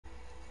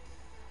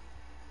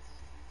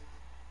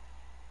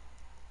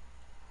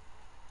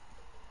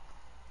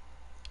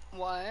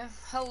Why?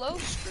 Hello,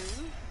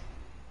 stream.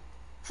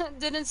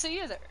 Didn't see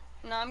you there.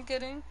 No, I'm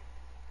kidding.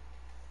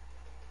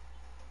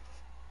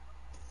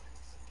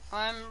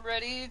 I'm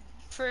ready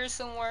for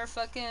some more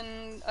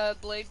fucking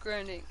blade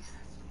grinding.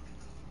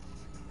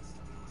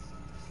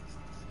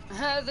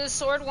 This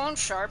sword won't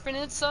sharpen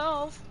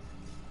itself.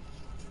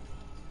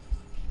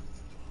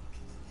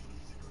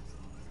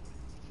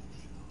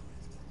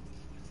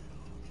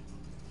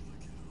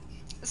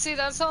 See,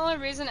 that's the only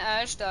reason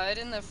Ash died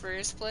in the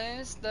first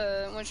place,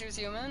 when she was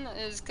human,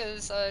 is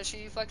because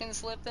she fucking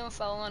slipped and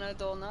fell on a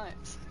dull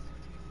knife.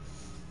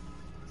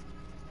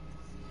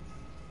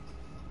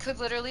 Could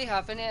literally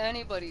happen to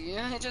anybody.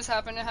 It just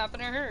happened to happen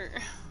to her.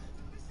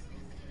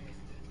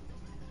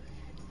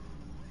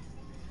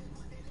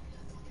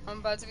 I'm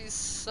about to be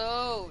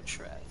so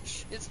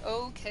trash. It's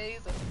okay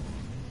though.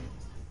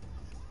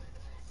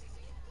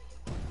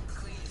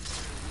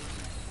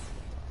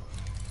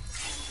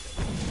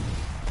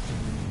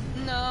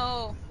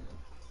 No.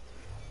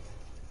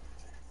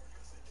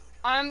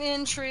 I'm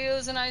in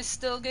trios and I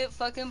still get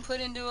fucking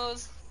put in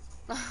duos.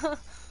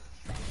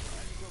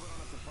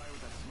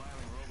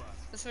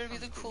 This would be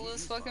the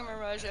coolest fucking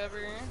Mirage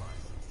ever.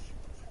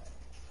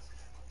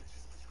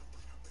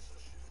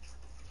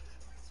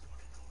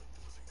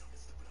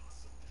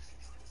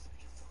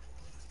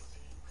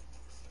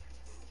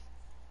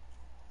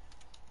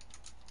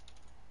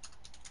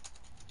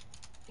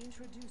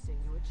 Introducing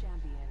your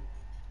champion.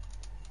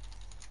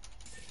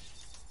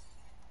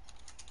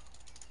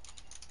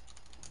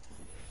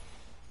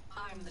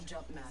 I'm the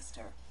jump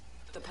master.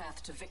 The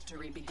path to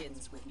victory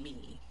begins with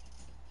me.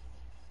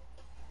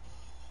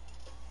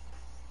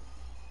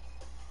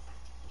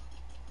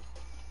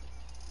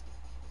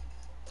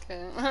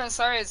 Okay,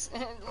 sorry, it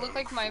looked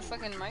like my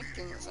fucking mic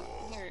thing was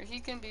on. Here, he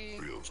can be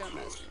jump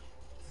master.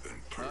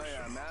 Oh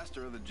yeah,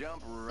 master of the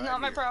jump right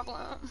Not my here.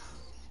 problem.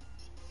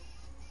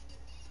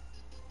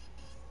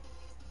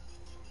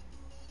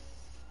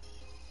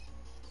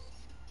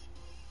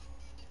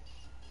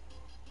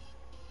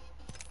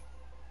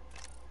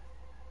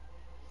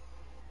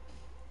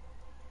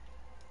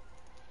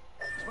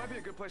 This might be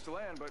a good place to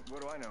land, but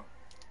what do I know?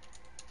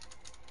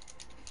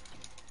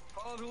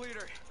 Follow the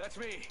leader. That's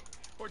me.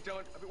 Or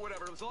don't. I mean,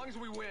 whatever. As long as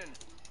we win.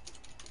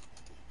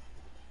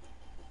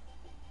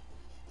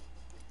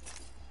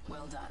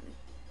 Well done.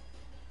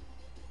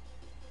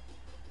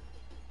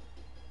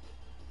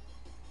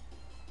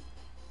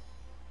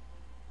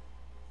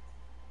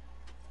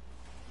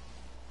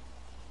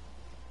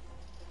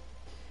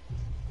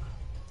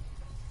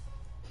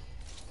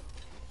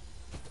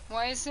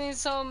 Why is he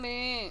so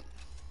mean?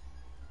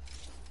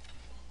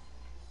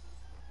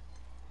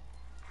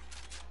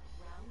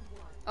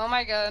 Oh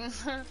my god.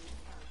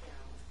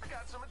 I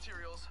got some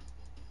materials.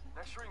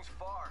 Next ring's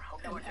far.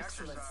 Hope you An like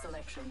excellent exercise.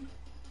 selection.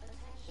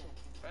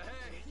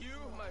 Hey, you,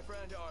 my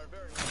friend, are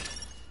very welcome.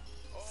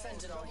 Oh,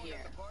 Sentinel someone here.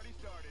 got the party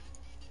started.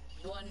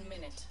 1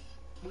 minute.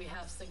 We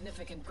have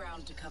significant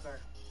ground to cover.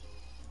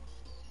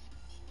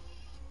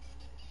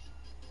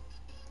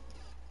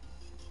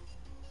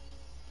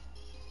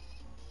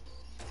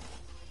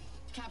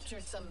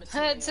 Captured some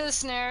materials. To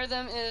snare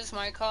them is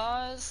my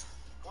cause.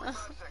 45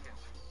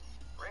 seconds.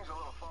 Ring's a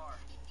little far.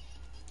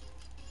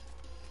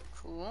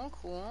 Cool,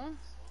 cool.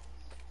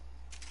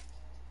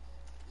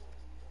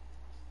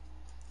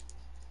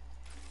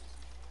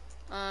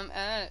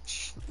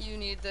 Ash, you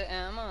need the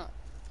ammo.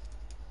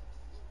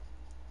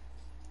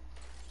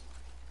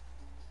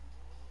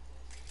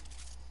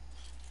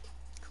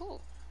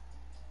 Cool.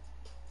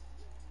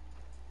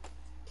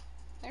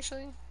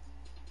 Actually,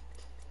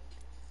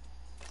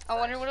 I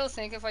wonder what he'll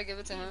think if I give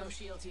it to him. Evo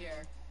shield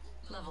here.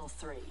 Level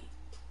 3.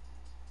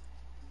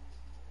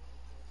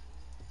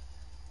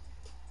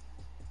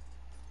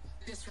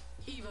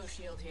 Evo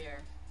shield here.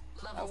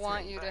 Level I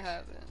want 3. you to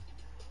have it.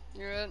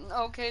 You're an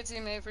okay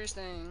teammate for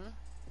staying.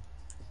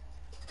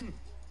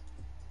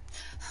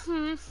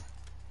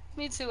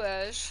 Me too,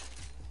 Ash.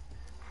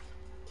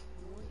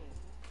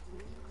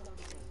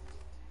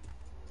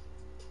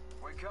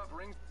 Wake up,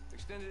 ring.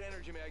 Extended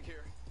energy mag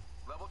here.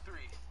 Level 3.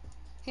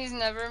 He's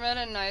never met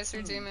a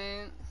nicer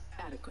teammate.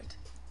 Adequate.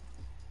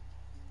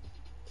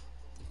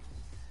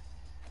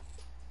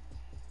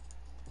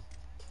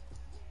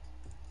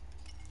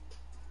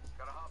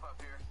 Gotta hop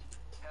up here.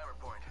 Hammer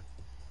point.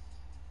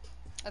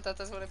 I thought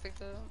that's what I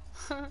picked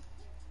up.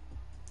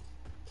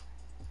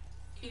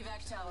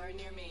 Evac tower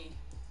near me.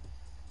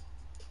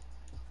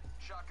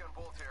 Shotgun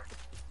bolt here.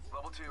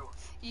 Level 2.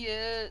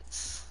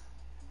 Yes.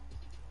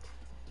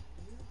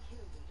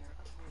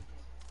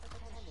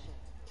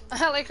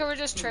 I like how we're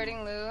just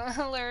trading loot.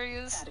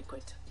 Hilarious.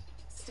 Adequate.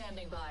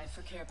 Standing by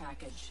for care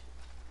package.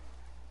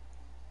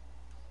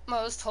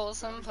 Most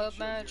wholesome pub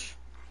match.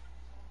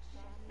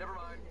 Never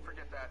mind.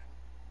 Forget that.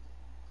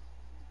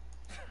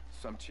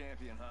 Some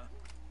champion, huh?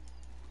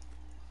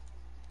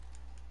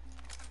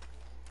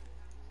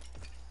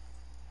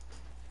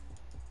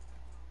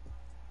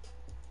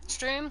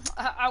 Stream,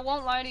 I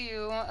won't lie to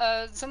you.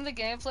 Some of the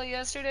gameplay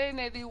yesterday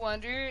made me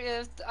wonder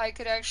if I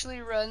could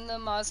actually run the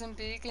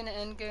Mozambique in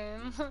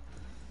endgame. Come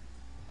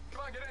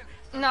on, get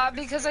in. Not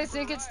because I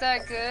think it's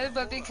that good,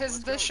 but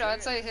because the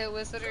shots I hit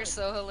with it are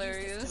so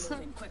hilarious.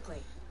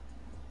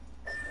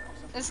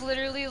 It's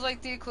literally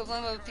like the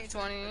equivalent of a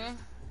P20.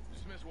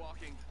 Just miss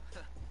walking.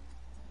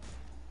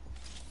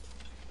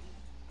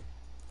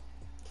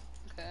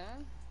 Okay.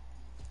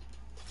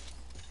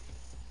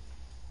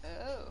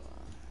 Oh,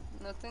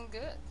 nothing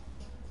good.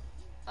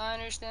 I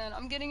understand.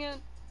 I'm getting it.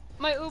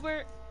 My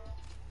Uber.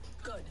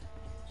 Good.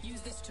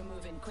 Use this to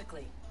move in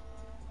quickly.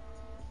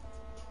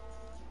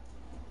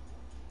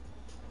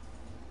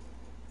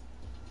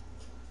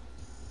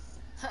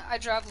 I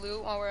drop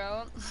loot while we're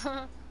out.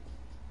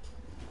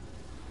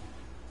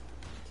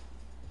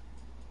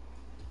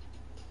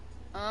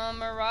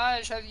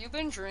 Mirage, have you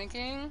been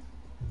drinking?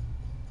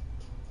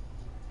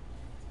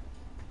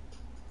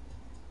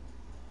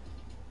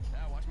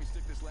 Now watch me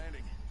stick this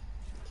landing.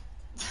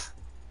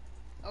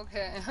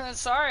 Okay,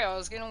 sorry, I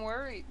was getting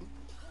worried.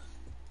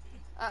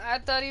 I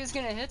thought he was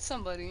gonna hit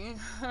somebody.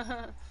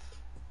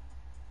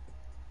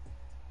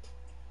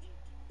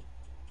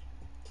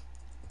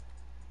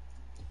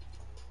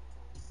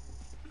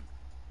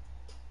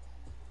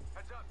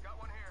 Heads up, got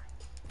one here.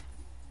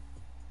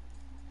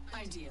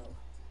 Ideal.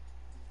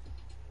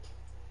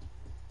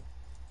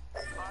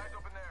 Eyes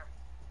open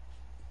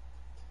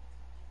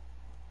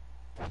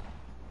there.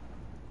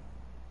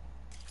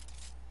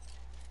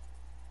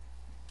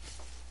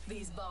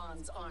 These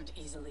bonds aren't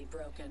easily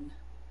broken.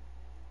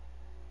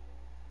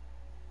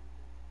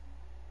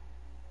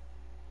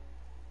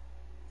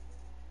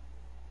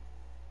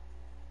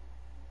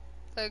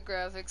 The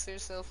graphics are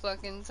so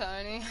fucking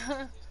tiny.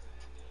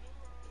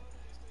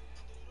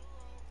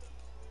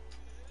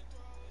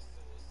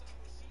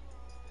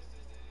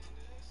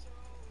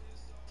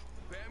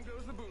 Bam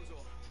goes the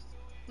boozle.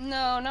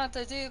 No, not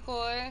the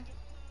decoy.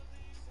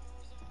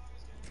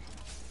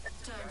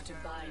 Time to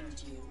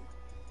bind you.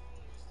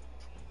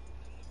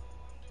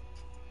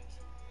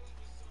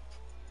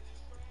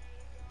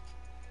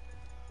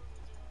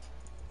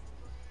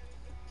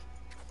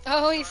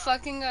 Oh, he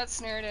fucking got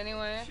snared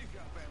anyway. She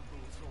got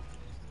bamboozled.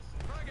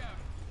 Frag out.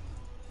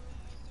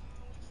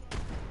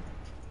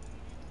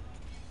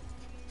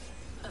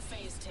 A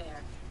phase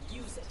tear.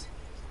 Use it.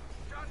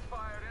 Shots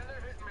fired and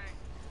they're hitting me.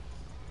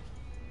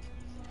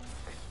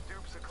 Hey,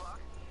 Dupes o'clock.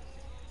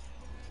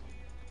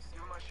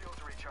 Give him my shield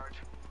to recharge.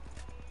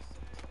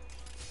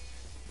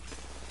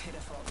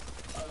 Pitiful,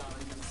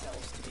 allowing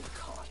themselves to be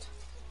caught.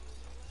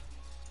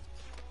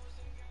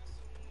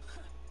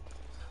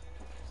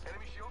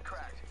 Enemy shield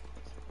cracked.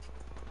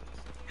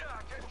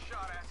 Yeah, getting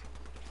shot at.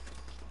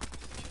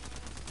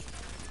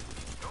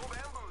 No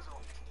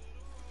bamboozle.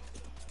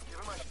 Give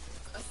him my...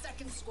 A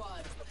second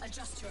squad.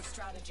 Adjust your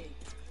strategy.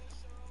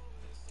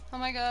 Oh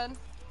my god.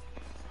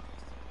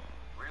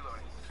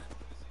 Reloading.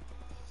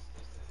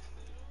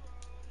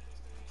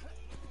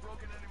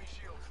 Broken enemy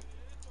shield.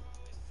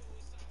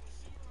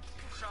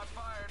 Shots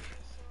fired,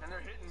 and they're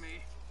hitting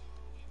me.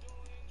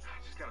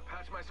 Just gotta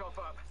patch myself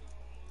up.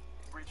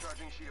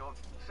 Recharging shield.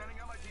 Sending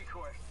out my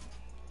decoy.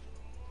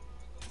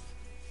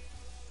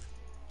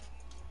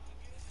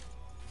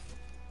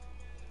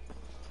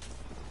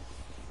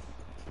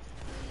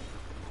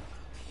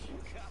 You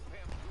got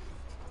bamboozled.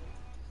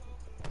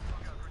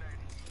 Fuck out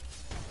grenade.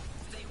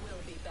 They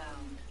will be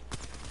bound.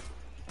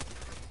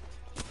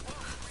 Whoa,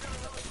 we got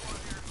another squad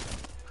here.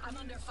 I'm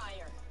under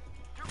fire.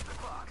 Dupes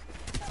o'clock.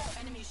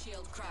 Enemy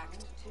shield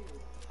cracked.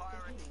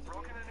 Firing.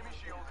 Broken enemy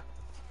shield.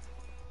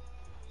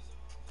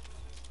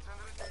 Send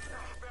it.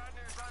 Bad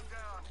news, I'm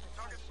down.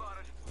 Target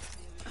spotted.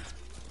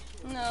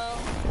 No.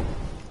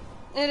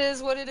 It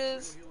is what it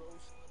is.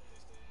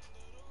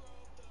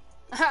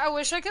 I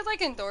wish I could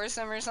like endorse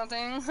him or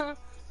something.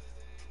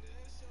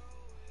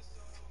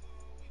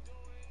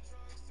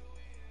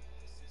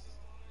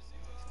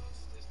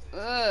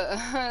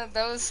 Ugh,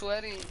 that was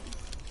sweaty.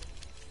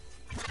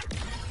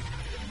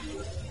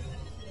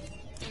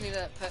 Give me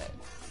that pet.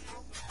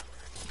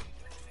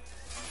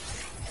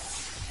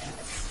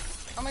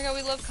 Oh my god,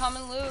 we love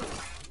common loot.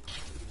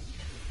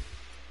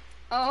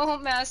 Oh,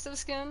 mastiff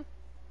skin.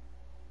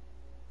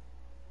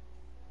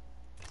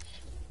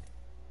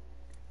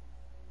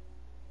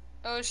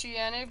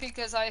 Oceanic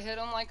because I hit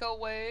him like a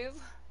wave.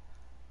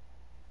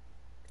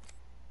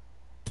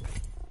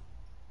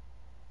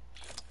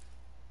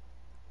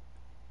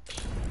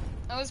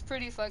 That was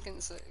pretty fucking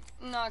sick.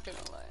 Not gonna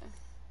lie.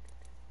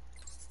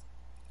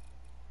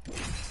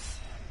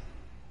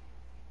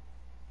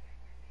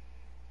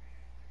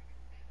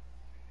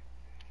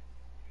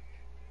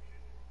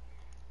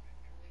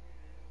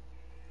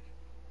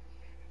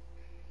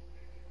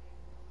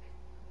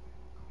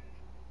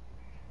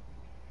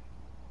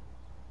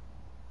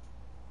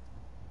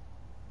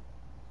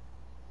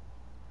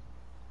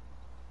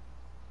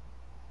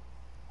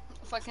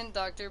 Fucking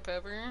Dr.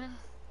 Pepper.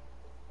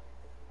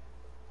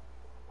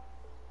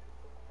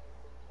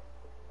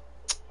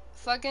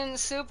 Fucking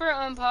super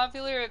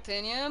unpopular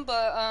opinion,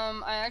 but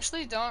I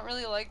actually don't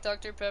really like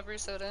Dr. Pepper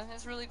soda.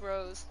 It's really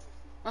gross.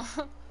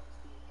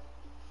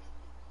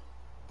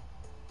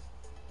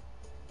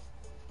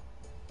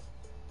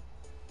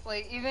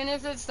 Like, even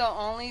if it's the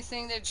only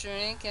thing to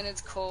drink and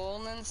it's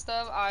cold and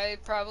stuff, I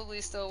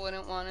probably still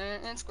wouldn't want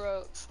it. It's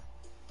gross.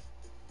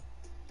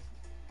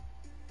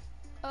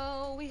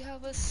 Oh, we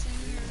have a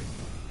seer.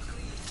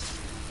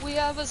 We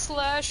have a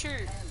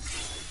slasher.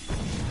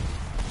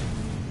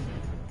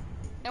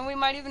 And we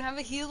might even have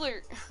a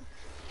healer.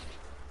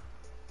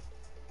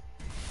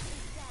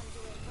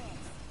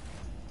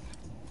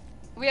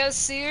 We have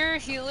seer,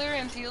 healer,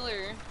 and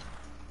peeler.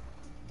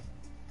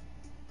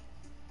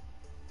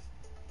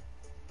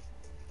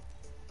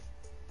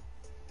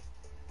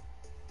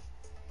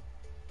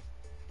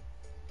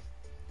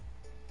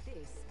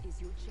 This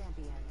is your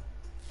champion.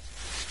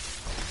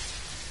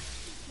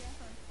 Be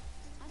careful.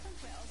 I don't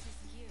wear all this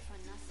gear for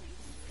nothing.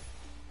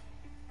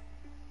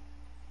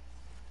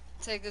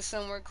 Take us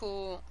somewhere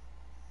cool.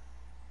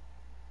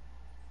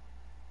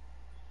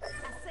 I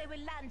say we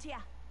land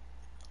here.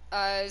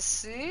 I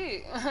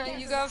see.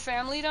 You got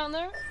family down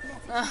there?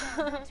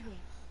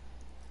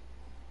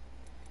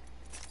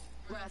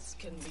 Rats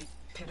can be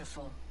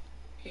pitiful.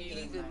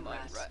 Even my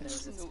rat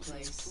knows its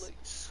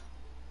place.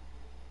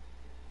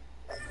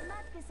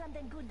 Might be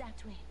something good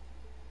that way.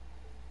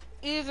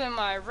 Even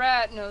my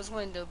rat knows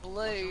when to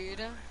blade.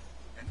 An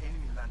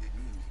enemy landed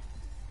near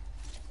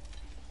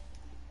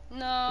me.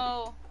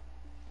 No.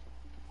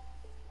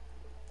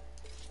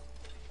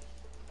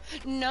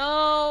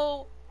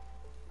 No.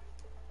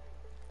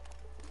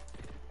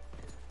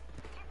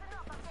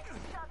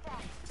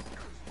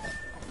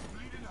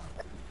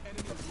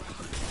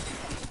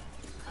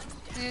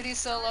 Dude, he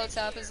solo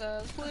tap his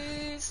ass,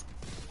 please.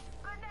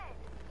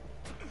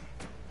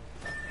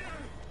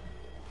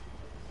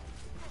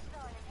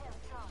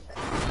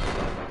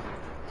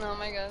 Oh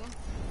my god.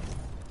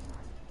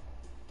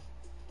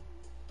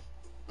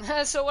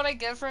 So what I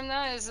get from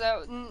that is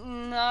that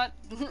not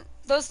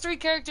those three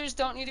characters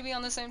don't need to be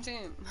on the same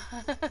team.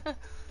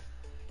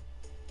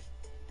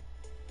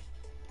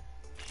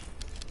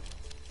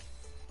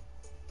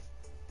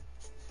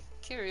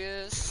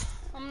 Curious.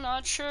 I'm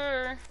not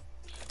sure.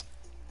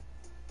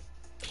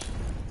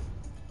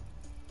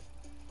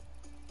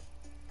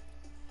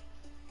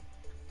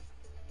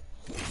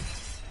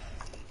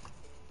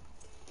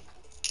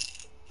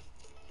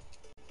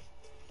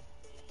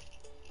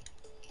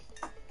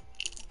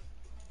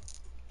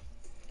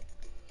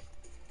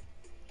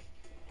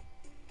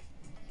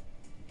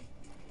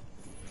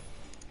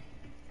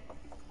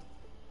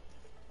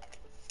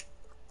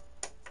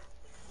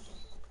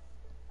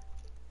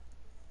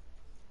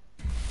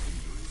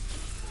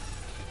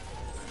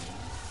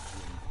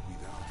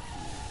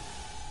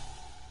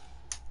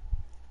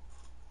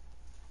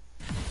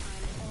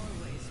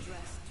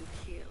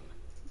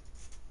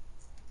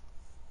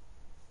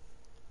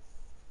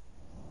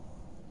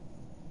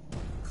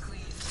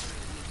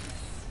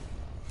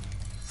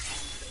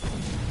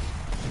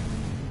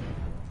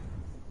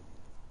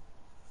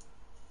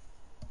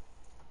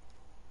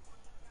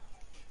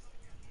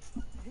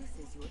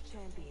 Your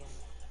champion.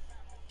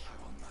 I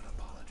will not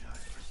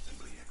apologize for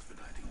simply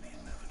expediting the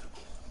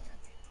inevitable.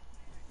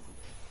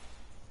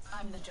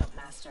 I'm the jump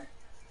master.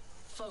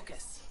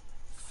 Focus.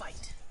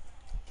 Fight.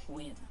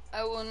 Win.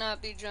 I will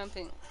not be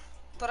jumping,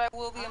 but I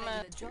will be a man.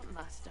 I'm the jump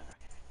master.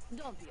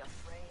 Don't be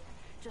afraid.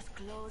 Just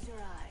close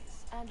your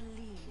eyes and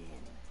lean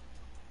in.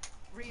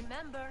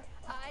 Remember,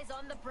 eyes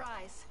on the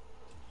prize.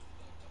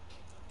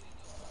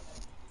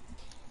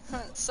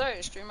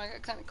 Sorry, stream, I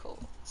got kind of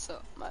cold,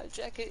 so my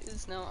jacket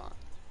is now on.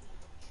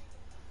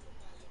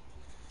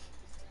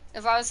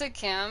 If I was a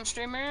cam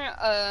streamer,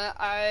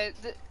 I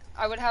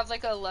would have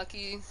like a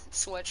Lucky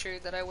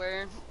sweatshirt that I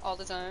wear all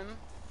the time.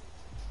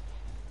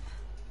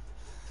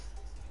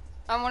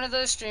 I'm one of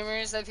those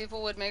streamers that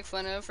people would make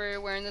fun of for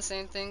wearing the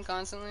same thing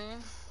constantly.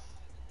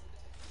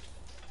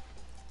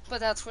 But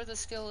that's where the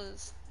skill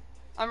is.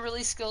 I'm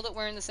really skilled at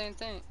wearing the same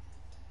thing.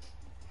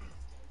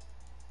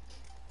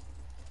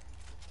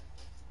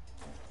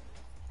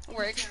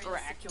 We're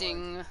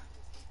extracting.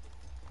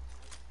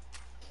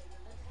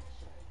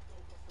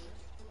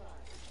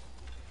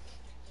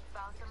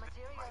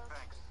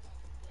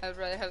 I'd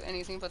rather have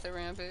anything but the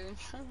rampage.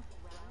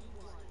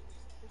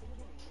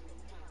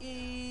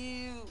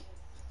 Ew.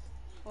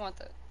 I want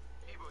that.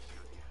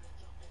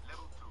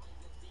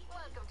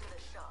 Welcome to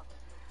the shop.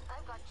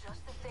 I've got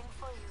just the thing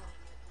for you.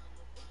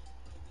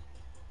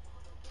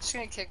 She's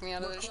gonna kick me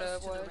out of the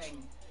shop, watch.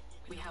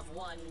 We have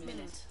 1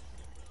 minute.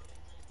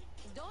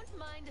 Don't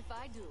mind if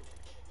I do.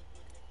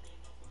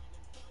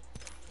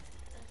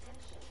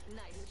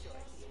 Nice choice.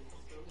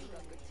 You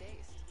got good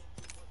taste.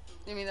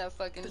 Give me that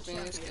fucking The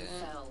Venus champion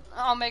kit. fell.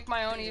 I'll make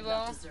my own They did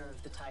not Evo.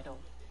 deserve the title.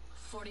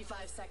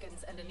 45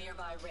 seconds and a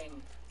nearby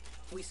ring.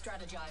 We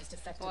strategized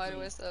effectively. Why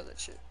do I still have that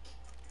shit?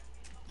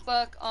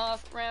 Fuck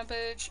off,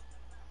 Rampage.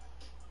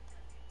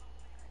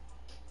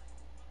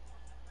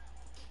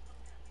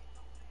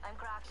 I'm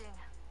crafting.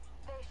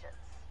 Patience.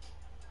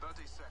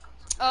 30 seconds.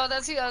 Oh,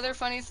 that's the other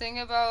funny thing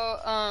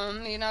about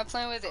me not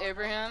playing with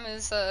Abraham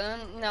is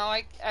now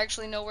I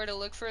actually know where to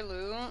look for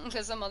loot,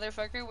 because the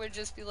motherfucker would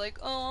just be like,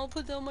 oh, I'll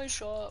put down my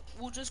shop,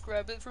 we'll just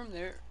grab it from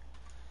there.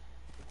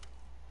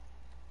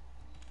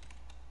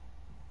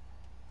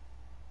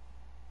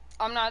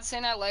 I'm not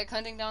saying I like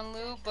hunting down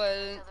loot,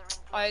 but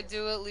I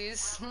do at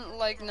least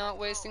like not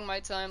wasting my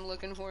time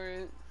looking for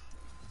it.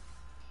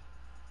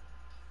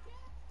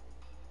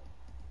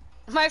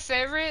 My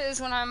favorite is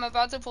when I'm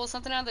about to pull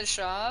something out of the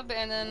shop,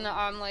 and then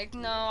I'm like,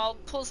 no, I'll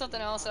pull something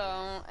else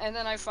out, and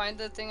then I find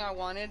the thing I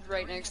wanted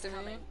right next to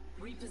me.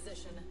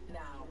 Reposition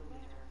now.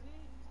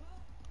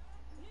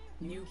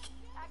 New.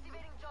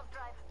 Activating jump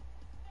drive.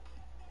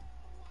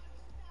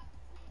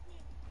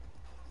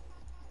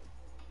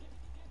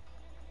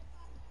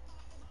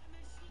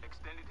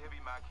 Extended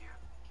heavy mag here.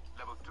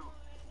 Level 2.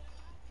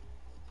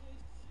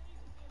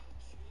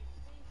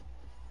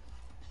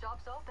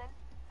 Shops open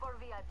for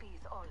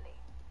VIPs only.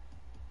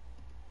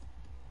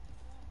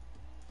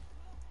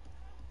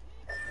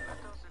 Let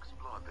us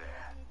explore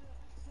there.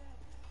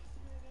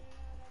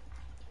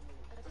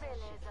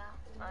 Beleza.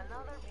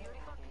 Another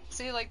beautiful piece.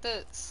 See, like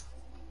this.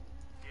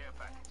 Care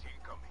package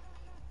incoming.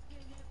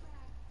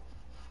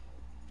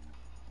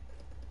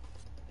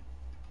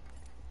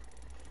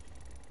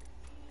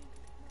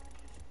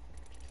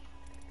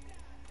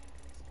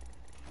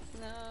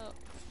 No.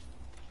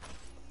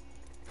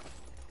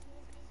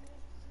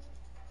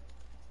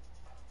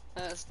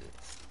 That's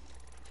this.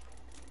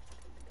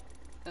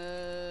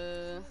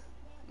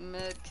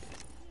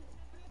 Medkit.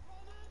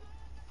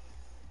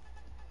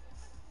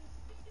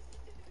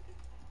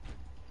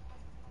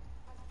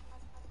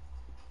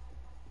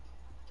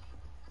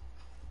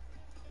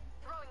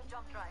 Throwing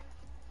jump drive.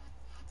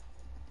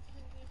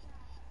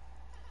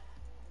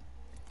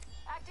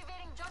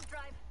 Activating jump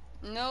drive.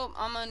 Nope,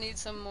 I'm gonna need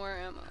some more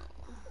ammo.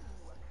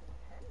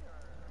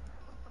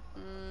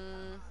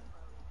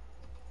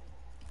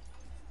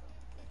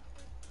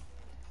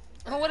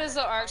 What has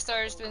the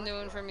Arcstars been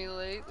doing for me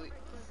lately?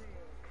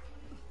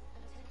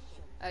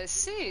 I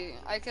see.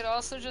 I could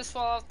also just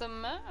fall off the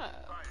map.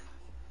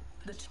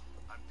 I'm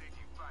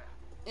taking fire.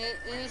 It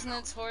is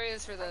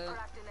notorious for that.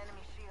 Cracked an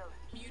enemy shield.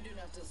 You do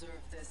not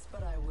deserve this,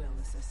 but I will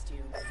assist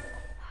you. Damn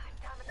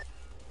it.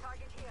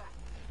 Target here.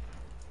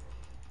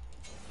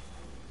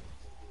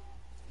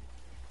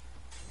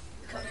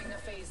 Cutting a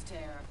phase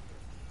tear.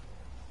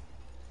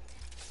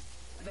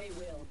 They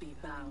will be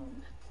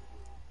bound.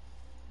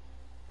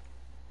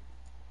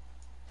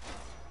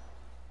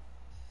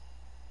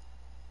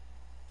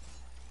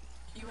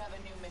 You have a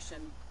new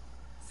mission.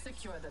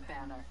 Secure the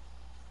banner.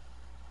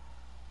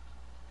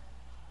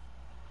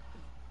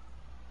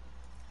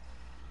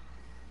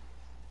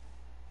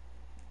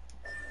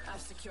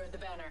 I've secured the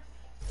banner.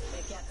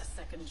 They get a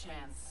second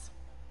chance.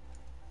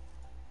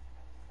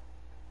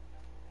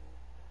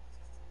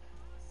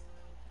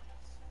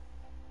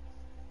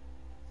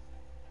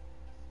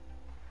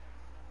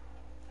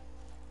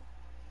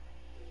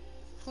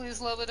 Please,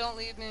 Loba, don't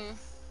leave me.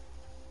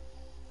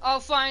 I'll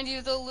find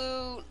you the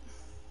loot.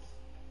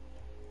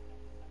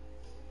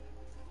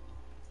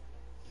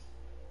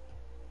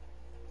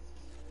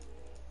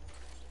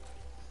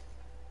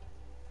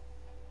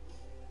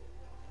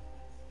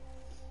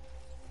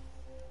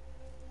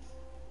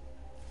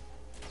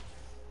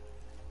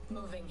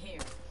 Moving here.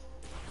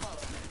 Follow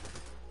me.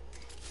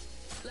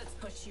 Let's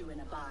put you in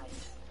a bind.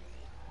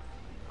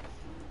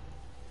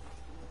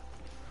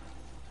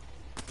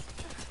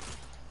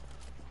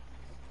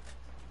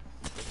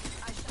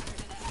 I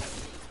shattered an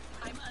enemy.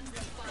 I'm under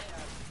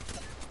fire.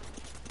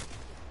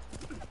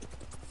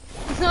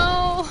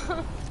 No!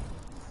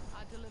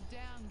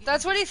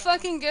 That's what he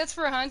fucking gets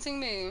for hunting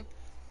me.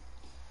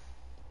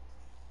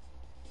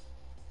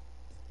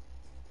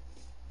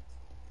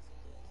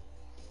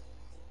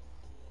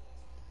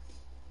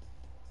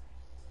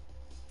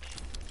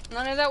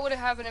 None of that would have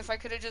happened if I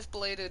could have just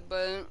bladed,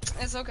 but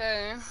it's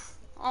okay.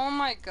 Oh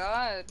my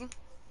god.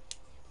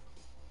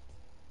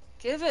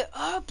 Give it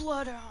up,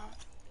 Bloodhound.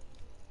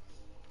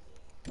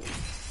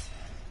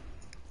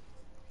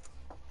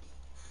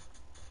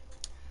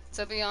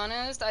 To be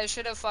honest, I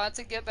should have fought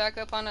to get back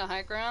up on the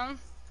high ground,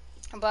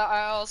 but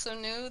I also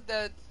knew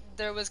that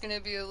there was gonna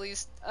be at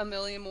least a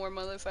million more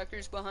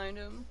motherfuckers behind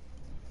him.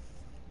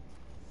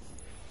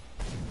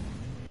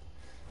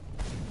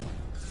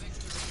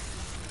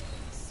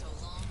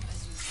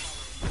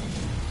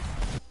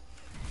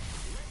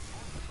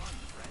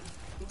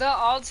 The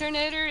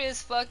alternator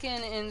is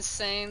fucking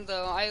insane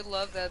though. I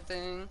love that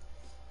thing.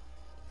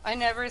 I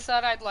never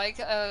thought I'd like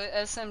a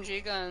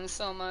SMG gun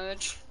so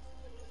much.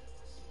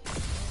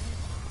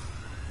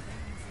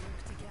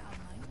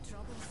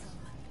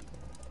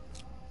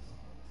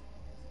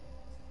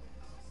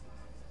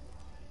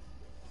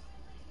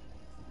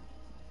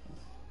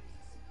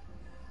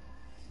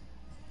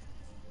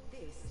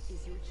 This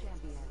is your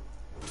champion.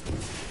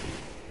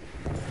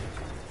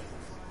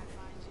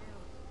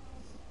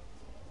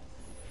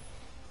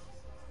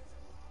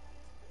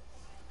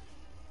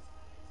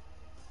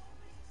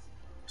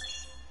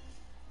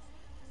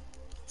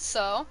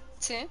 So,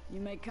 T,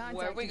 You make contact.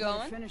 where are we if you wanna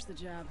going? Finish the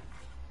job.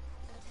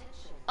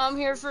 I'm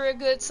here for a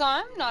good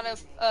time, not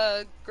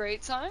a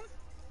great time.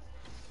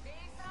 They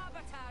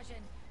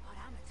sabotaging. Oh,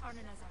 damn, it's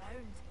turning us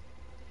around.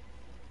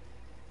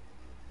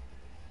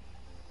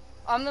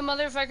 I'm the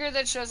motherfucker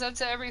that shows up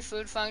to every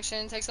food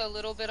function, takes a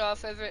little bit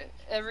off of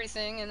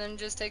everything, and then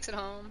just takes it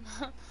home.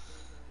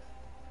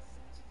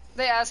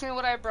 They ask me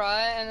what I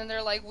brought, and then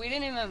they're like, we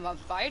didn't even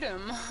invite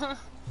him.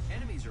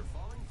 Enemies are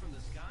falling from the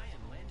sky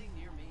and landing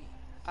near me.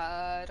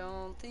 I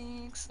don't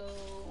think so.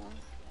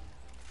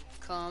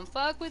 Come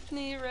fuck with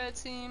me, red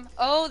team.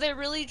 Oh, they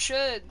really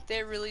should.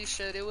 They really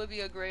should. It would be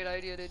a great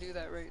idea to do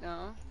that right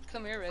now.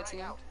 Come here, red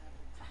team.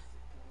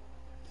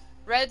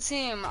 Red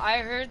team, I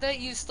heard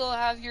that you still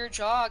have your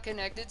jaw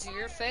connected to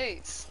your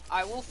face.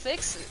 I will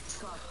fix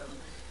it.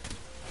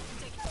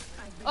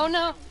 Oh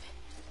no!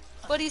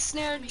 But he's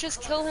snared.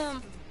 Just kill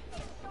him.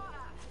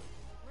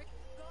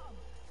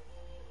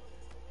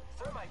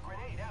 Thermite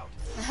grenade out.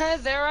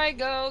 There I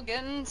go,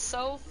 getting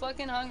so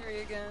fucking hungry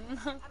again. I'm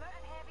out of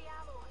heavy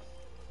ammo.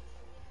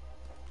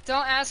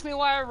 Don't ask me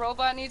why a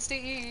robot needs to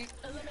eat.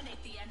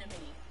 Eliminate the enemy.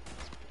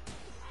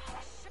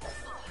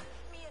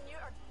 Me and you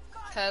are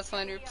gone.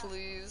 Pathfinder,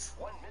 please.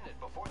 1 minute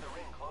before the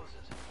ring closes.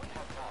 We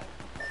have time.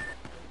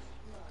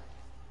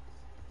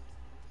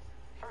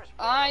 First,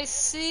 I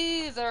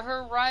see. The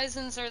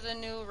horizons are the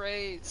new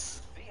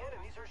raids. the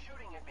enemies are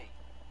shooting at me.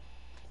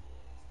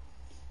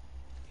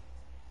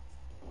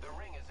 The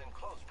ring is in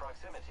close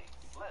proximity.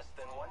 Less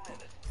than 1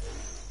 minute.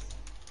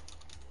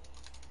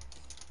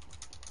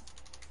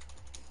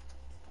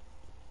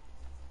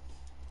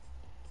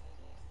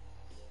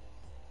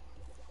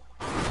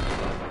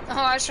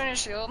 Oh, I was trying to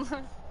shield.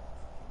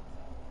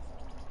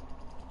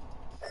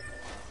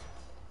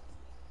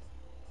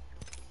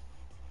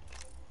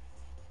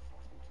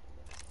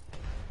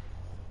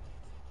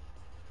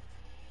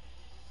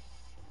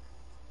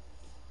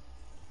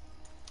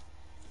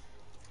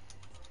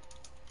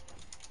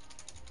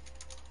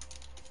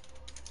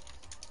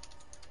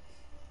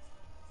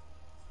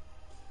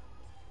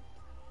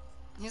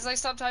 He's like,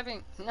 stop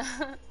typing.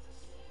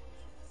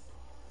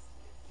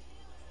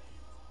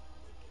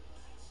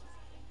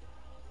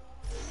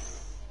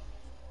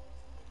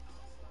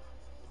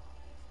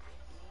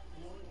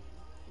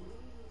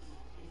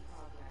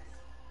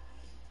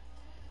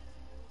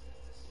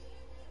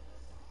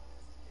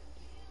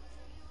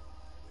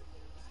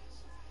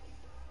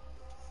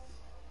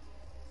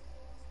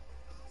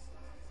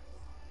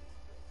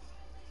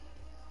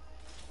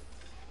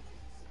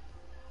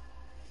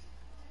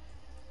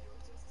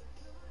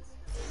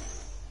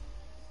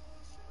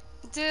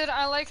 Dude,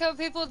 I like how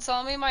people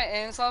tell me my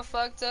aim's all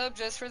fucked up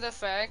just for the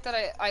fact that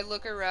I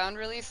look around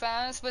really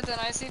fast, but then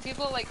I see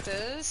people like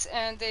this,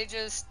 and they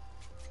just...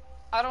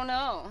 I don't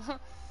know.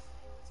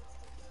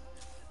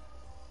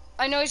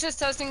 I know he's just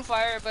testing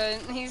fire,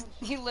 but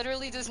he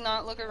literally does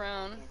not look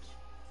around.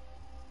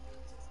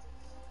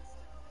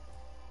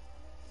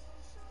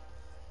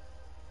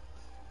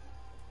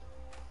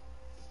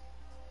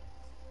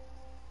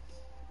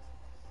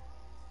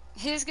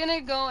 He's gonna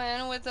go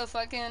in with the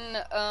fucking,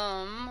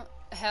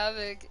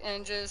 Havoc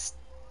and just...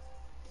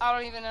 I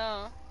don't even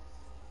know.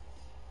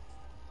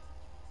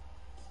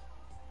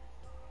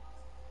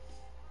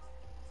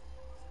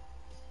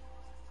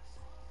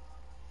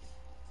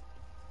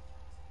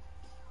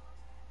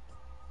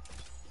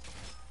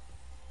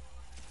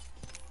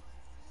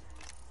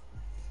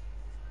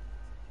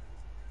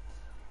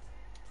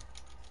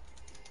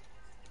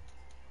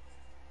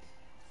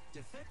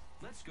 Defect.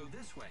 Let's go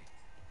this way.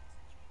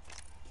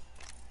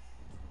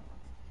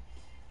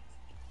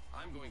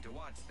 I'm going to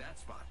watch that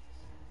spot.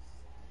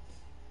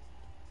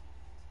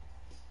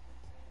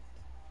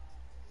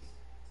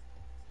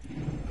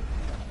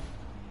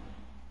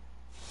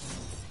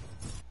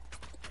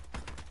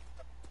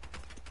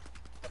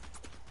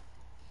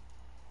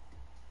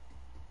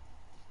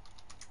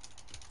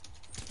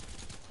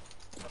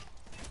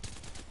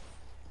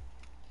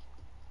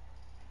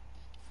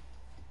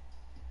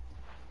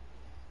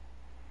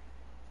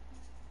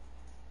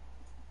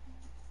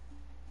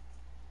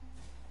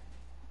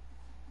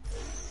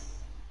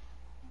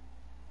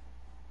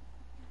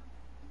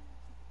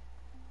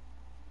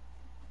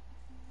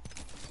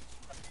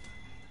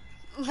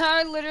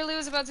 I literally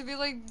was about to be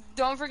like,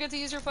 don't forget to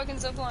use your fucking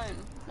zipline.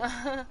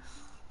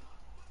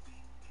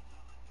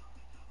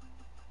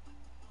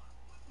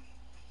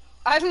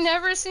 I've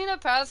never seen a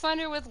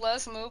Pathfinder with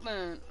less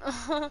movement.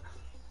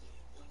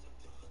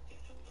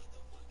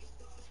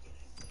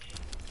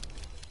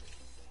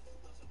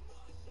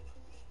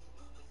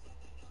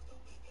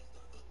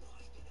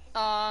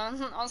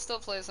 I'll still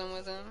play some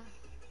with him.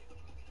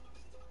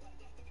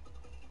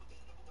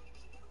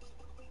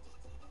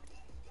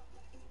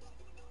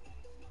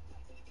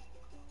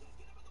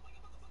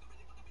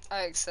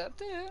 I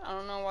accept it. I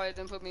don't know why it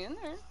didn't put me in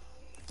there.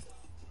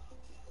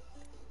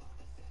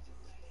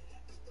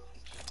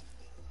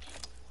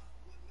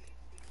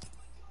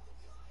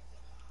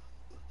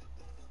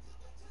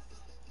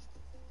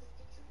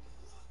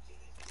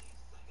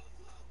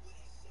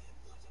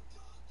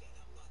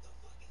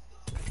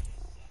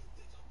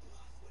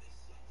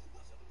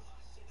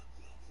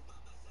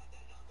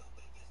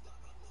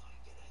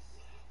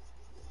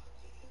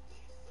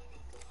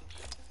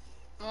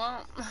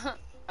 Well,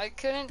 I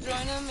couldn't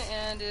join him,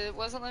 and it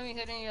wasn't letting me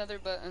hit any other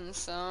buttons,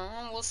 so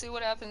we'll see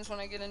what happens when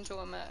I get into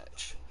a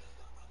match.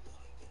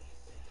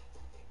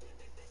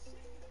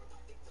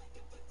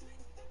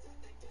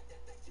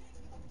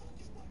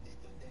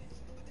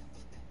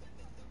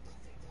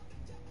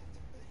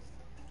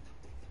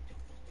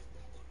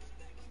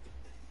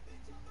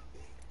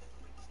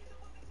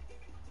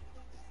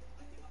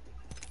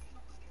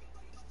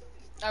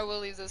 I will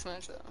leave this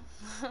match,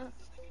 though.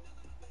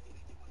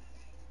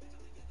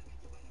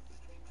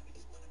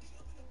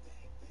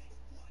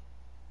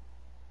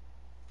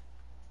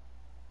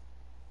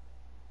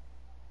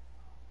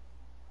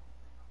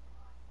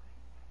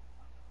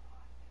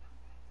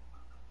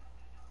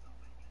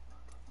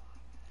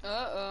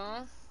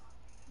 Uh-oh.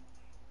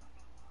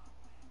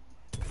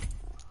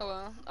 Oh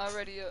well,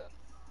 already up.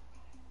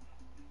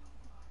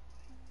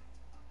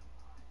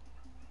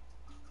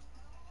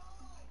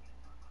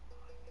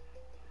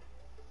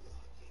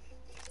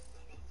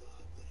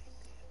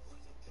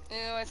 Ew,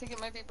 I think it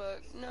might be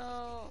bugged.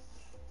 No.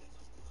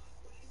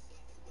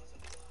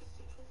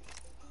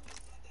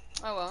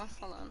 Oh well,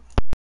 hold on.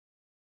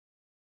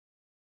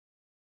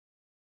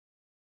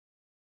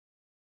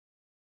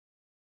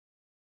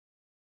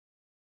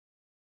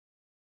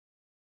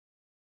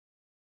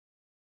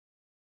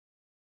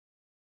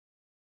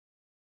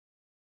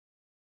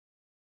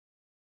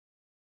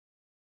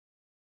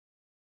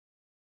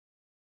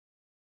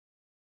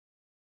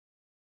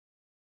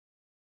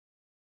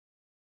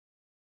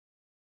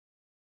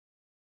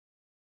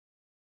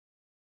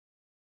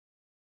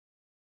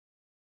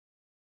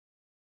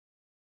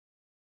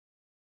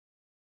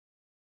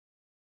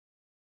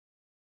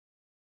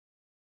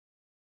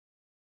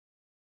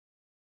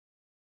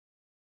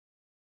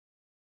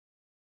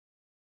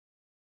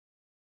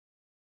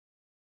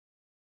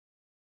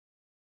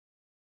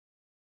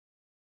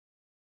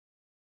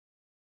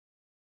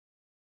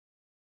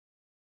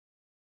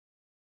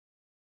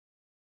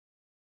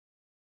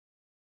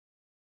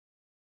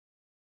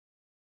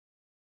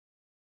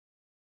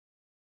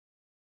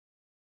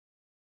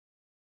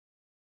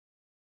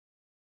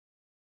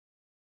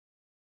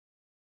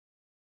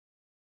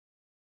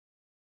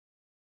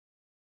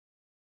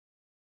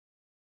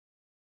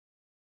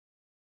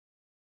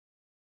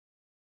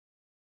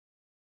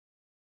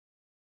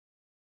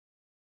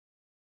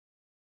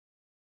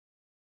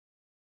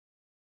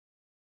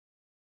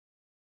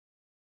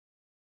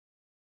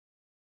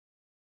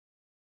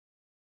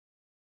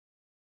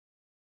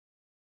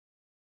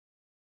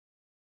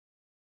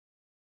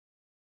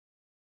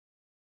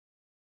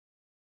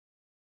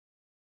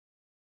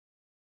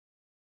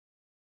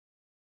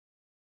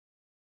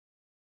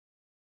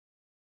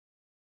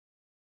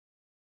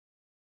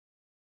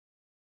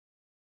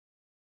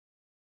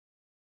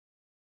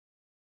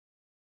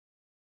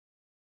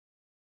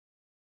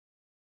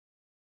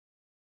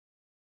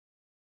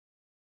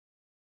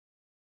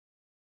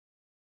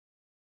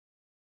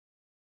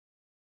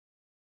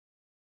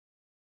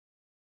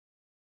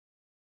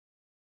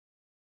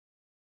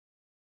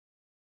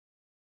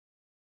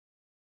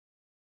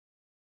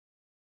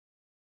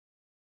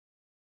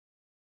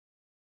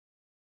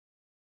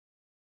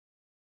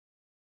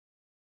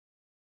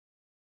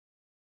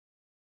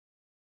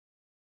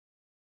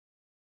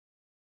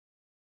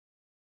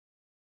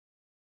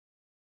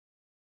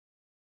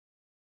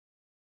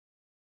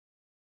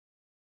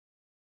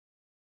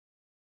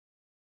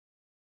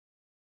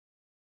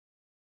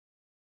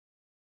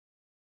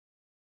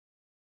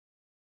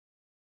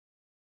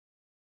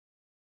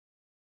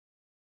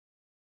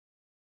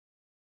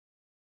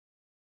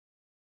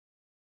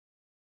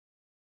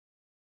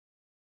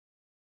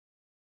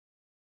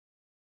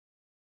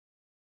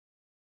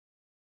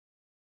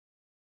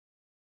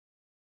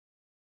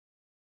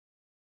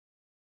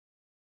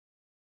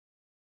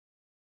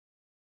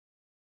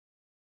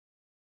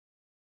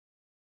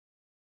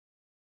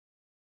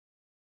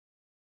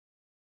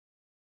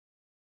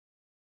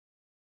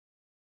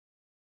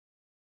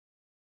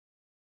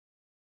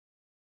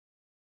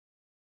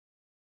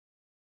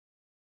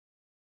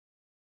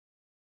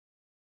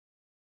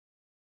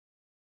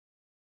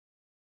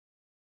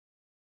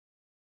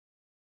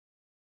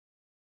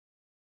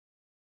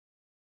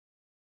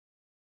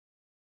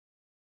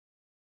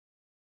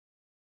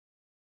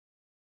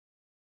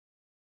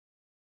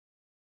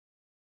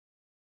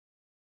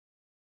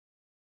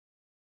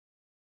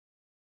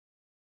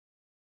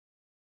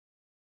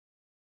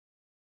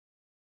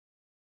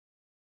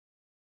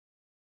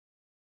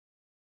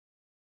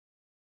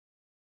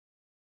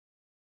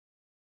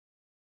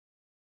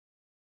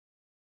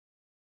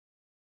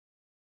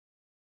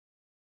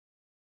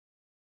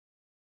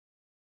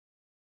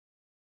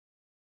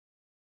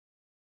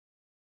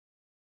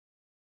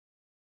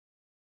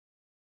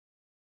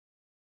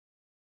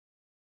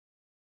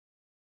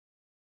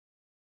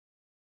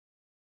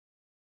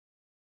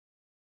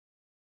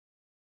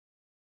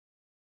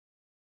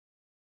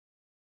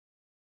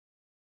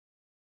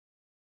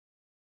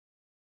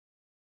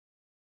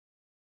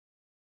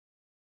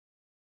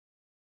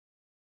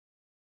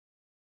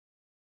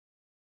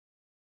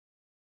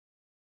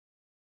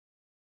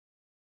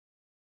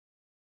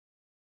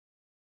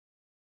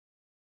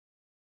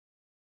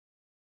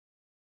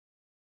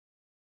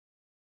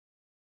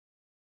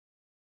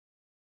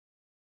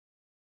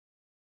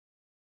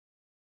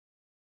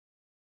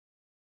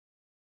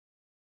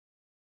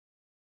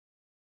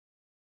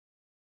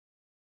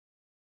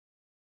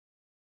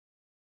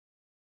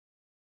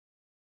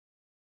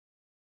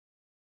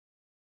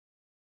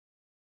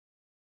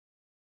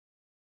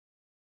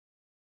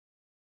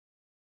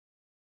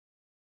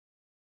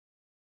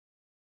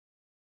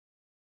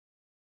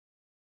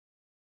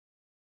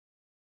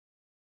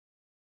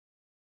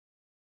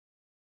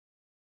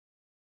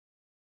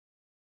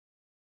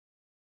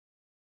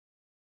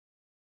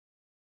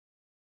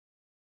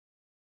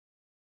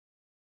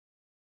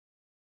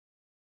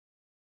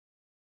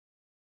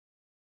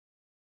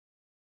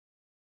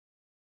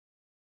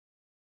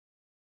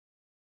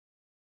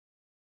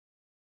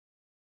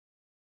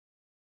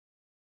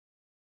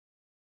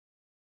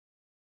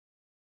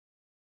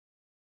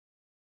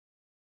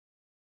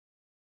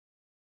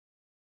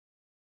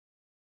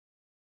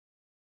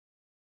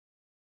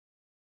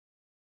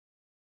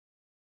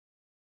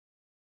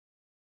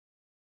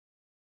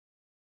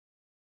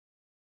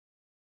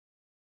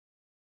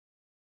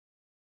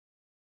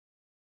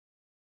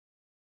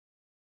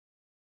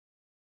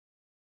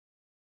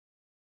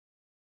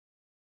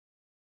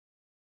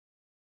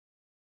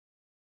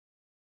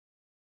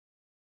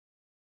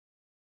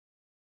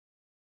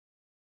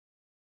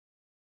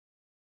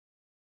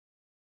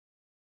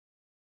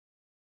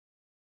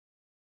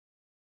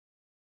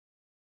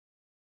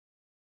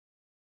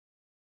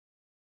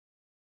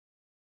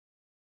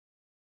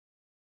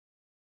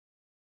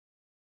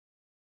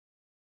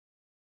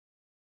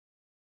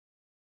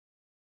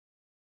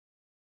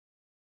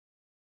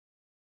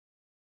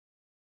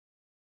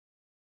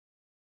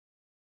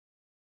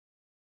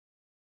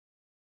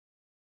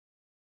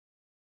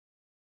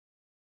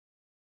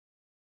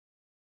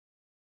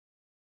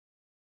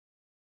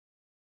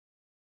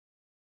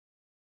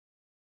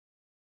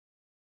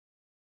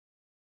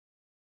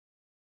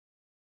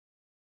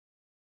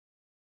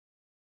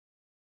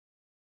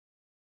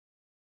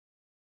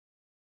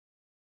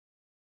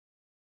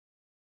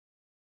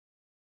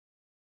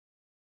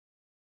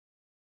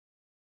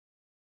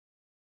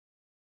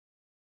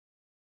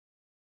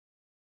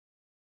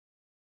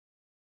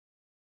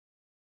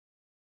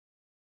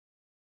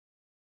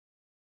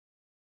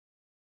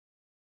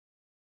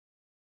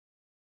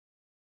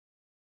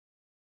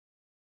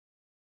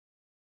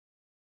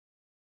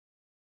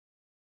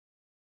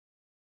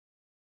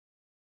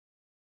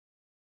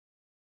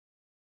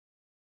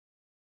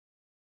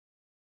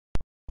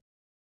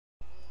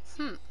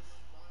 Hmm.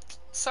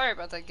 Sorry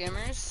about that,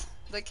 gamers.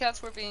 The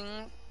cats were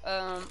being,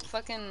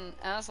 fucking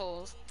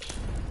assholes.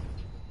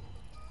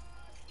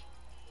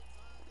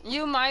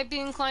 You might be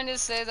inclined to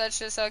say that's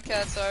just how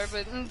cats are,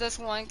 but this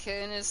one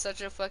kitten is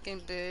such a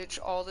fucking bitch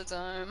all the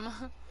time.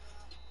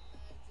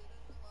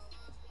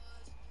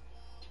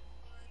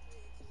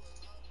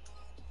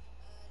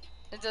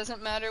 It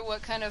doesn't matter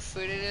what kind of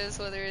food it is,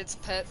 whether it's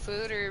pet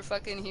food or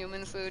fucking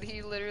human food,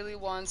 he literally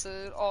wants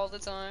it all the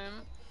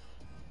time.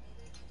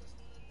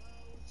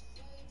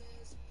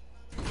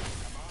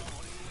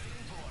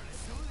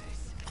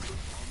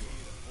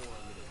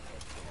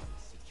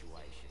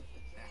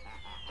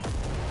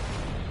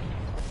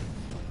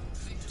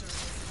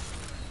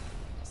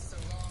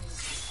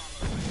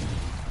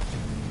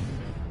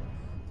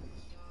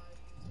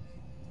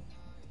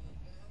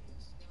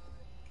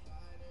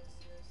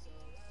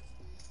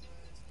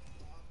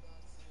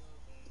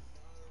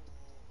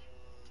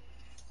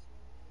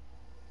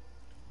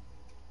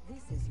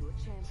 This is your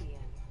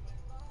champion.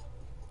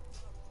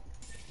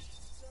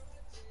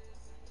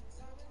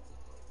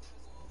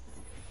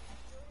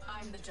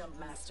 I'm the jump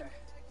master.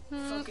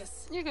 Hmm,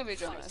 Focus. you can be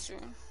Jump Fight. Master.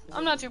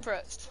 I'm not too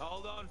pressed.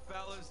 Hold on,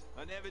 fellas.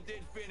 I never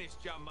did finish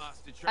Jump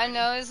Master I training.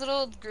 know his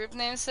little group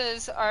name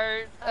says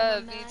I'm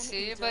a RVT,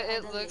 man-eater but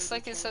it and a looks lady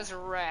like it says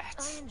killer. rat.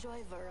 I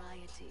enjoy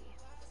variety.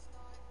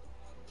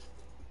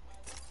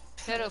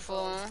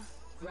 Pitiful.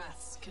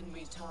 Rats can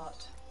be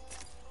taught.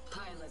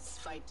 Pilots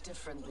fight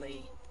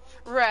differently.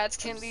 Rats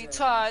can be Observe.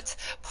 taught.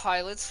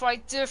 Pilots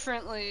fight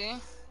differently.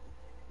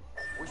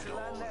 We should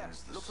land there.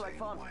 Looks like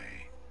fun.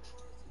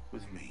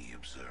 With me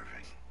observing.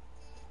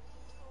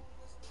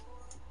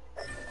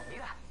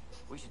 Yeah,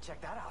 we should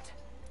check that out.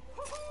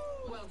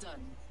 Well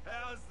done.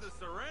 How's the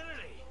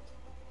Serenity?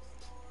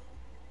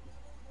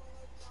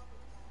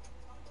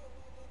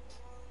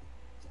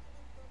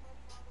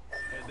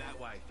 Head that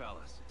way,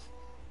 fellas.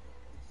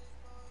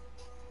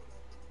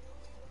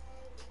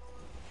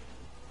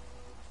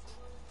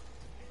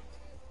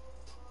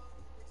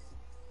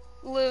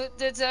 Loot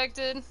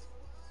detected.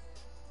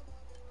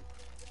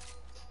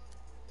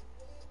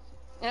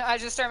 And I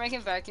just start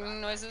making vacuuming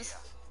noises.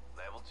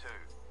 Level 2.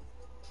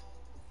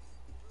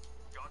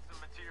 Got some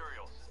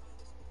materials.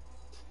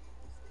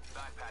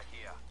 Backpack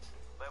here.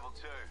 Level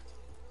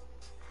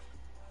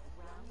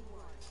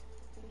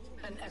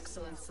 2. An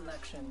excellent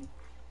selection.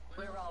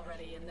 We're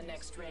already in the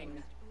next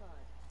ring.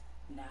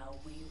 Now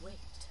we wait.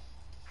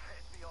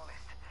 Let's be honest.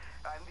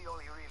 I'm the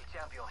only real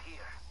champion here.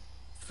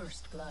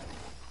 First blood.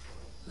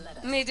 Let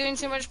us Me doing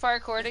too begin. much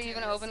parkour to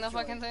even Materials open the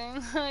secured.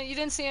 fucking thing. You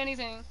didn't see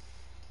anything.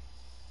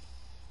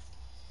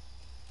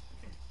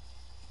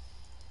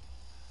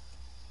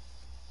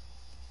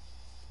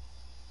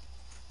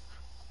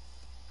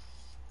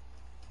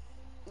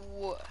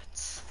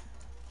 What?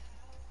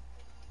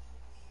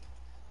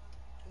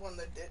 One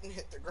that didn't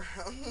hit the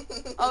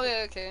ground. Oh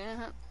yeah, okay.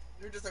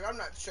 You're just like, I'm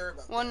not sure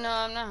about Well, that. no,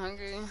 I'm not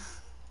hungry.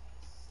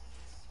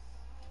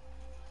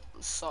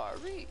 I'm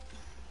sorry.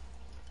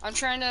 I'm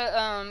trying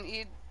to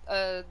eat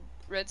a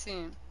red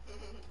team.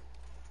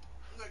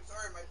 I'm like,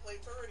 sorry, my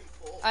plate's already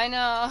full. I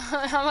know.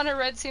 I'm on a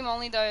red team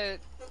only diet.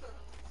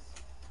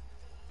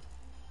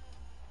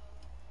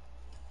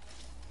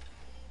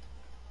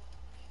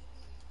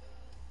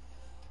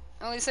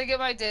 At least I get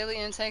my daily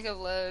intake of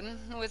lead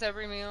with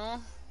every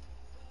meal.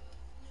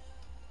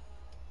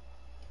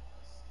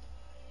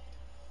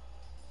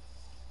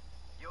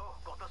 Yo,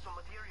 got us some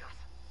materials.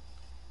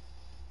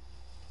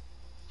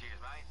 Cheers,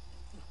 mate.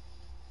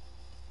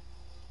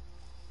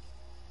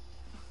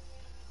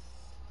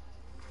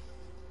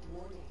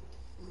 Warning.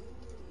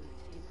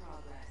 Movement in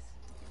progress.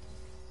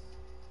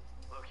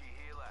 Looky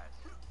here, lads.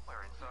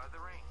 We're inside the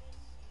ring.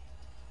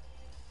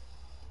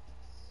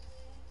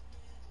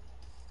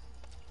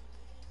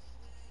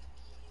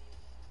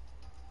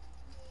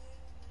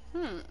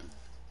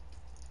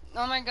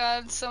 Oh my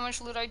god, so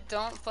much loot I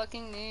don't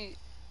fucking need.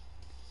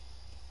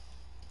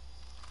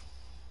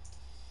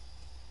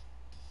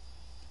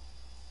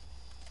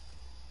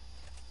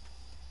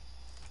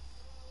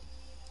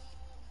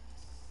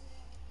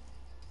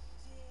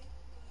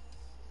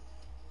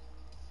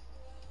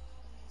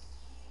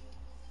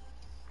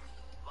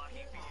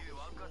 Lucky for you,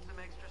 I've got some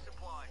extra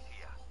supplies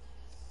here.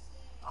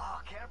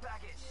 Oh, care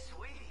package,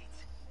 sweet.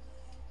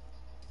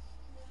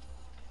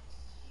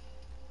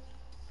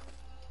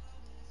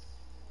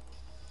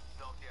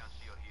 Knockdown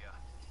shield here.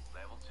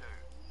 Level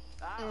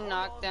 2.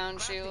 Knockdown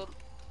shield.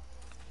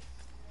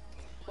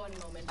 One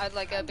moment. I'd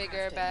like a I'm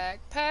bigger crafting.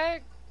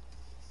 backpack.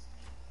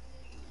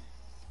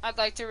 I'd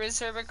like to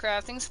reserve a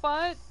crafting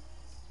spot.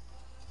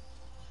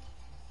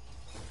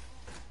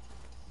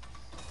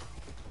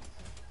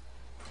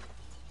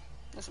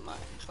 This is mine.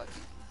 Fuck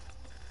you.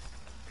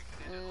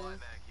 Extended light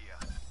mag here.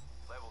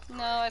 Level 3.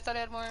 No, I thought I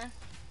had more.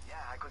 Yeah,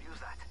 I could use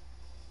that.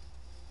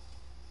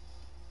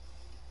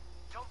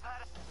 Jump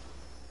pad.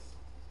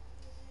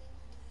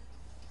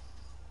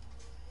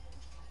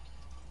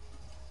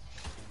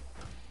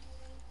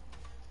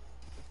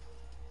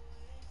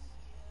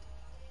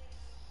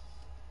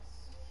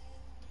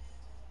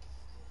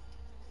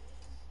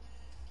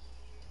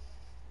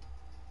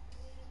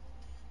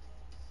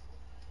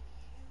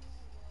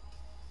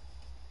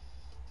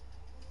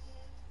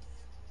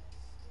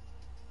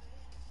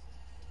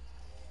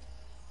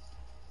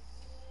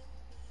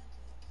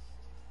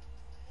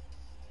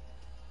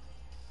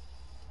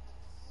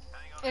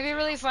 It'd be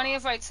really funny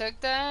if I took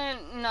that,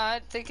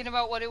 not thinking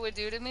about what it would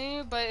do to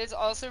me, but it's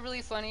also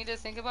really funny to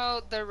think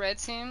about the red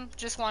team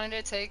just wanting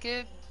to take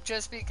it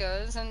just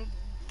because and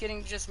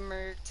getting just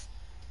murked.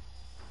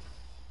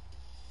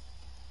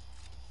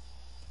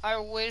 I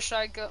wish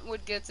I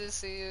would get to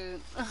see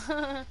it.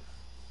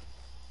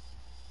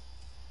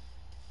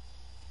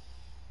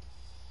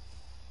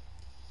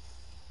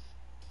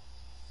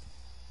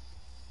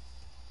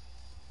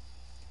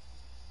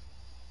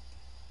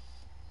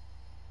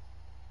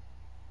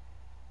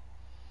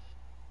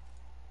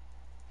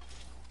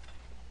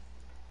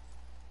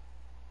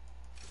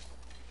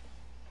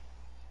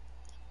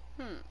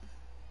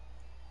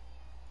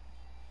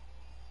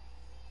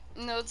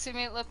 No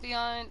teammate left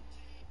behind.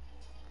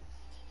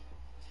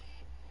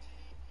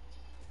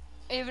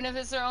 Even if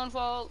it's their own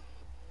fault.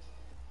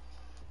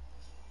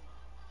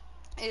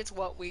 It's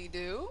what we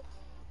do.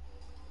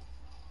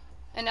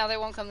 And now they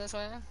won't come this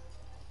way.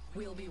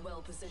 We'll be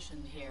well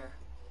positioned here.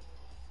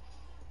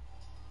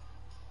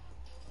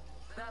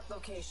 That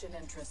location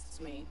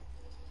interests me.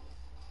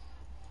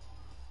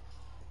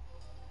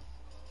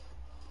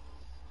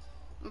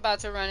 I'm about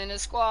to run into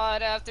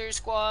squad after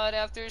squad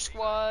after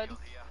squad. Shield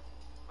here.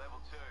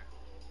 Level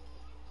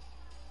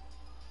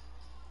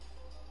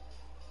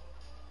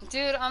 2.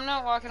 Dude, I'm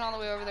not walking all the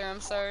way over there,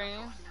 I'm sorry. New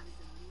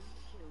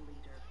kill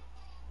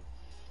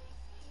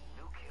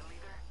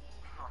leader?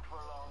 Not for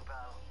long,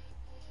 pal.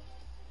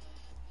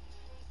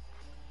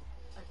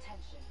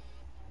 Attention.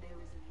 There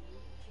is a new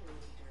kill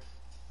leader.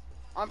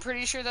 I'm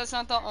pretty sure that's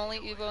not the only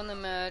Evo in the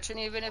match, and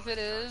even if it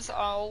is,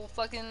 I'll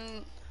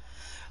fucking...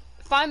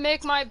 If I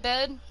make my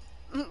bed,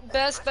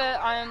 best bet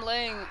I am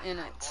laying in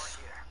it.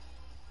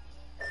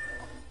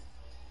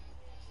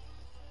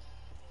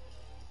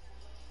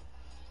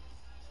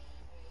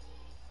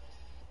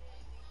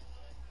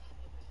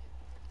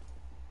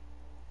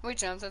 We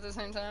jumped at the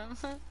same time.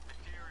 Materials,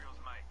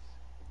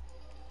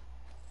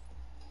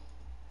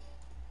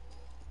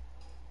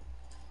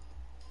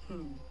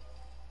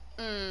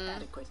 mates.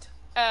 Adequate.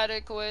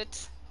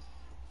 Adequate.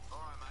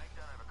 Alright, mate,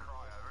 don't have a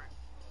cry over it.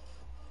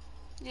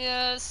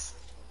 Yes.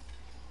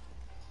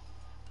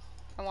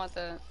 I want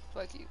that.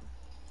 Fuck you.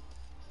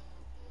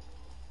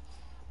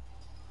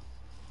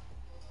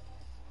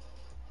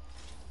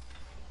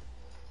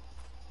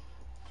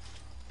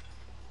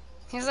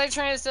 He's like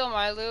trying to steal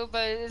my loot,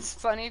 but it's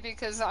funny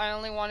because I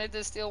only wanted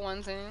to steal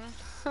one thing.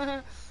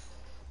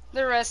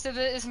 The rest of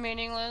it is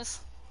meaningless.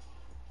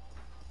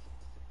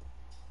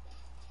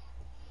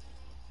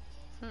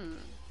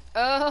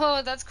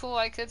 Oh, that's cool.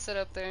 I could sit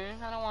up there.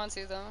 I don't want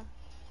to, though.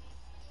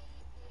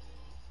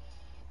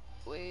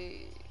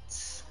 Wait.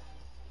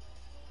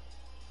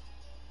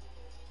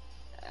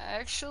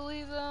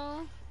 Actually,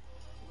 though... Round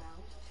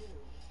 2.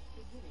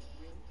 Beginning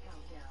ring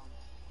countdown.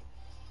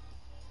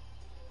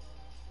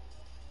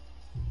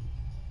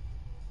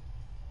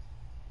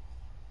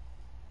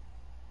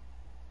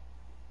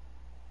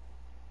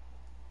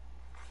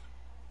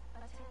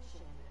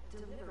 Attention.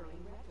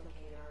 Delivering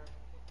replicator.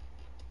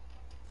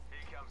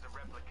 Here comes the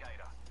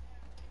replicator.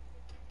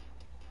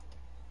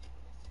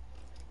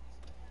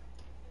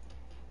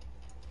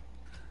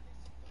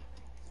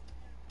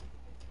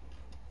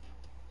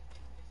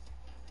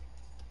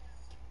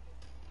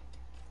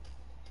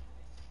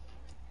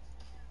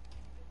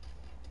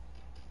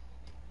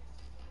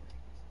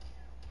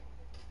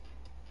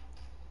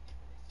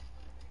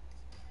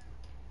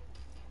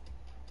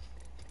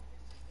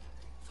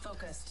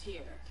 Focused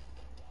here.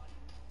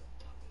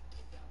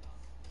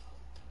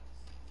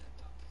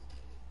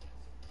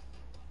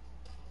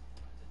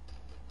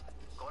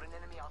 Got an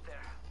enemy out there.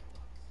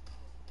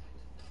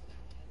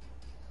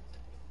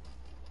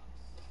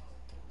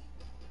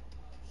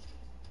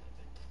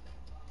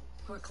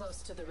 We're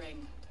close to the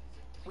ring.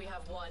 We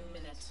have 1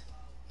 minute.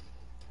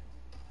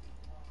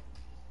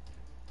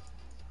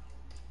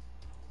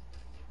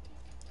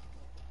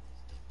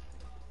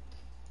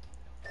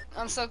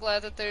 I'm so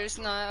glad that there's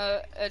not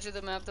a edge of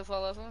the map to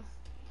fall off of.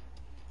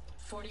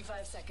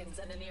 45 seconds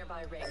and a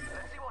nearby ring. Let's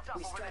see what's up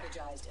We over there.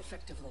 strategized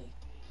effectively.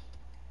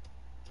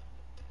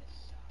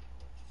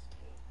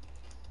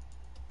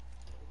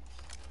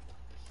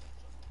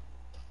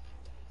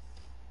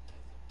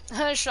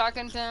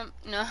 Shotgun pimp.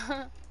 No.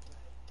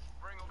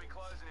 Ring will be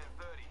closing in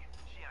 30.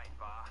 She ain't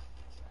far.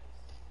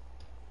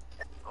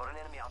 Got an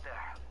enemy out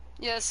there.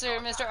 Yes, sir,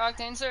 Mr.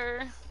 Octane,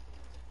 sir.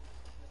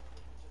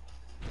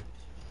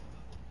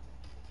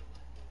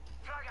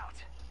 Frag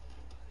out.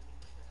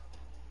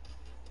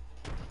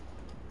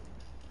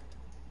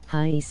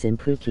 Hi,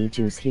 Simpuki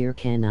Juice here.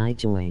 Can I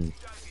join?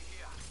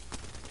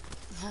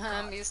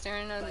 I'm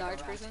Eastern, a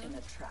knocked person. In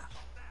a trap.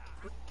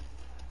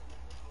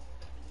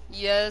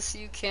 Yes,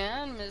 you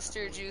can,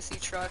 Mr. Juicy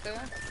Trucker.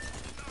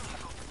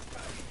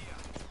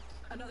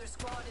 Another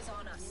squad is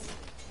on us.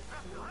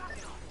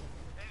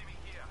 Enemy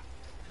here.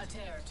 A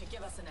tear to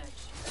give us an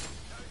edge.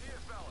 No here,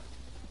 fellas.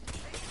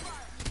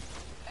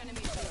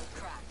 Enemy shield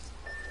cracked.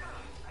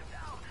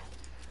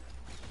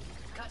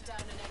 Cut down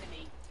an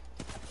enemy.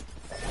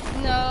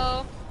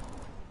 No.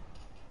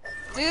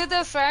 Dude,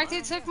 the fact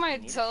he took my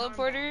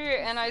teleporter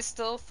and I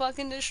still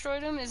fucking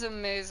destroyed him is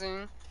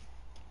amazing.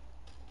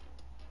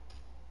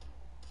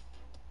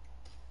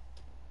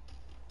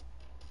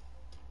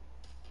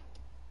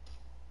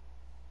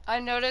 I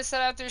noticed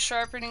that after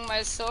sharpening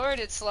my sword,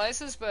 it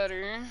slices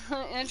better.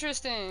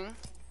 Interesting.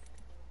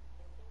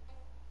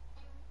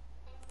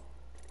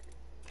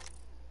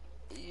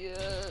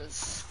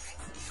 Yes.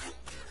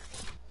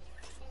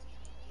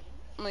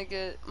 I'm gonna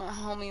get my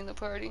homie in the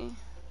party.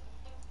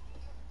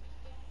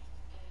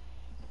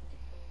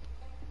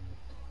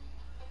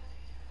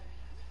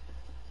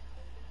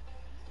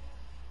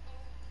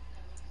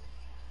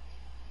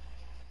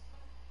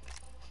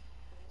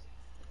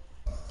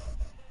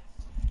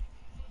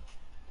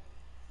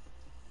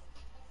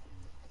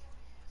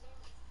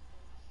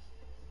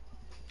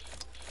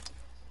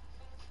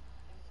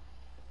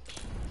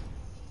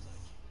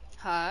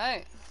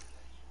 Hi.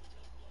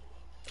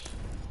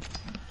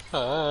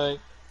 Hi.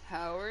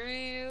 How are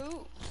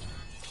you?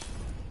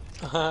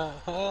 Not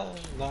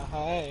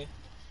hi.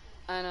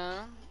 I know.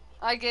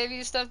 I gave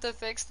you stuff to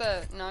fix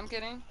that. No, I'm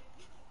kidding.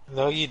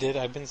 No, you did.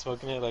 I've been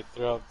smoking it like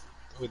throughout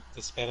with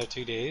the span of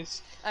 2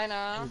 days, I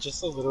know. and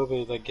just a little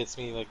bit like gets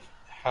me like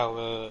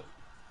hella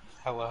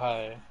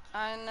high.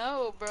 I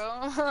know, bro.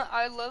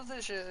 I love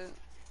this shit.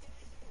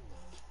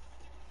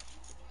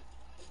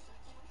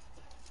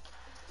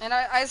 And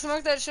I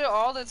smoke that shit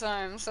all the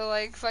time, so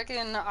like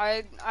fucking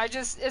I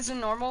just it's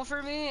normal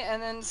for me,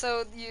 and then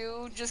so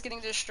you just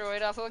getting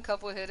destroyed off of a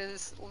couple hit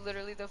is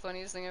literally the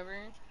funniest thing ever.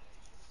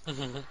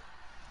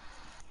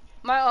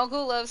 My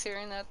uncle loves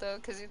hearing that though,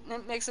 cause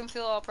it makes him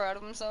feel all proud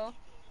of himself.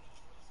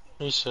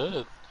 You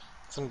should.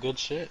 Some good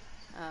shit.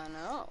 I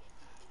know.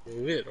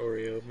 Move it,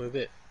 Oreo. Move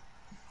it.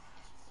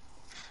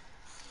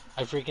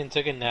 I freaking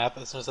took a nap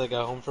as soon as I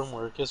got home from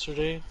work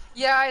yesterday.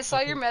 Yeah, I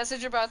saw your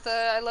message about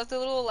that. I left a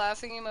little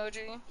laughing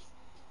emoji.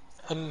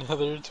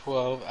 Another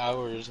 12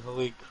 hours.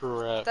 Holy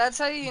crap. That's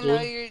how you know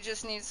Dude, you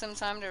just need some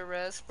time to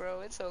rest,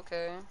 bro. It's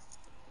okay.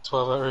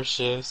 12-hour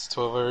shifts,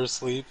 12-hour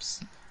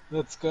sleeps.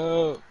 Let's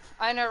go.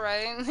 I know,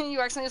 right? You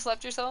accidentally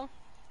slept yourself?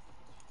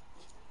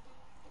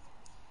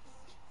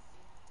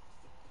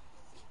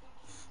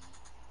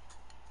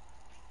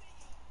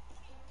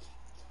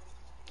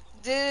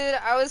 Dude,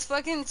 I was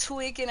fucking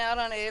tweaking out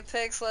on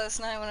Apex last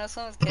night when I was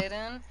playing with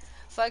Kaden.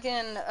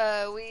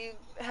 Fucking, we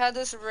had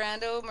this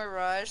rando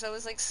Mirage that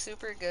was like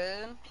super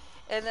good.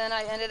 And then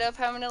I ended up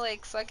having to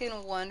like fucking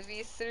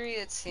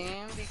 1v3 a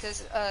team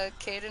because,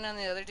 Kaden and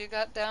the other dude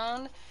got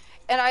down.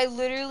 And I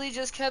literally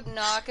just kept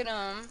knocking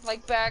them,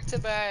 like back to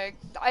back.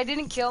 I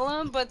didn't kill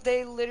them, but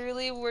they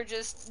literally were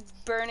just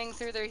burning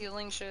through their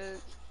healing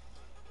shit.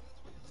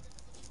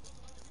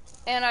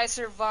 And I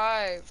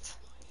survived.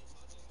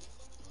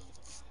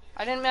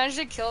 I didn't manage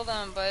to kill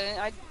them,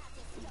 but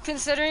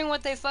considering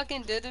what they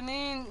fucking did to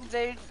me,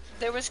 they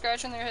were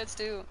scratching their heads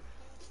too.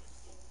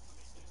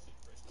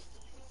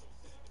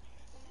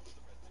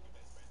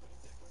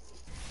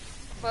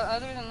 But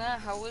other than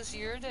that, how was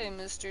your day,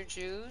 Mr.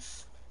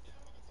 Juice?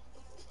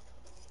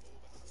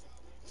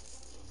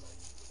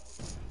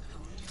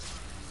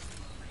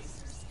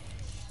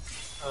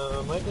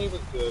 My day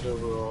was good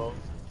overall.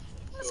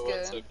 That's So 1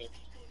 good. second.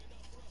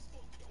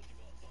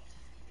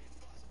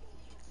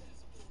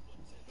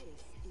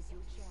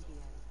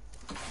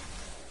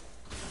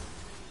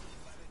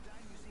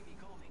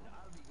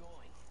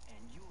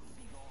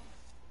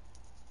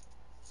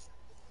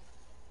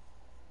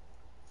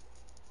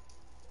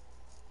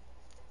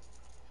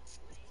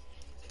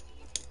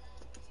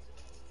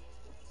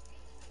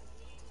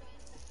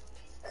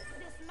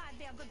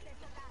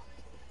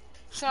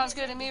 Sounds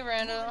good to me,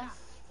 Rando.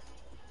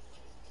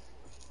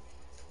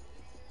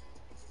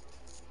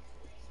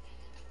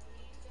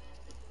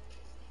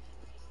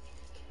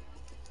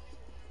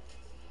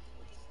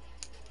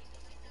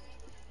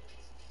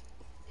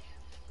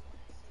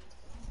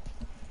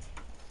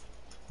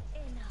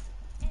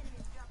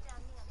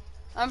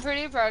 I'm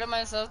pretty proud of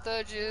myself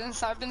though,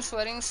 Juice. I've been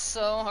sweating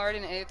so hard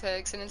in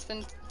Apex and it's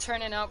been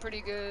turning out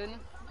pretty good.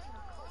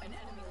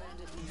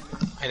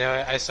 I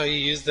know, I saw you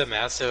use the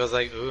massive. I was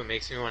like, ooh, it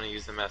makes me want to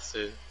use the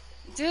massive.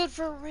 Dude,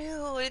 for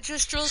real, it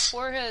just drills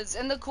foreheads.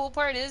 And the cool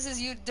part is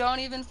you don't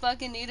even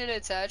fucking need an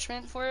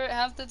attachment for it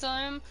half the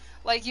time.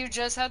 Like, you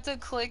just have to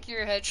click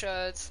your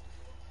headshots.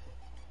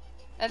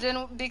 And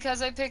then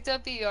because I picked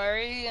up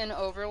Iari in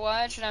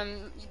Overwatch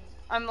and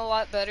I'm a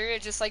lot better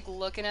at just like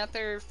looking at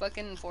their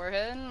fucking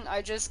forehead,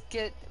 I just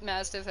get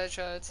massive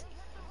headshots.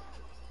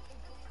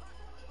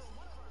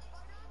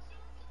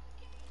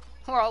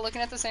 We're all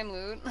looking at the same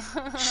loot.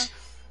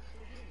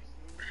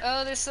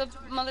 Oh, there's a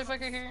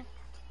motherfucker here.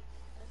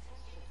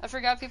 I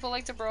forgot people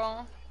like to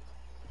brawl.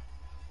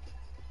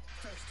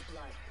 First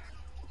blood.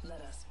 Let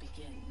us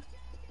begin.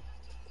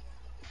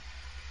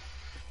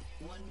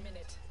 1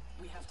 minute.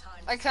 We have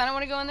time. I kind of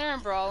want to go in there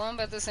and brawl him,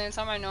 but at the same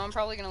time I know I'm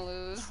probably gonna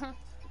lose.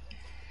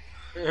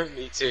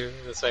 Me too.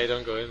 That's why I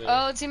don't go in there.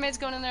 Oh, teammate's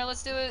going in there.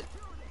 Let's do it.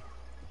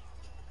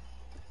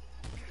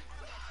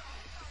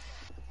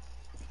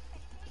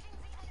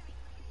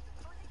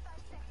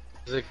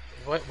 I was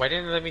like, why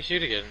didn't it let me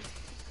shoot again?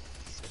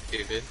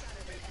 stupid.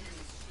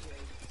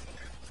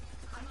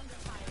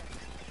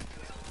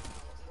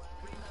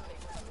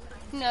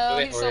 No,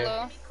 Wait, he's Oreo.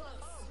 solo.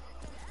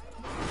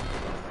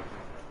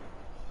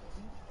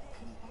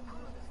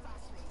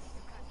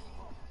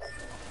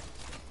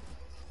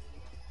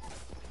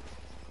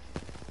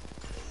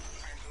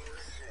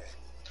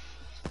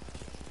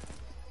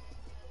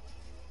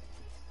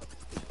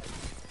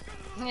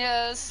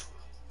 Yes.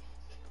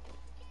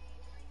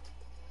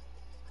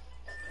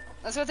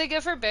 That's what they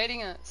get for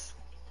baiting us.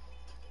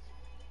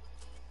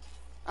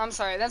 I'm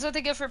sorry, that's what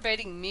they get for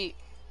baiting me.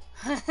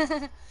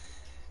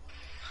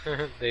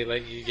 They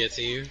let you get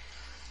to you.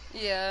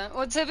 Yeah.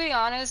 Well, to be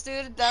honest,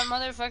 dude, that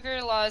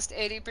motherfucker lost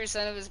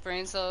 80% of his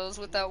brain cells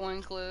with that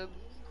one clip.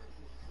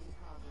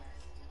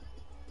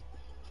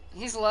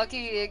 He's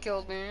lucky it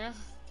killed me.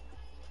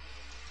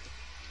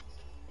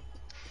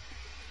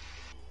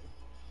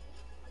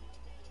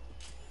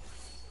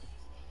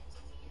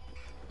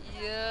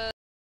 Yeah.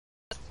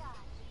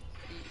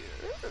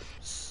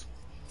 Yes.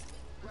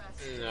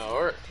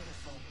 No.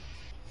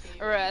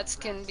 Rats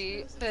can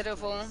be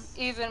pitiful.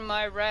 Even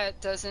my rat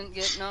doesn't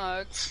get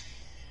knocked.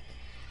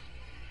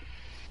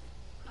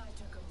 I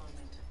took a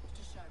moment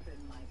to sharpen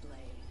my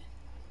blade.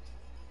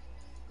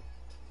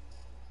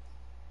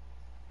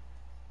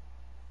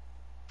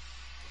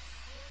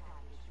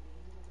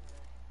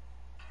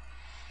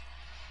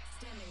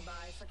 Standing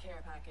by for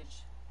care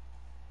package.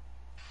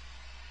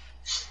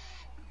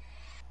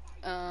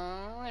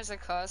 Oh, there's a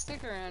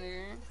caustic around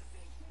here.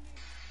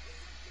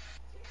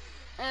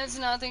 And it's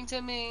nothing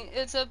to me.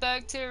 It's a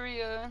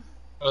bacteria.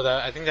 Oh,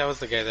 I think that was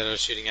the guy that I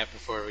was shooting at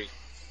before we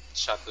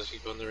shot those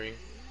people in the ring.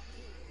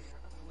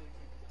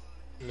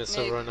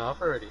 Missile Maybe. run off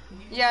already.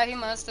 Yeah, he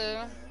must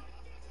have.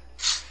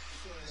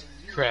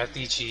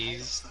 Crafty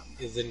Cheese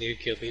is the new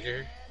kill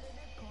leader.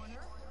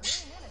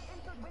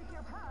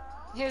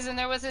 He was in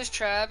there with his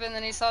trap, and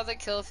then he saw the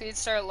kill feed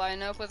start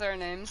lining up with our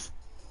names.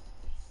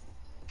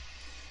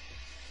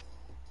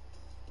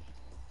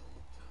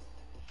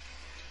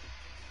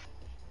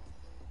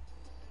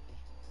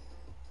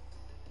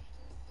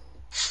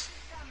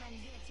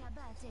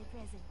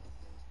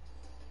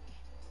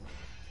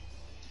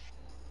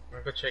 I'm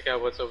gonna go check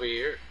out what's over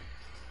here.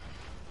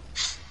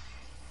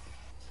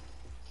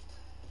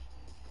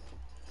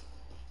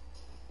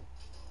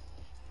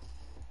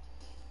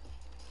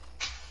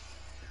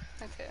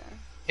 Okay.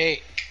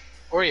 Hey,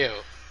 Oreo.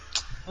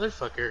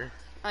 Motherfucker.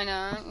 I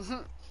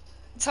know.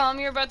 Tell him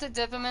you're about to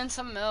dip him in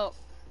some milk.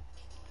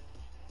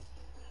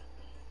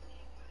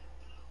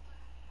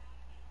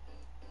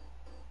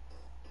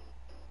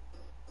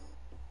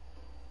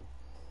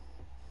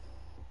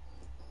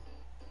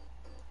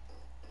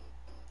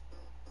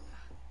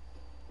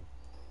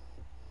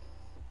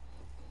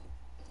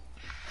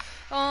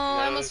 Oh,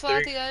 I No, almost fell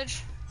off the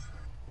edge.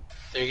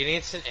 they're getting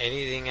into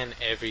anything and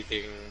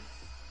everything.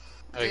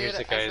 Oh, here's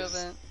Dude, the I feel guy's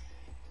that.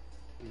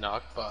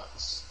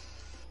 knockbox.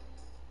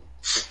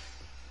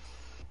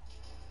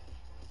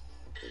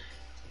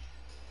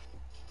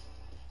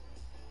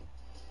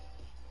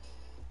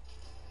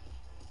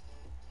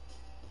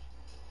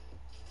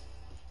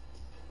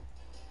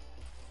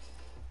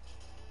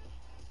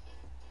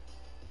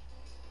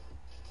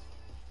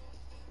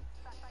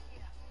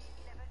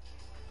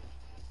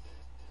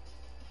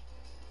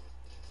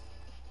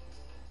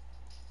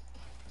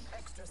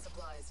 Extra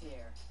supplies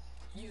here.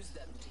 Use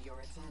them to your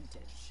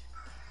advantage.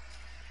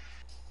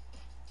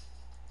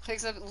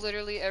 Picks up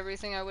literally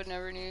everything I would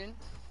never need.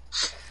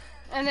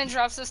 And then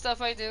drops the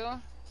stuff I do.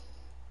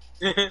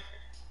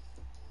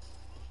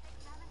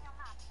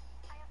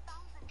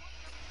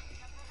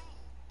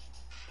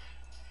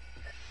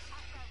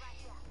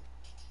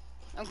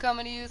 I'm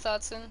coming to you,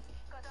 Thotson.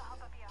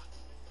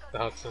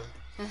 Awesome.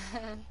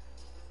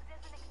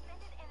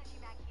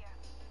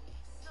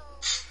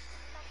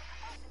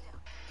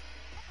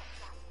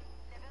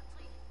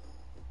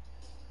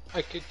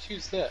 I could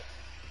choose that.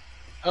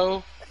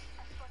 Oh.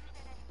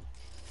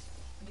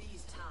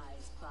 These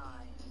ties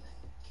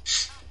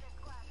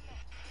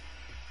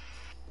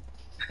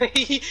bind.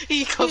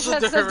 he closed the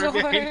shuts door.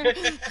 the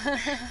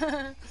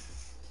door.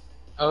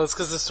 Oh, it's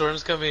because the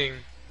storm's coming.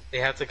 They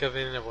have to come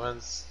in at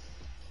once.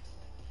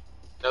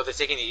 No, they're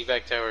taking the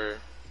evac tower.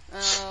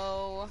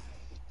 Oh.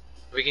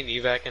 We can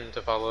evac and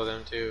to follow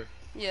them too.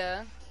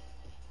 Yeah.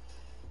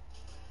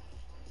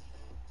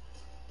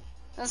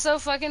 It's so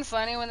fucking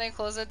funny when they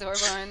close the door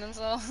behind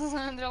themselves.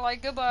 They're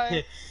like,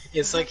 goodbye.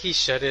 It's like he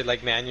shut it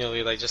like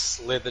manually, like just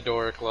slid the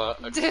door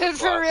Dude,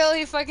 for real,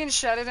 he fucking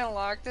shut it and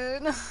locked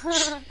it.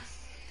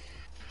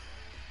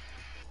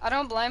 I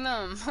don't blame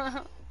him.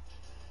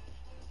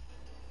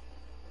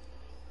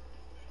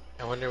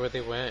 I wonder where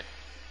they went.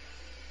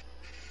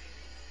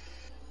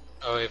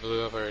 Oh, it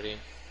blew up already.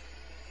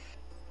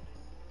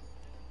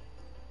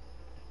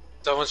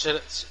 Someone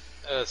should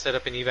set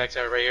up an evac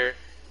tower right here.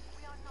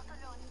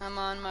 I'm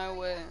on my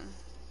way.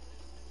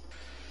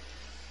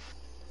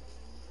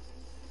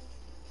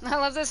 I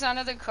love the sound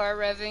of the car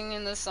revving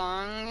in the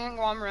song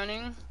while I'm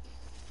running.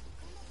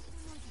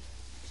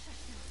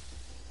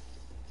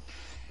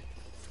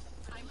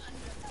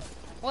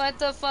 What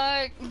the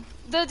fuck?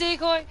 The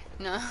decoy?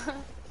 No.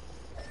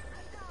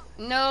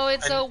 No,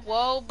 it's a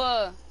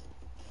woba.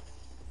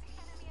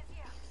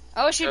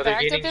 Oh, she No, they're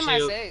backed up gaining in my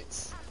shield.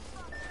 face.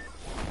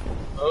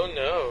 Oh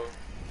no.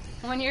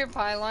 When your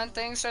pylon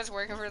thing starts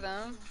working for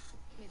them.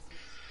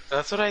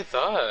 That's what I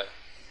thought.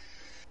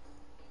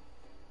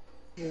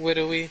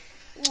 Widowy.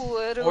 Oreo.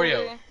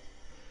 Literally. I'm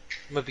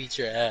gonna beat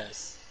your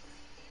ass.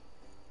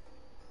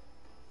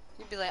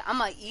 You'd be like,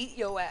 I'ma eat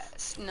your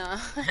ass. No.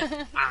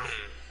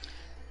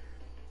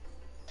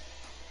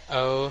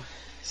 Oh,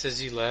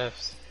 says you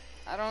left.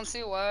 I don't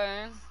see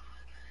why.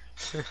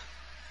 Invite.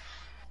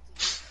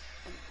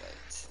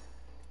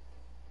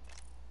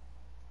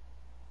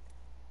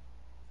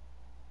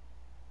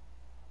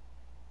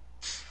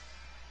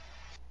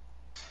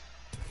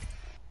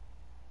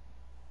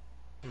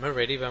 I'm not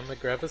ready, but I'm gonna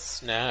grab a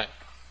snack.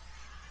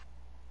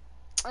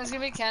 It's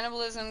gonna be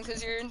cannibalism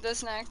because you're the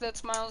snack that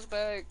smiles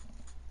back.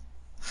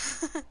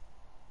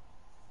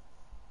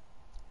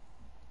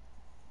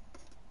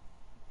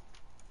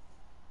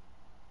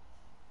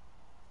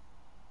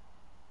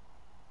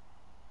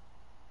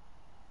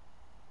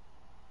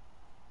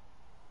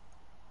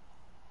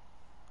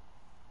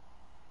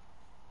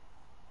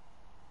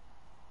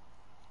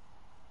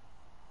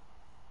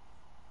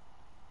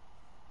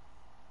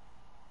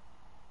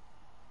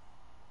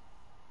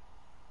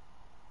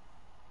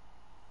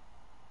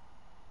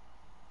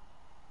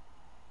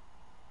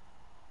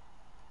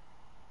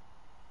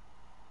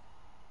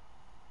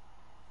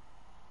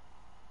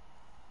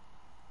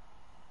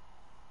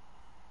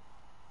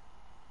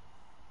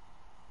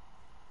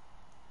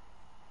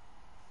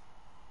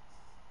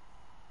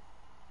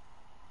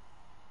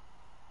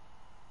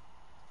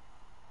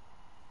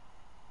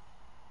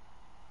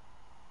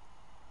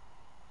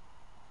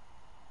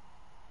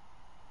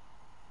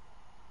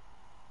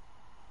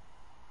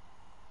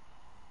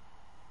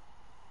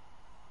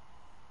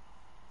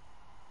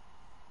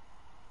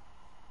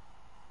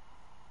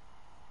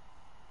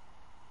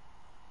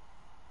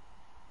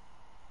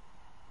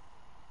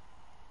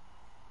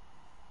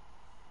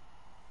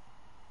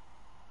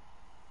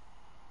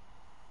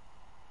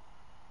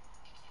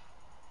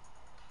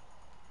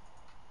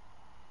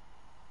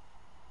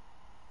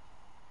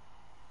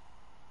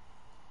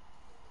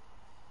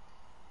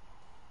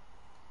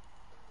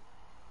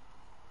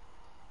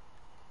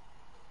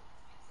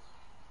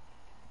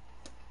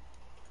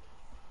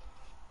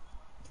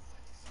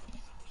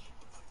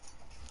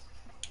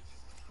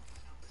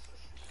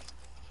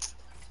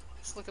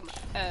 Let's look at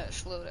my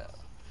ash loadout.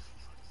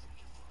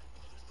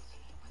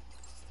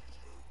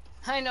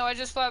 I know, I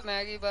just fought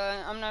Maggie, but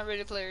I'm not ready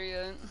to play her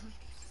yet.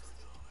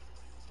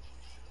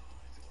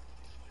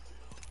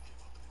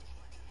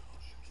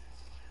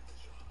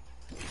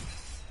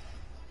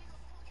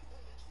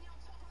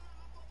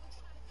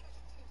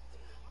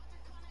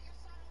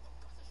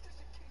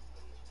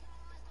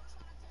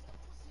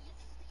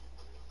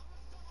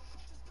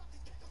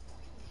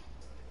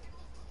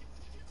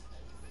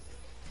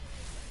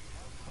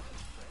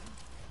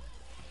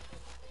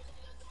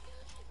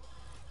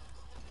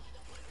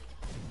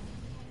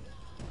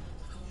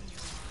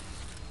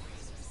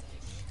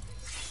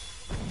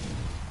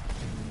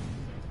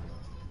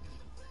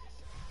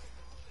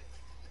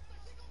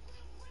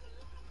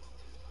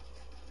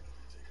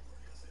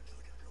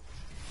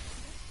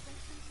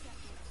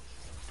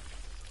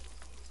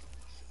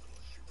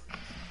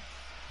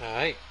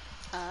 Alright.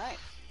 Alright.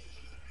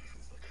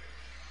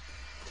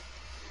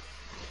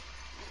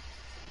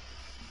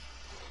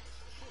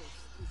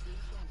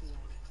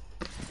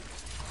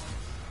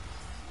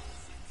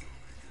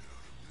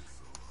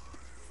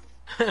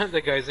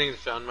 The guy's name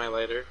found my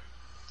lighter.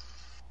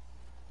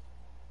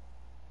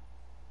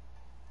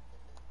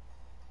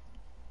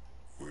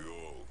 We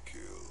all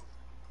kill.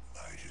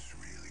 I just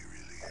really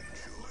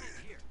enjoy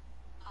it.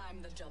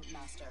 I'm the jump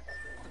master.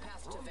 The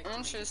path to victory.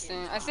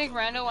 Interesting. I think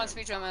Rando wants to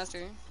be Jump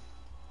Master.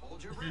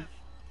 Hold your breath.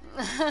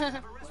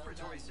 Have a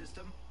respiratory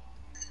system.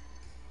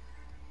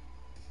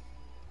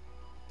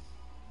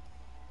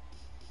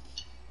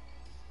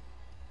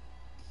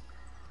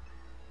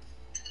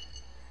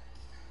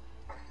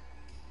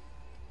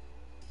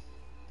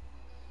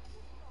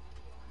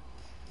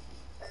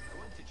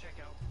 Going to check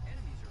out.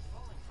 Enemies are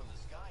falling from the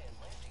sky and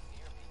landing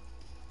near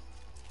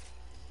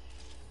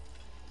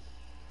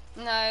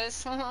me.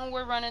 Nice.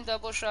 We're running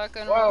double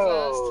shotgun real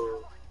fast.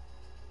 Whoa!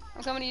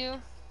 I'm coming to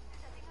you.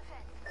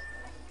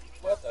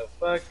 What the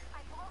fuck?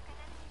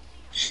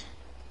 It's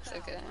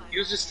okay. He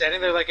was just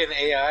standing there like an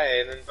AI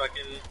and then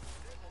fucking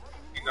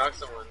he knocked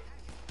someone.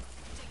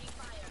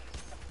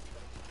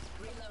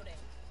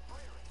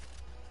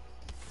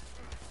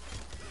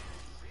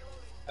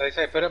 At least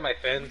I put up my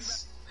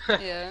fence.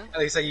 Yeah. At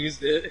least I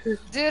used it.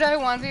 Dude, I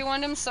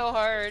 1v1'd him so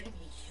hard.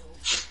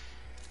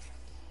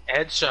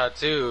 Headshot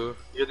too.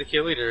 You're the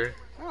kill leader.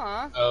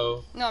 Aw.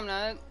 Oh. No, I'm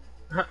not.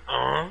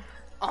 Aw.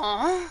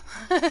 Aw.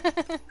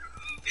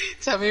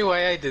 Tell me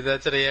why I did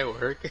that today at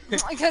work.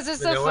 Because it's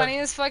You the know what?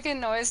 funniest fucking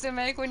noise to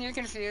make when you're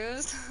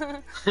confused.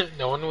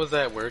 No one was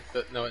at work.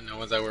 No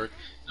one's at work.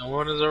 No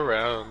one is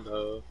around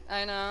though.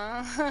 I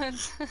know.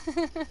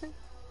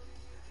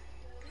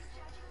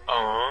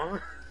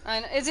 Aww.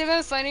 And it's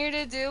even funnier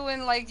to do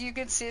when like you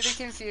could see the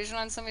confusion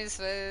on somebody's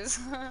face.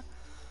 The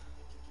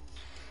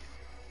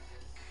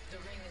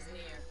ring is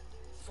near.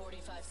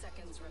 45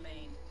 seconds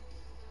remain.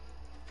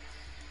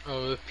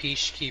 Oh, the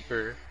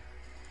Peacekeeper.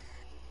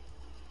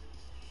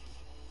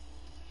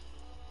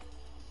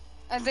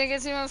 I think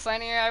it's even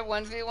funnier. I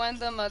 1v1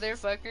 the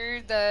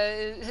motherfucker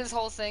that his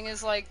whole thing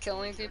is like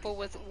killing people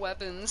with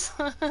weapons.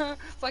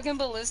 Fucking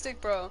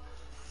ballistic, bro.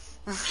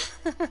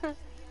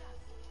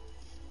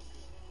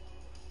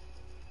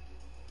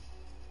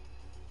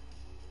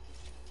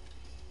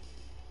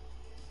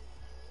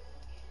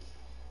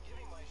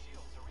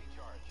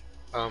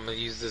 I'm gonna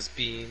use this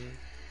bean.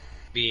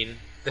 The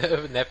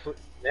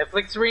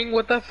Netflix ring?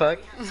 What the fuck?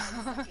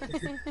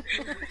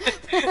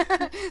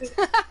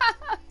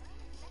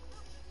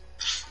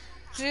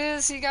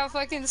 Jeez, he got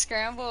fucking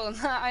scrambled.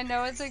 I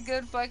know it's a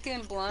good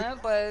fucking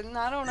blunt, but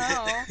I don't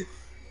know.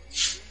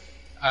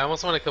 I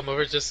almost want to come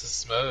over just to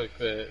smoke,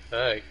 but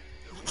fuck.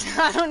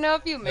 I don't know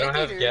if you I make don't it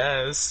have or...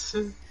 gas.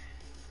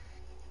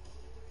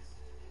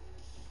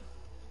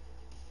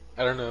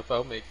 I don't know if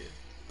I'll make it.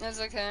 It's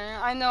okay.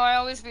 I know I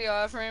always be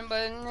offering,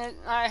 but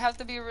I have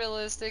to be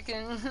realistic,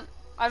 and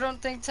I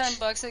don't think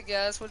 $10 at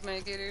gas would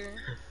make it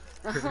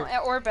or,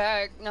 or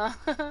back. No.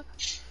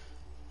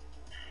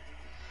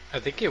 I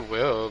think it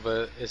will,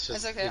 but it's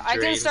It's just okay. it I can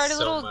drains start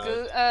so much.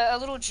 a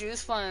little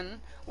juice fund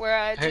where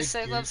I Hey, just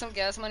save up dude. some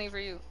gas money for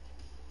you.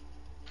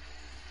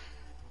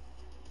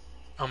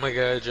 Oh my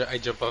god, I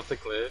jump off the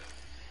cliff.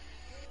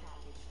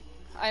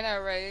 I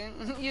know, right?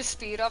 You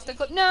speed off the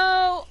cliff.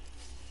 No!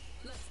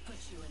 Let's put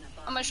you in a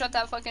I'm bind. gonna shut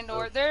that fucking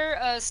door. Oh.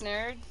 They're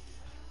snared,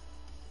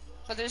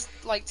 but there's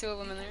like 2 of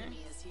them in there. Enemy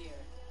is here.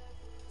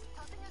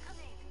 Tossing a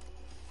grenade.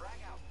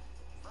 Frag out.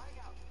 Frag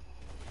out.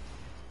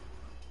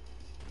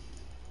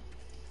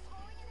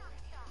 Throwing an arc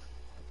star.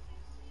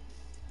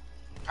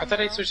 I thought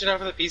I switched it out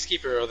for the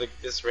Peacekeeper, or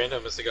this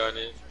random must have gotten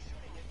it.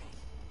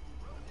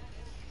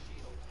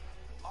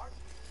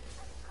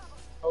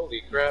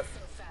 Holy crap. So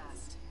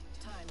fast.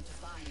 Time to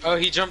bind. Oh,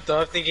 he jumped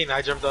off thinking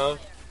I jumped off.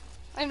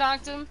 I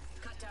knocked him.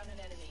 Cut down an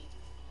enemy.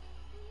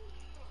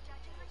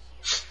 Charging my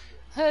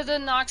shield. The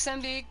knocks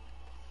MB.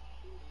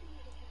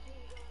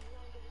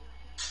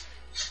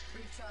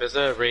 There's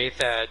a Wraith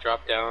that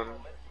dropped down.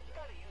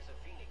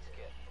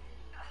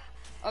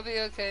 I'll be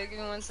okay. Give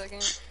me 1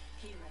 second.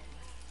 Healing.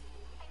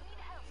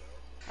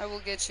 I will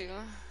get you.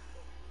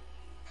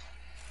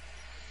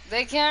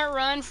 They can't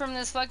run from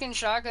this fucking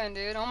shotgun,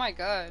 dude. Oh my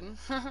god.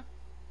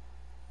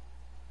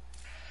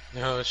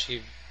 No,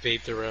 she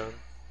vaped around.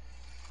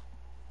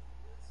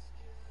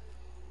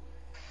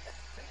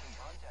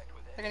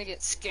 They're gonna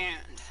get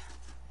scanned.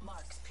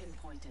 Marks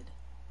pinpointed.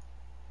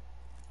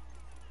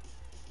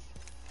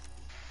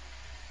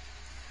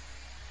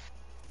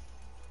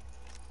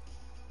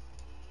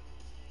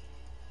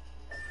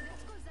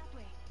 Let's go that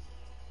way.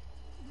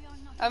 We are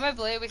not. I have my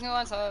blade. We can go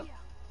on top.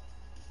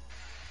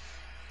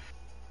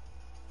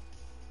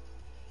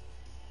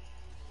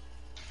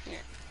 Here.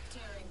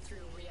 Tearing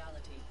through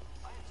reality.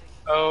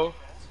 Oh,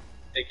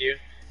 thank you.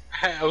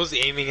 I was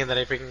aiming and then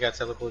I freaking got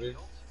teleported.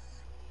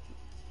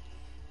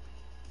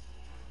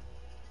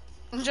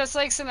 Just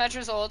like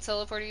Symmetra's old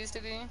teleporter used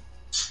to be.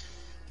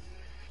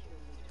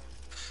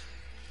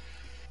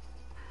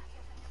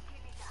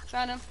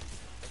 Found him.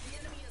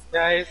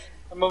 Guys,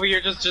 I'm over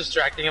here just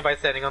distracting him by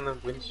standing on the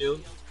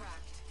windshield.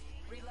 Cracked.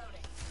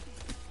 Reloading.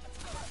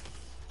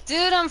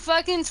 Dude, I'm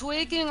fucking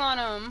tweaking on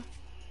him.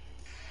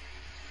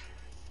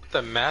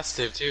 The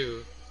Mastiff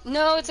too.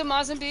 No, it's a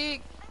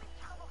Mozambique.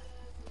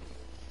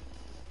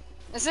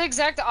 It's the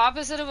exact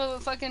opposite of a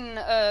fucking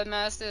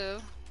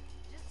Mastiff.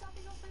 Just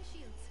topping off my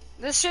shields.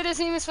 This shit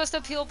isn't even supposed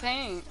to peel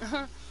paint.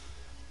 Healing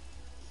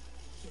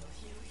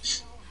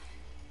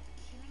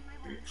my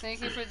wounds.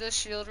 Thank you for this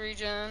shield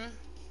regen.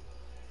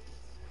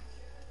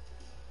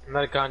 I'm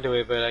not a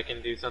conduit, but I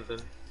can do something.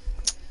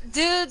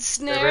 Dude,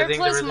 Snare Everything,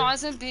 plus everything.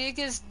 Mozambique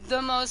is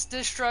the most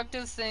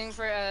destructive thing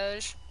for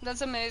Ash. That's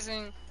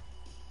amazing.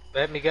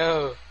 Let me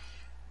go.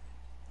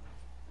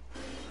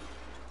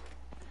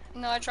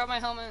 No, I dropped my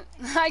helmet.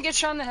 I get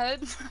shot in the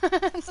head.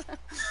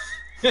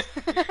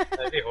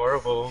 That'd be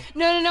horrible.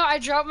 No, I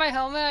dropped my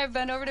helmet, I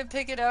bent over to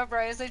pick it up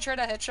right as they try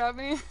to headshot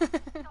me.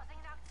 Tossing an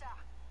arc star.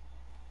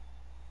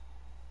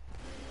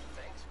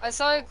 I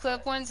saw a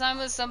clip one time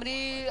with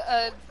somebody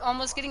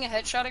almost getting a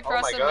headshot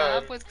across my the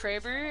God. map with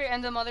Kraber,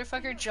 and the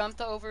motherfucker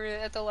jumped over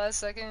it at the last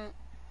second.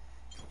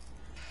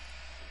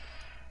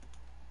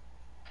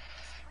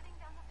 Putting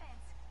down the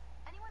fence.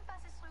 Anyone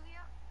passes through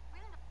here?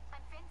 We'll know.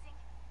 I'm fencing.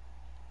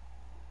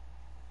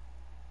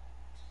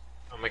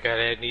 Oh my god,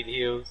 I need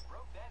heals.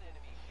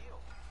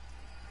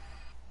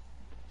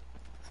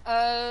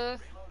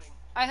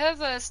 I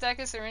have a stack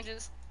of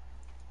syringes.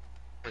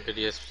 Oh good,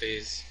 yes,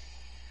 please.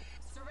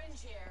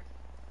 Syringe here.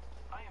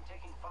 I am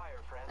taking fire,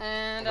 friend.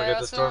 And Oh my I god, the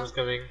also storm's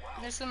coming.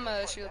 there's some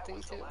shield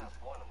thing too.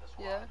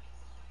 Yeah.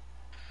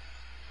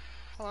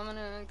 Well, I'm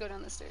gonna go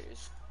down the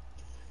stairs.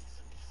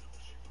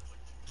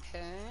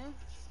 Okay.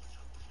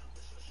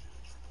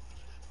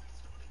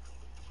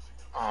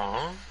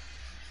 Aww.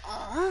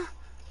 Aww.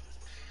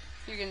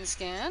 You're getting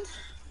scanned?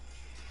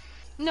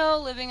 No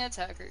living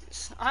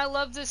attackers. I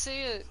love to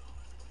see it.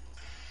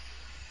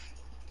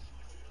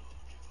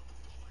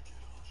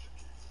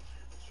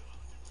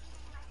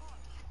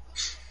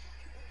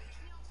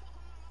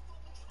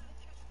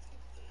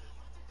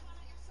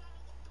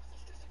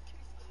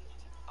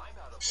 I'm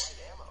out of light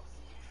ammo.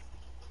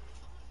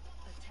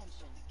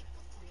 Attention.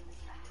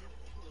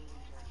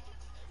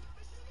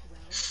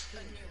 There is a new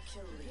kill leader. Well, a new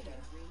kill leader.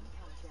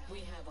 We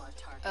have our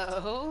target.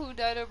 Oh, who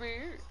died over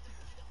here?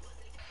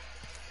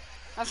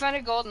 I found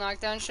a gold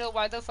knockdown shield.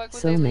 Why the fuck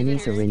would So they leave many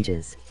it here?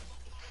 syringes.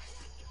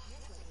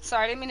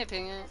 Sorry, I didn't mean to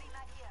ping it.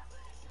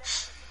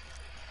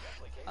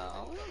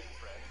 Oh.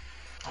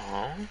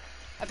 Aww.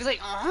 I'd be like,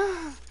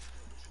 oh.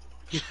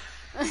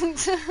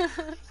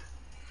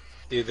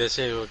 Dude, that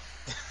shit would...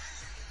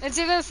 It's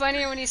even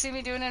funnier when you see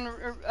me doing it in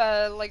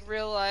like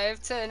real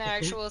life to an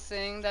actual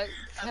thing that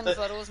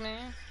confuddles me.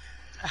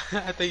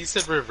 I thought you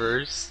said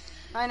reverse.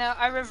 I know,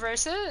 I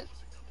reverse it.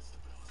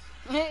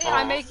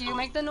 I make you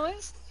make the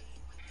noise.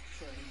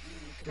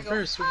 I go,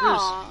 Reverse,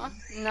 reverse. "Aw."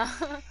 No. Let's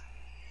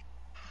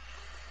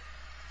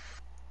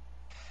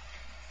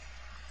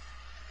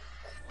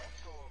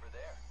go over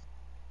there.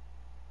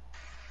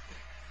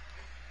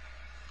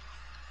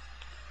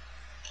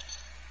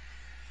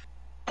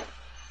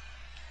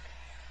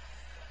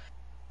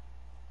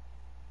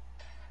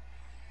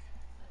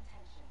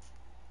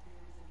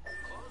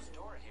 Closed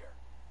door here.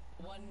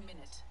 1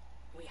 minute.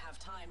 We have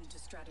time to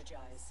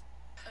strategize.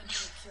 A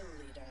new kill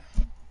leader.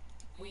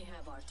 We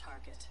have our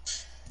target.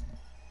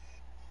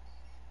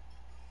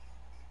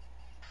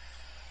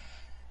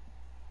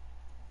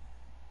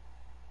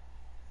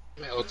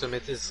 My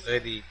ultimate is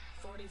ready.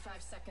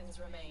 45 seconds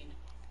remain.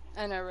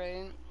 I know,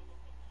 right?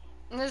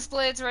 And this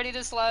blade's ready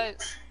to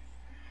slice.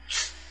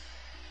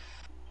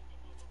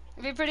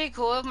 It'd be pretty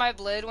cool if my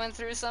blade went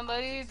through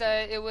somebody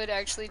that it would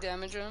actually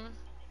damage them.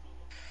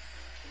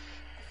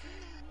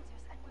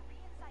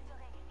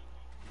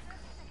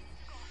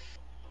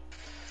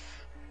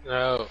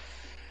 No.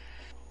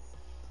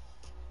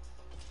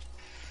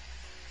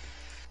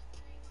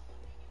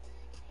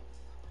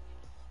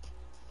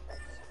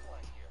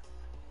 Zipline here.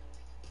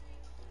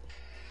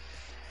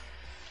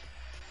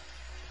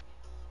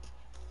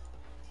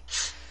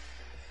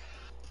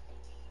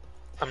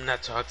 I'm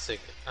not toxic.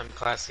 I'm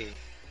classy.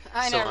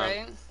 I So, know,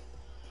 right?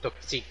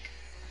 Toxic.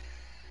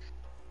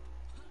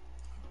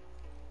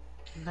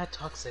 I'm not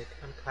toxic.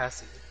 I'm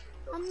classy.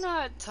 I'm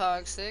not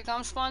toxic.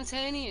 I'm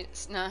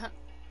spontaneous. Nah.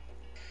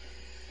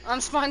 I'm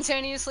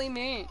spontaneously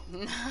me.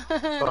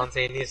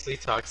 Spontaneously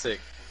toxic.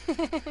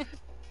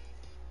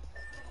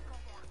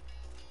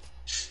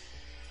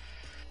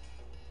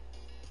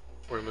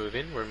 We're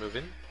moving. We're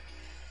moving.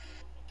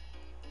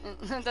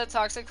 The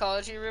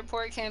toxicology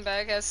report came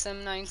back as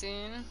Sim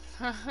 19.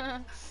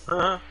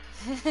 Uh-huh.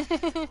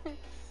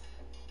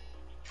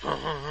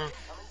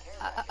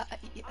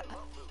 Yeah.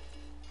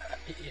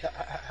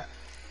 Yeah.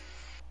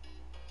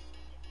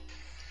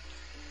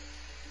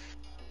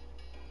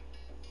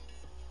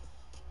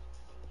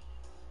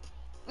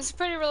 It's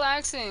pretty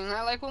relaxing.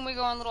 I like when we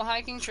go on little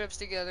hiking trips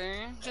together.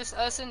 Just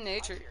us and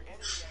nature.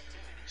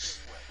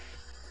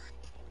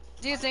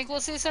 Do you think we'll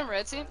see some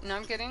red team? No,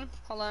 I'm kidding.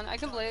 Hold on, I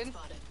can blade.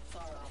 Spotted.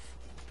 Far off.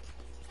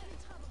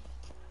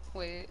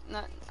 Wait,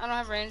 not. I don't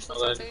have range.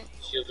 Let's Hold on. rotate.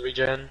 Shield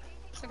regen.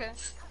 It's okay.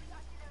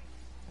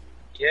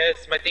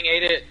 Yes, my thing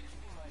ate it.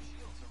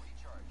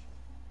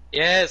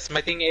 Yes,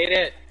 my thing ate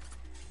it.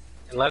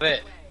 I love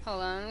it.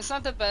 Hold on. It's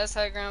not the best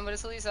high ground, but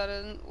it's at least out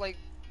of like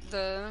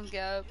the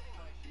gap.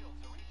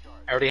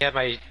 I already have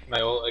my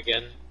ult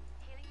again.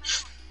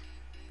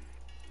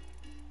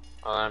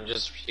 I'm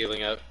just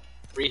healing up.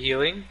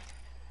 Re-healing?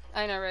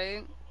 I know,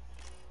 right?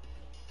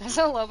 There's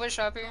a Lobo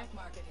shop here.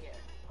 Market here.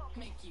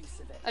 Make use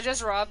of it. I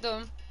just robbed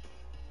him.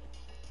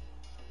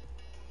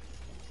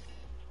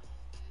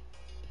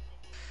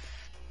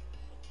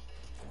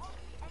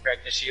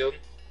 Crack the shield.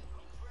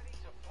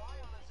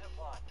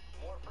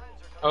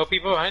 Oh,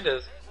 people behind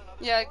us.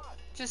 Yeah,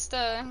 just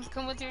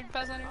come with your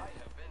pathfinder.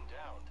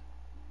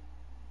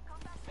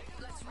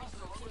 Let's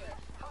regroup here.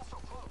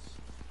 Hostile close.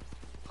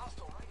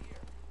 Hostile right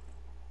here.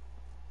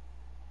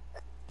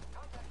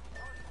 Contact with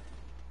target.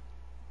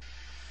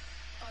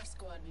 Our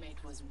squad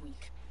mate was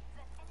weak.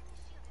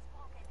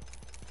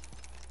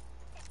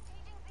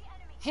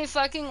 He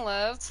fucking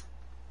left.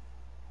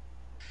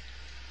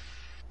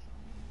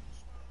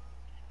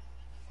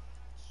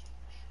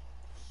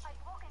 I've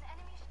broken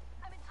enemy.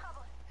 I'm in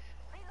trouble.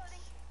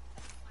 Reloading.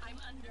 I'm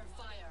under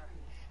fire.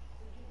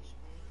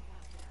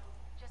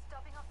 Just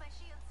topping off my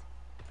shields.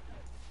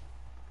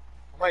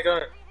 Oh my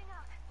god. Bleeding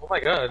out. Oh my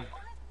god. Enemy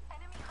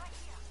right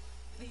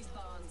here. These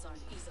bonds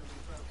aren't easily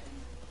broken.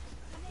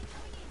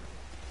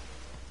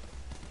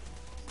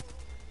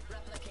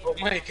 Replicate. Oh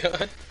my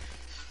god.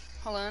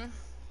 Hold on.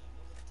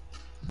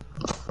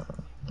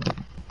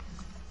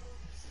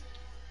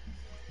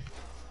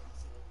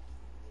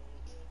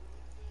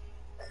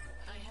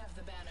 I have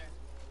the banner.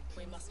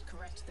 We must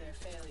correct their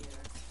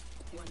failure.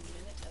 1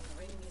 minute of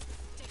ring is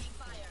taking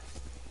fire.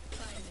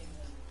 Finding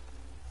them.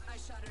 I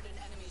shattered an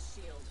enemy's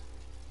shield.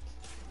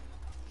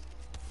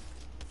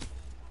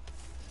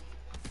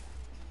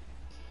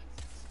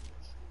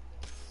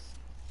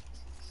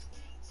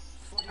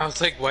 I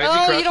was like, why is he Oh, you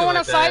crouching don't want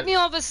to like fight that? me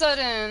all of a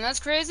sudden. That's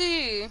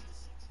crazy.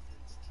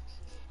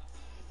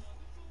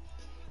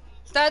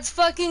 That's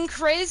fucking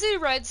crazy,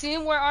 Red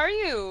Team. Where are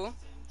you?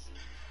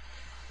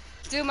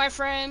 Dude, my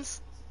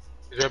frames.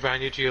 He's right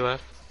behind you to your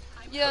left.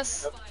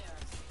 Yes. Yep.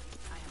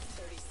 I have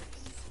 30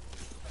 seconds.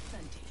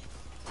 Plenty.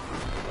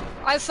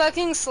 I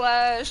fucking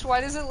slashed.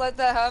 Why does it let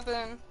that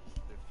happen?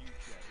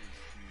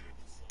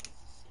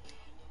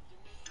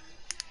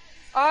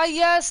 Ah,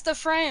 yes, the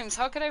frames.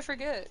 How could I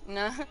forget?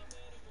 No.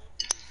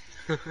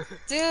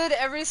 Dude,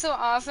 every so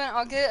often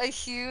I'll get a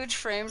huge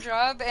frame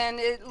drop and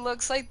it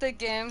looks like the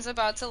game's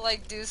about to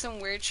like do some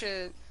weird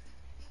shit.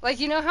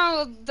 Like, you know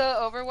how the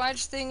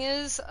Overwatch thing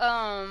is,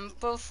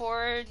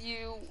 before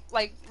you,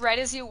 like, right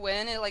as you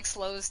win, it like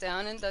slows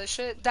down and does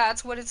shit?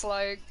 That's what it's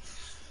like.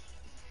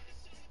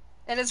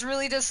 And it's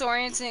really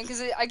disorienting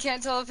because I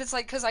can't tell if it's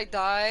like because I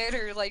died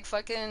or like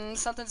fucking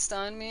something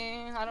stunned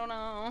me. I don't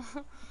know.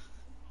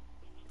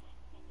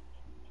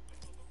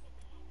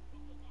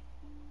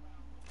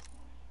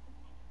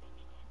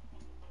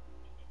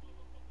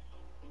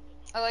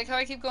 I like how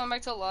I keep going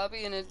back to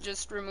lobby and it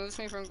just removes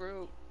me from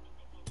group.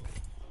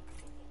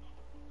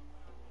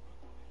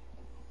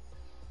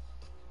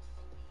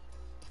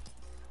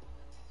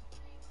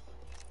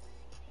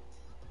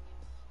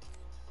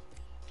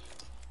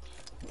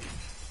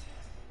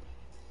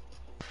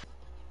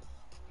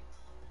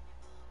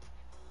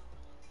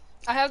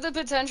 I have the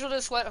potential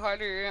to sweat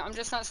harder. I'm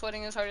just not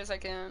sweating as hard as I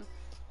can.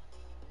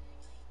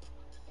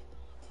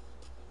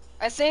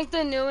 I think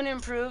the new and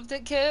improved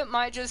kit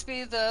might just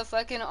be the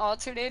fucking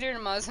alternator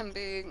in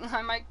Mozambique.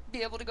 I might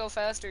be able to go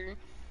faster.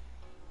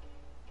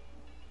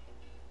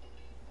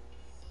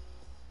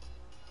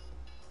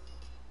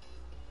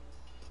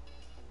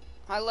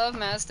 I love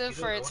Mastiff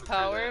You know, for I its want to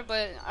try power, that.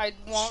 but I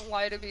won't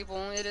lie to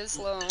people, it is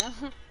slow.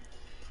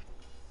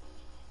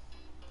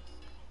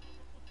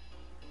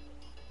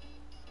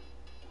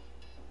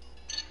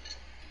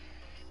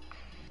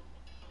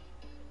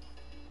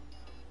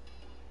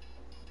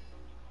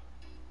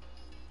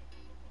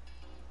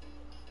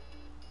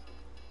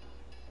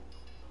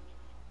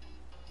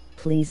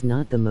 Please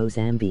not the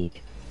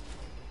Mozambique.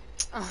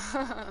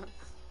 I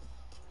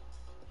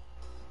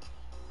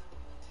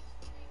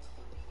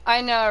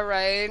know,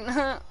 right?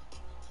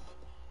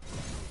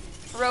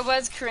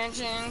 Robot's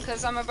cringing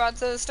because I'm about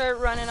to start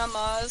running on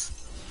Moz.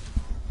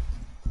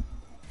 I'm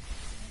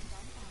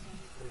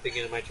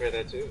thinking I might try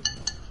that too.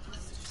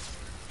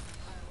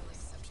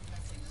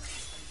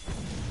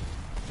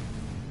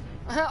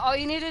 All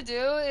you need to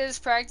do is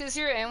practice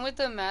your aim with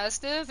the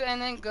Mastiff and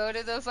then go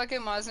to the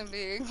fucking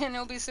Mozambique and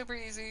it'll be super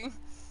easy.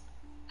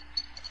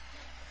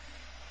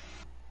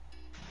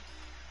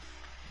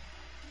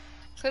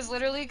 Because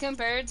literally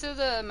compared to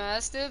the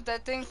Mastiff,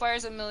 that thing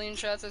fires 1,000,000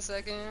 shots a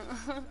second.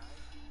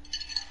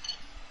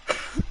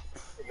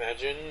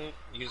 Imagine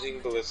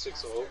using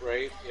ballistics ult,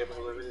 right? You have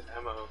unlimited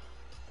ammo.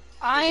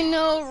 I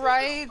know,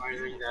 right?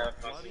 Firing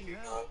that Mozambique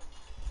off.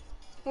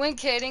 When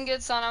Caden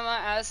gets on, I'm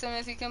gonna ask him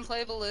if he can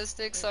play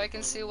ballistics so I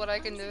can see what I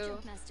can do.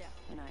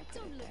 And I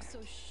put it there. So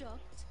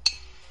shocked.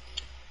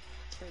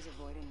 There's a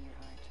void in your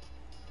heart.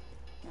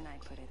 And I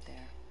put it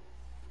there.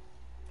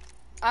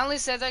 I only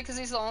said that because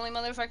he's the only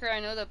motherfucker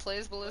I know that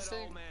plays Let ballistic.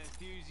 old man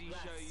Fusey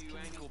show you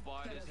ankle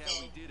biters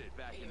how we did it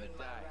back in the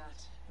day.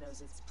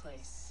 Knows its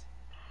place.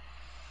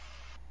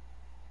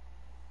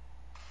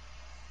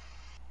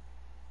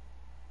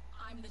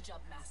 I'm the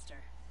jump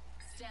master.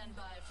 Stand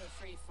by for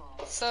free fall.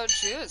 So,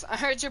 Juice, I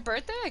heard your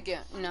birthday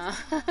again. No.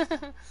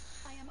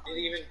 Didn't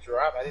even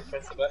drop. I didn't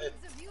press the button.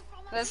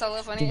 That's hella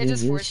Do funny. It you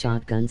just use forced you.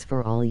 shotguns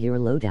for all your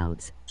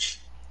loadouts?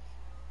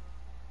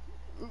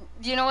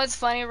 You know what's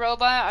funny,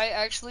 Robot? I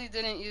actually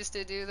didn't used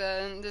to do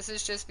that, and this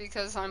is just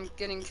because I'm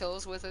getting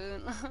kills with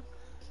it.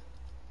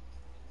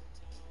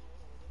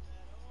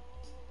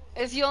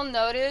 If you'll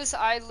notice,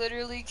 I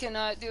literally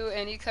cannot do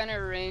any kind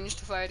of ranged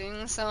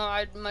fighting, so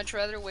I'd much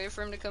rather wait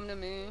for him to come to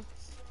me.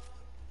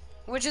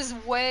 Which is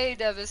way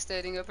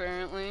devastating,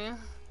 apparently.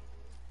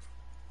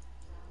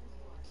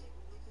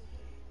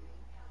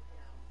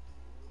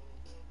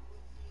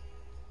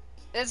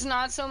 It's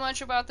not so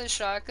much about the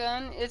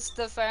shotgun, it's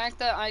the fact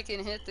that I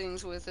can hit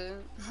things with it.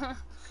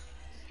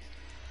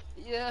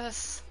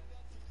 Yes.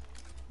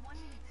 1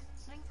 minute.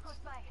 Rings close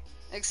by.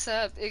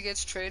 Except it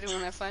gets traded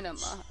when I find a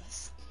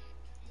moss.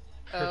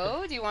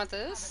 Oh, do you want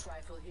this?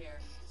 Rifle here.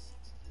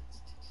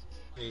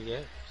 Yeah.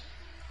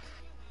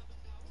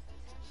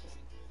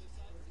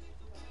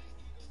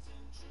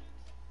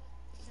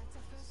 That's the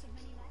first of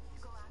many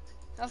left. Go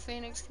out. A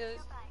Phoenix kit.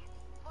 Goodbye.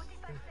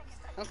 45 seconds.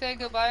 Okay,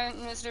 goodbye,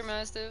 Mr.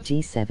 Mastiff.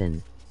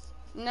 G7.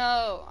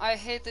 No, I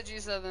hate the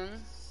G7.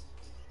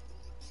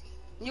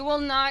 You will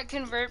not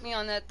convert me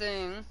on that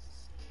thing.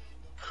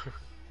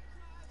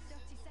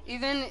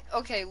 Even,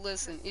 okay,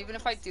 listen, even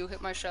if I do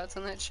hit my shots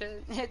on that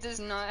shit, it does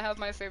not have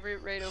my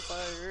favorite rate of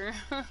fire.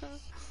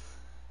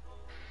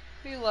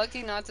 Be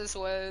lucky not to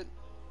sweat.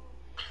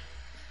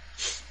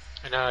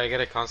 I know I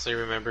gotta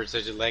constantly remember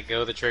to just let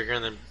go of the trigger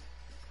and then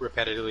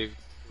repetitively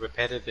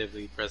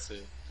press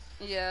it.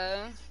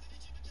 Yeah.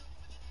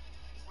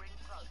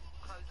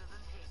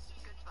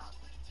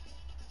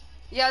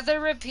 Yeah, the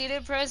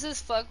repeated presses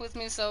fuck with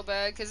me so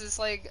bad because it's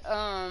like,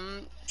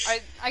 I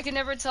can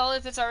never tell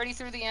if it's already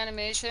through the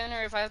animation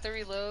or if I have to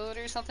reload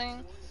or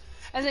something.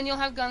 And then you'll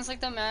have guns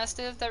like the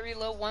Mastiff that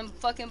reload one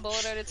fucking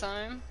bullet at a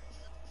time.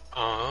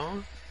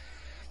 Oh.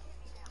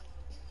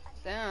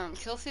 Damn,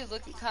 Killfeed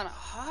looking kind of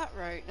hot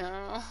right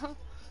now.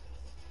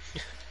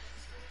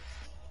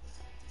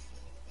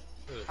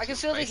 I can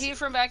feel the heat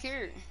from back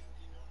here.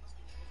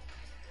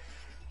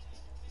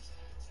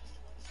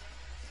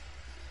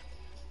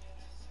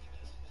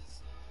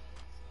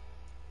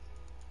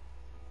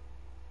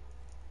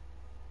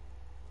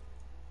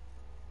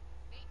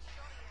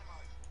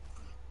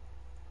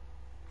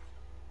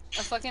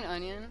 A fucking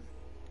onion.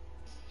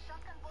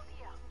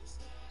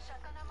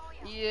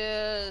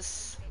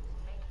 Yes.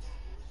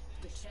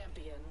 The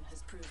champion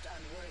has proved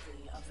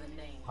unworthy of the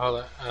name.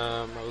 Hold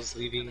on, I was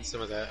leaving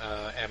some of that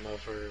ammo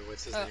for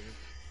what's his name?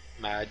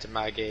 Mage.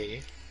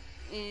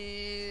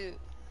 Ew.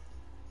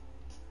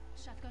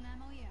 Shotgun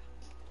ammo here.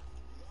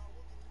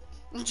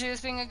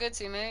 Juice being a good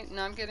teammate.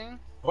 No, I'm kidding.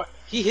 What?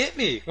 He hit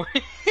me!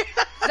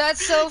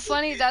 That's so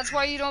funny. That's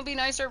why you don't be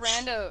nice to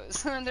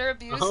randos. They're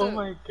abusive. Oh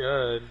my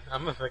god.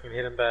 I'm gonna fucking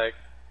hit him back.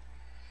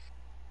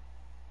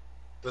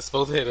 Let's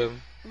both hit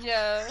him.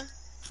 Yeah.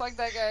 Fuck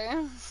that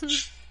guy.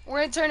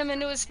 We're gonna turn him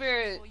into a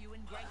spirit.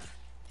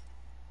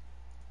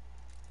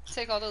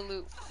 Take all the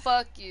loot.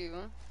 Fuck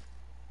you.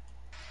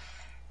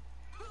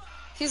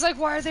 He's like,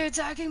 why are they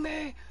attacking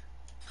me?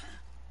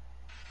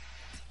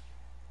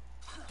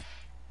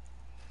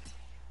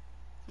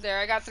 There,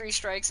 I got 3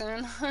 strikes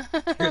in.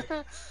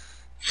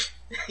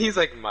 He's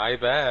like, my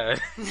bad.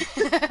 He's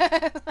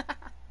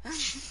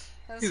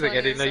like,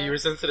 I didn't know you were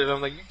sensitive.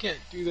 I'm like, you can't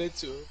do that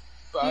to him.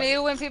 Me,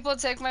 when people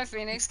take my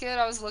Phoenix kit,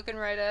 I was looking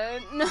right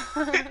at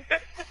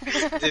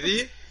it. Did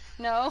he?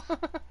 No.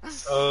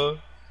 Oh.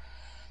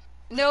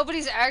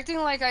 Nobody's acting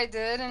like I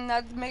did, and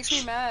that makes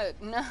me mad.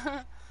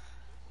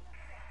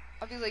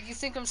 I'll be like, you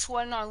think I'm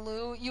sweating on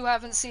loot? You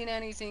haven't seen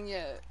anything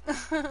yet.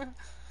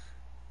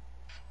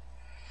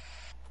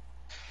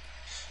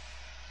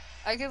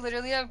 I could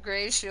literally have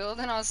Gray Shield,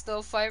 and I'll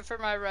still fight for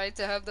my right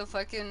to have the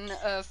fucking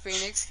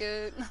Phoenix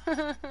kit.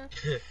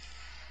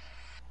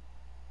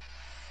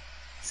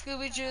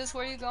 Scooby Juice,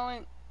 where are you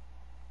going?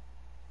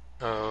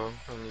 Oh,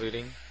 I'm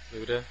looting.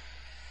 Luda.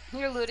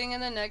 You're looting in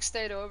the next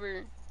state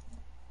over.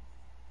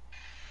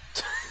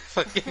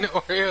 Fucking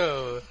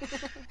Oreo!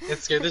 It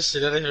scared the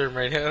shit out of him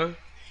right now.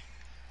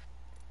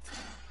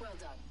 Well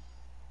done.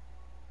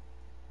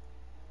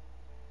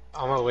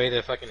 On my way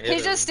to fucking hit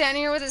He's him. just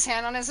standing here with his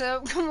hand on his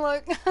hip. Come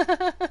look.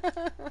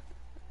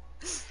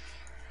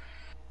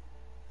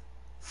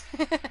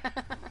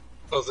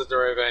 Close the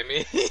door right by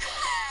me.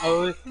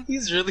 Oh,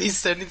 he's really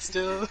standing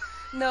still.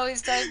 No,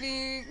 he's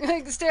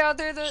typing. Stay out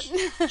there.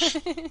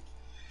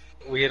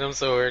 We hit him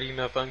so hard he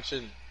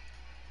malfunctioned.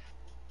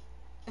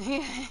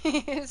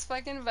 His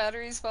fucking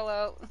batteries fell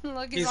out.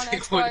 Look, he's on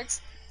like, Xbox.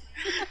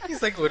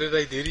 He's like, what did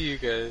I do to you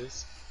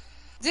guys?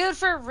 Dude,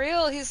 for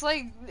real, he's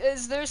like,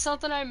 is there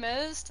something I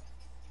missed?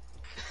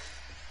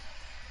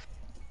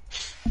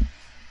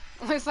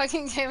 We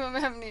fucking gave him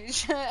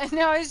amnesia, and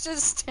now he's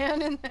just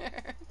standing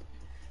there.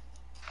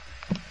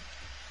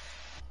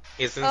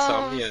 He's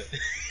insomnia.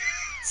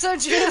 So,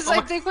 Juice,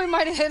 I think we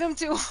might have hit him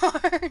too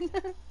hard.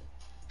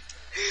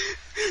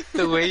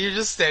 The way you're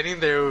just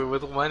standing there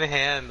with one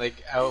hand,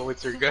 like, out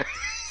with your gun.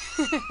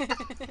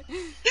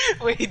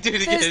 Wait, do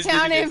it again. This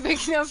town ain't big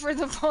enough for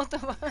the both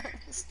of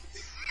us.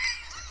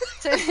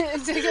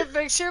 Take a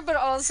picture, but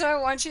also I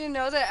want you to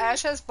know that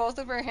Ash has both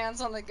of her hands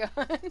on the gun.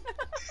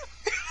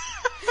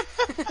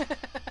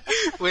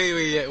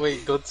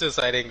 Wait, go to the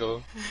side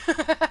angle.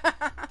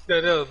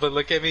 No, but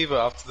look at me, but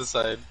off to the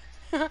side.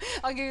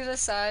 I'll give you the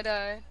side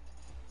eye.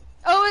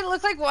 Oh, it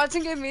looked like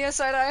Watson gave me a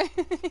side eye.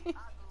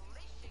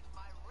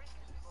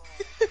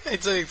 I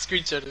took a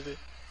screenshot of it.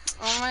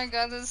 Oh my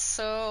god, that's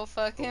so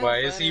fucking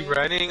Why funny. is he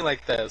running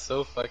like that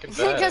so fucking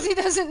fast? Because he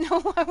doesn't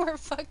know why we're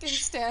fucking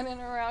standing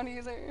around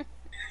either.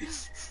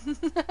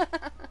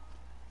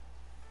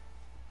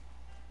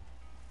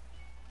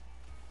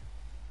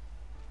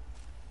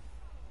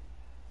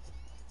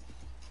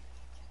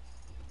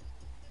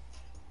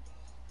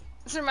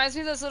 This reminds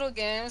me of those little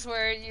games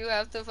where you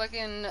have to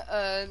fucking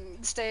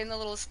stay in the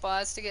little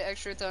spots to get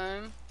extra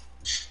time.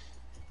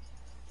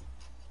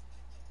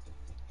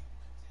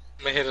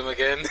 I'm gonna hit him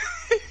again.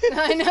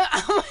 I know,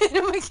 I'm gonna hit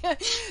him again.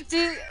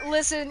 Dude,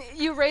 listen,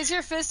 you raise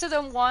your fist to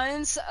them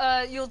once,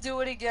 you'll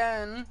do it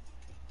again.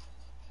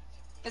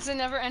 It's a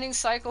never-ending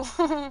cycle.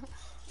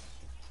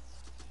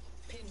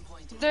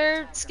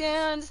 They're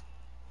scanned.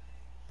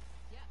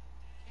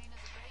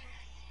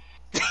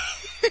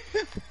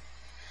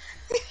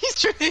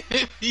 He's trying to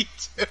hit me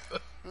too.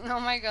 Oh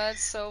my god,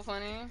 it's so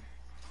funny.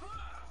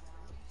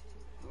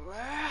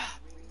 Oh,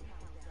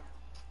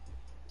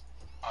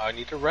 I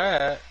need a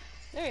rat.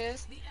 There he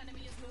is.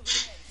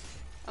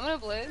 I'm gonna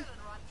blade.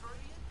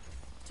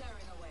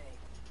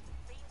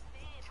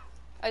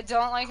 I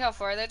don't like how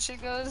far that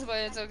shit goes, but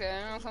it's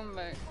okay. I'm coming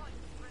back.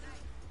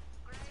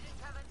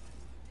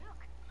 Look,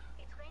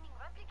 it's raining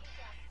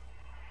replicators.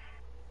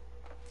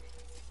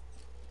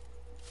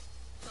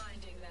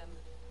 Finding them.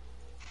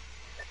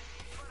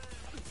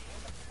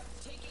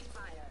 Taking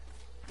fire.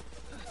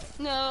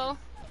 No.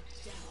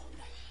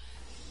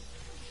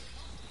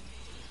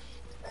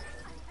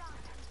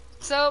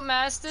 So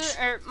Master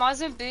or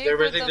Mozambique They're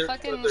with resing. the They're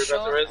fucking about to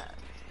show. res.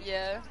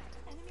 Yeah.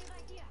 Enemy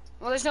right here.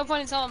 Well, there's no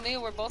point in telling me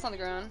we're both on the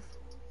ground.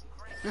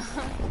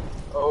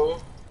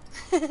 Oh,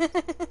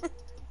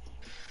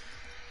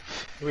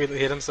 we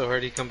hit him so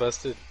hard he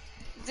combusted.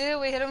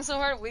 Dude, we hit him so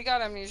hard, we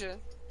got amnesia.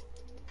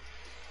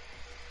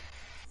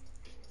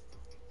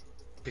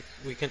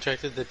 We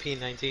contracted the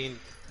P19.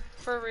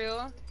 For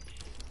real.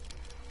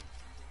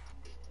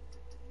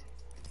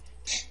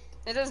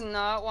 It does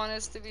not want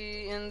us to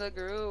be in the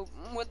group.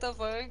 What the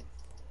fuck?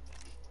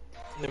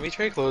 Let me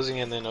try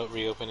closing and then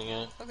reopening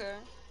it. Okay.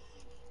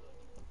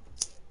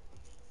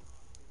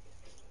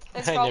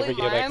 It's I probably never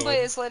get back mine, but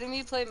on. it's letting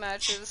me play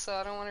matches, so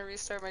I don't want to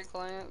restart my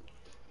client.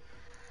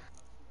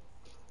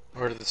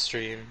 Or the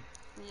stream.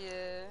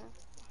 Yeah.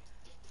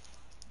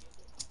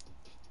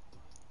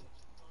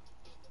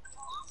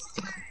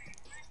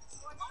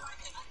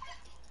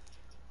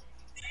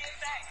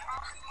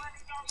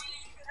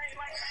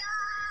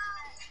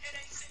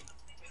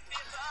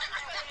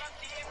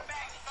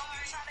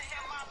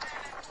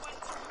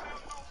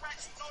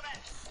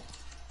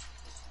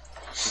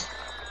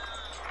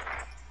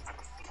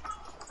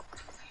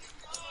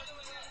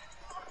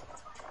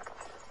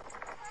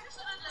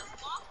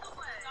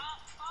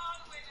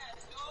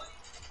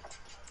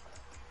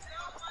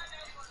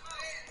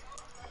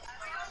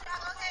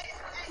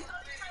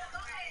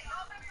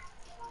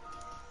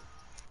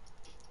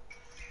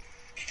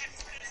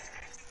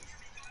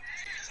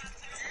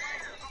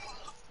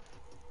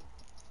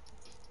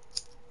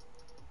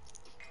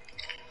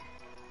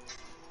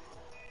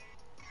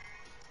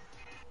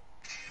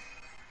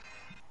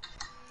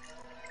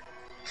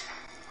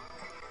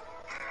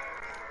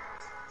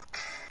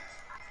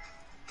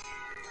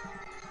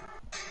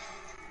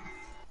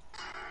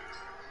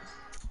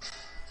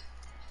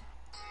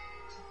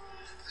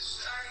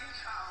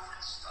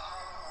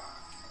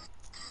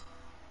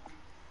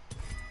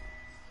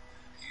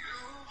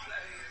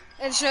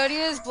 And showed you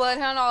his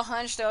bloodhound all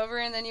hunched over,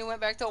 and then you went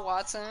back to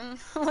Watson.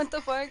 What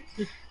the fuck?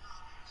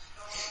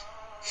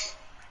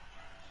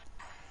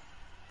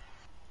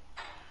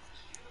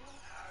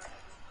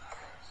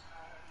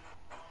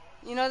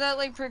 You know that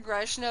like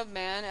progression of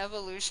man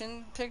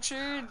evolution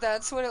picture?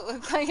 That's what it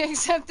looked like,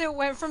 except it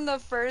went from the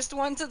first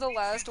one to the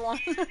last one.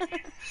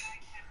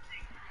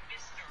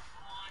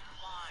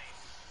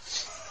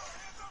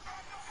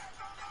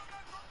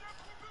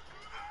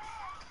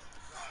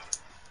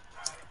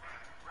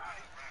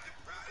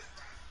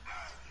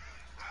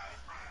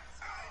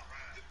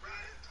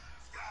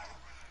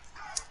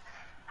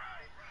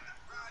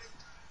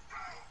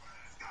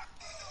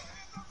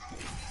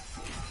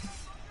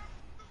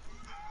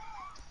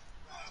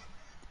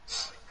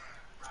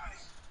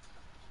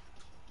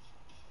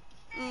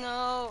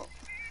 No.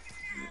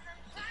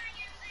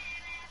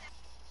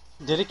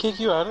 Did it kick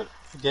you out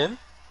again?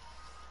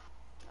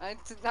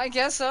 I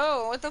guess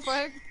so. What the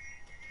fuck?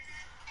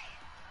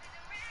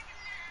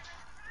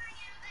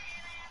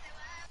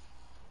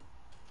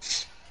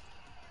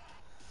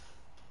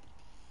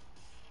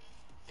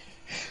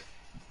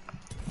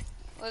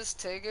 Let's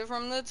take it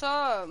from the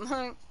top.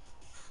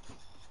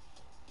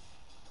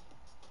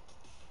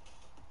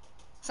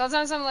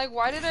 Sometimes I'm like,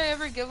 why did I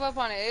ever give up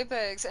on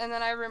Apex? And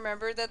then I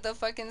remember that the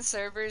fucking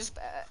server's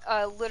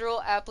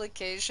literal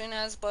application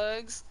has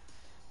bugs.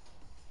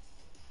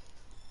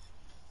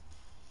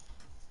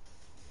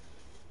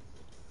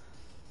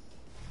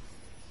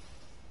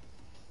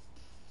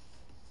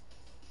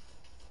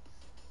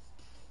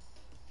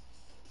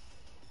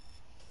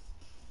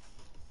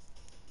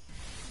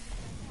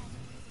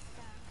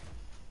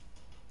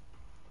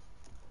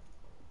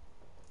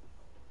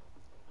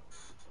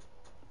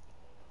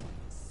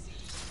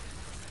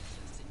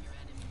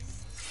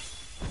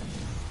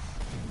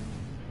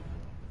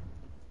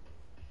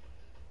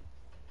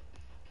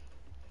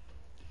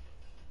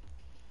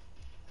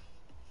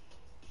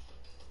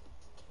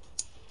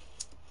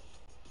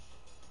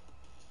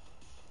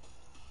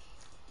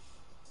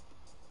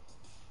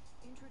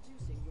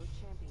 Introducing your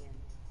champion.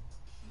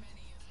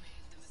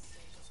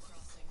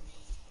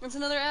 It's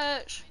another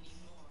Ash.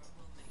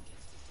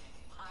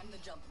 I'm the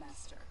jump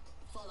master.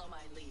 Follow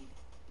my lead.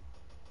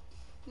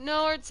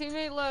 No, our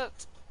teammate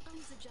left. I'm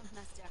the jump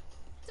master.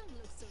 Don't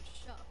look so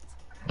shocked.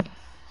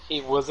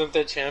 He wasn't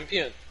the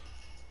champion.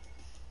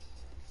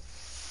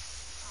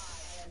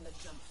 I am the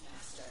jump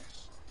master.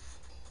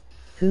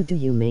 Who do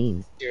you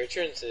mean? Your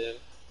turn, Sid.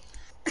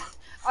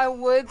 I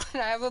would, but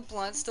I have a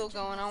blunt still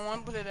going. I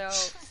want to put it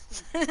out.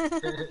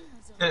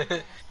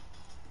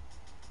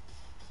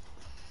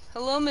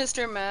 Hello,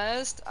 Mr.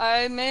 Mast.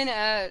 I main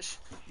Ash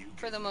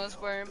for the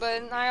most part,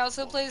 but I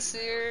also play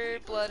Seer,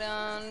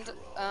 Bloodhound,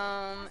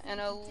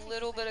 and a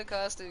little bit of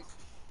Caustic.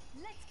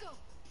 Let's go.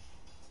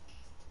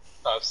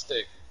 Pop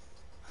stick.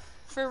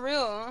 For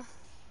real.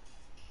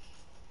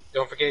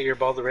 Don't forget your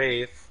bald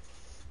wraith.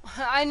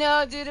 I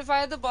know, dude. If I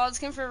had the bald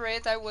skin for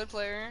Wraith, I would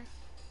play her.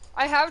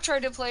 I have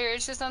tried to play her.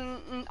 It's just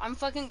I'm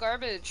fucking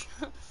garbage.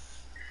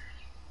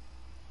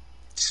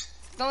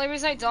 The only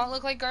reason I don't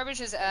look like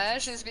garbage as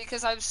Ash is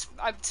because I've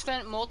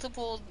spent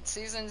multiple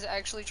seasons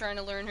actually trying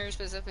to learn her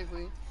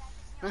specifically.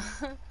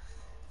 Cause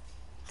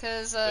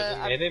There's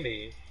an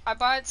enemy. I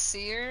bought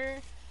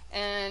Seer,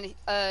 and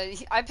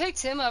I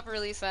picked him up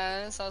really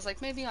fast. So I was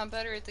like, maybe I'm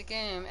better at the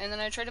game. And then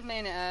I tried to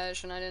main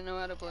Ash, and I didn't know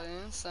how to play,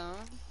 so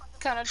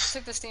kind of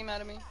took the steam out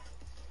of me.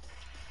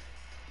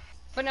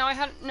 But now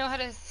I know how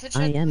to hit.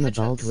 I am a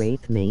bald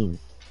wraith main.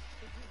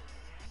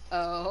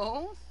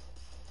 Oh,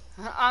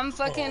 I'm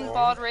fucking Aww.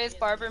 bald wraith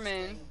barber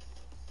main.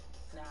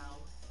 Now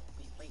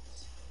we wait.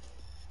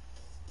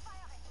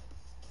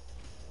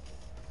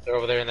 They're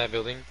over there in that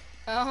building.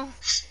 Oh,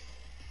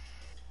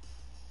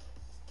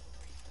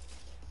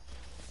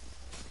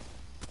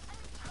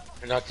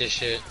 They're not this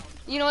shit.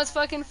 you know what's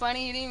fucking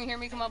funny? You didn't even hear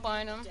me come up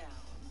behind him.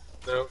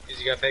 No, because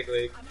you got peg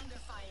leg. I'm under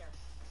fire.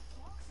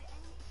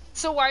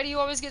 So why do you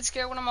always get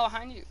scared when I'm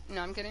behind you?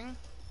 No, I'm kidding.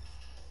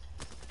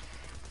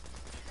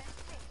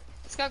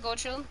 It's got gold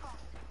shield.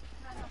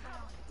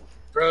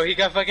 Bro, he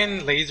got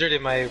fucking lasered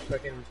in my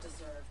fucking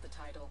Deserve the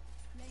title.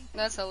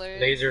 That's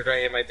hilarious. lasered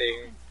right in my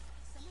thing.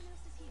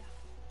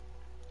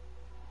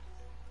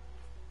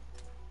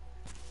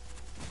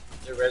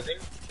 They're rezzing.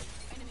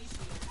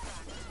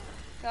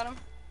 Got him.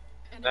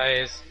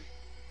 Nice.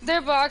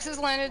 Their boxes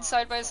landed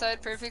side by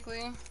side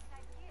perfectly.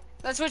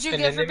 That's what you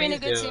And get for being a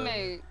good enemies,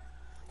 teammate.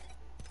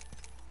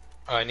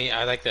 Oh,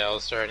 I like the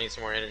L-Star. I need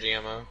some more energy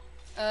ammo.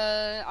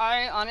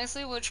 I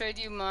honestly will trade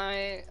you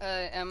my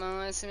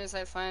ammo as soon as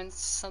I find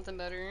something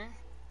better.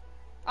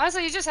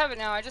 Honestly, you just have it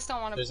now. I just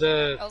don't want to.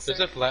 There's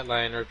a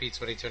flatline or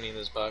P2020 in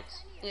this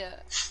box. Yeah,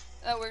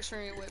 that works for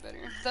me way better.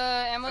 The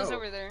ammo's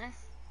over there.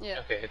 Yeah.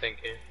 Okay, thank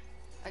you.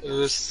 I It got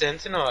was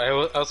Sentinel. I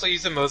also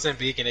used the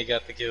Mozambique and it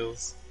got the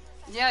kills.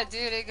 Yeah,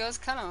 dude, it goes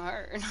kind of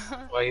hard.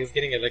 While he was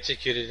getting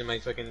electrocuted in my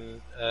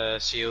fucking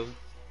shield.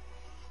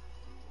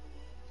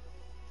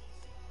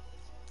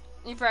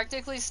 You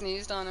practically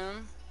sneezed on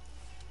him.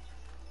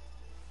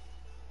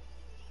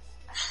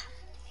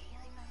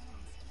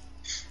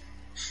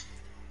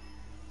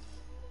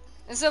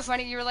 It's so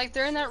funny, you were like,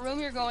 they're in that room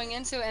you're going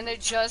into, and they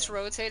just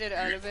rotated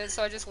out of it,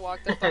 so I just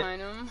walked up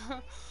behind them.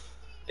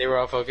 They were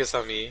all focused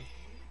on me.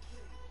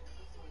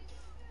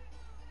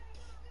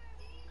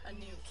 A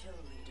new kill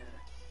leader.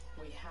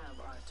 We have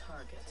our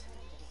target.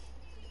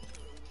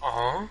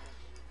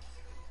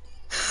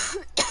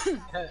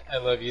 I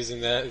love using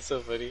that. It's so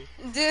funny.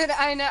 Dude,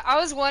 I know. I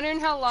was wondering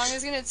how long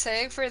it's gonna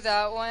take for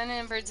that one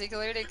in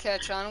particular to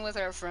catch on with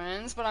our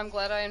friends, but I'm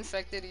glad I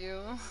infected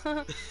you.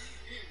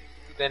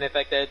 Then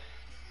infected.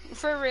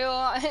 For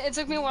real, it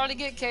took me a while to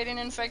get Kaden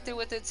infected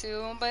with it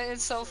too, but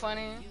it's so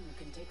funny. You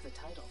can take the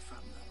title from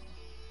them.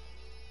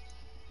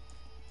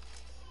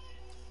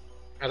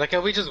 I like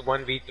how we just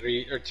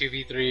 1v3 or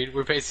 2v3.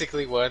 We're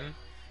basically one.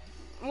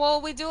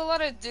 Well, we do a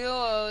lot of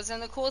duos,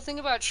 and the cool thing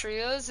about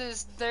trios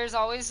is there's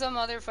always some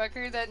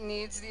motherfucker that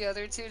needs the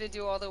other two to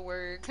do all the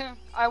work.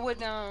 I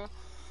would know.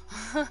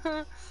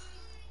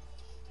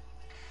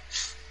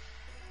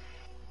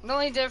 The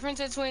only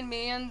difference between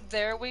me and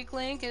their weak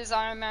link is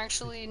I'm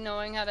actually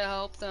knowing how to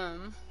help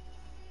them.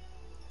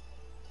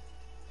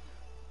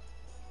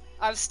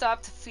 I've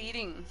stopped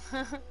feeding.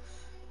 I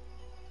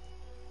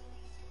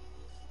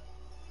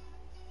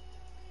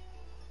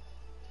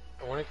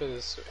want to go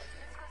this way.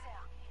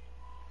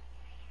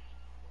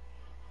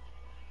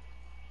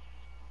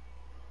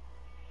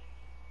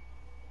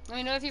 Let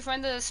me know if you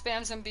find the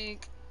spam some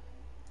beak.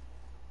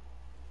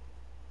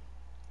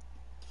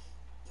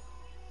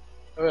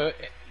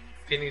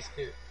 Phoenix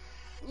too.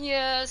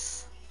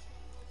 Yes.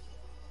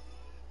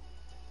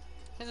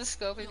 Here's a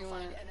scope if you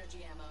want it.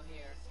 Energy ammo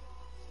here.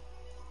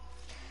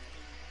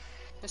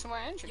 There's some more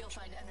energy. You'll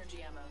find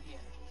energy ammo here.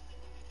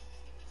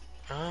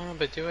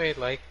 But do I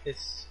like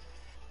this?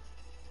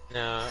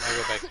 No, I'll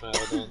go back to my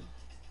old one.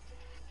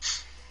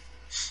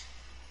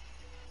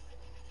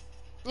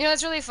 You know,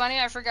 it's really funny.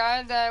 I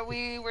forgot that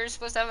we were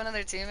supposed to have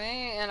another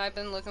teammate, and I've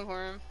been looking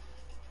for him.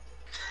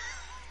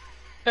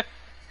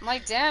 I'm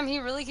like, damn, he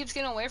really keeps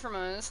getting away from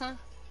us, huh?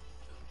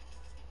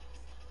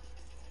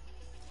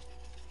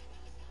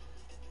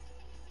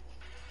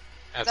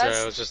 After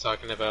I was just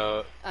talking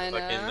about I know.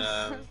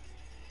 fucking,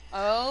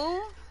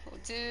 Oh,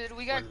 dude,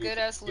 we got 1v2 good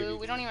ass loot. PvP.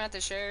 We don't even have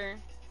to share.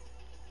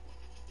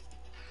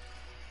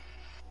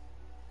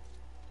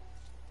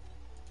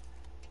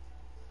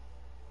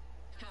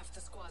 Half the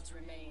squads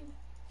remain.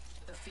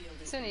 The field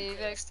is It's an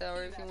evac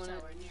tower if you want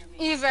tower it. near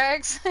me.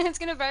 Evacs. It's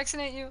gonna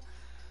vaccinate you.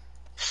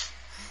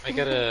 I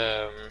got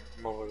a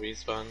mobile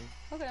respawn.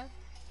 Okay.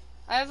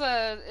 I have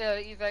a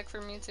evac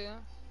for me too.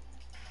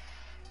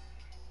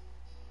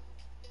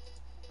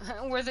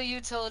 We're the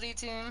utility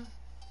team.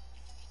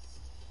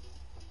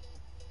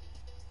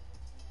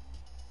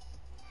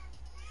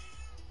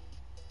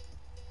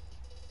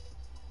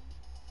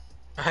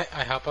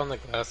 I hop on the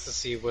glass to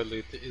see what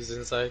loot is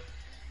inside.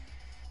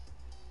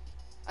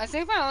 I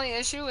think my only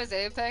issue with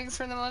Apex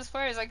for the most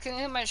part is I couldn't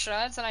hit my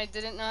shots and I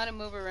didn't know how to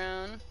move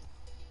around.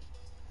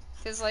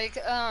 Cause like,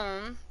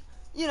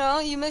 you know,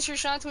 you miss your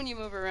shots when you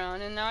move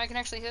around, and now I can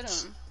actually hit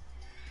them.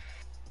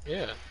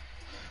 Yeah.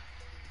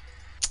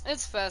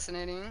 It's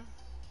fascinating.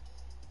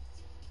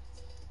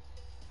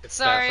 It's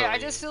Sorry, I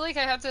baffling. just feel like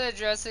I have to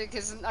address it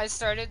because I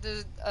started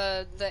the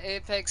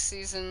Apex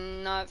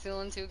season not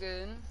feeling too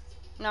good.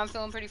 Now I'm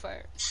feeling pretty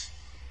fired.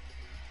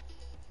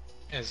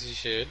 As you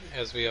should,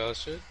 as we all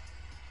should.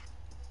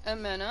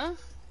 Amena?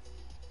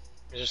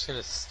 I'm just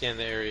gonna scan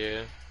the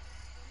area.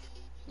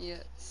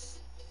 Yes.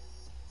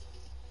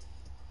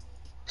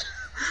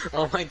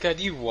 Oh my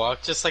god, you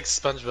walk just like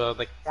SpongeBob,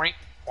 like oink,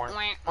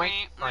 oink,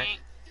 oink, oink.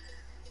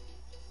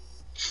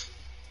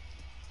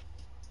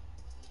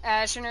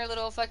 Ash and her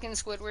little fucking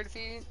Squidward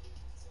feet.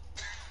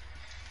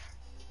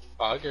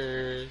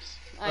 Boggers.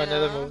 I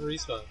Another know. move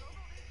respawn.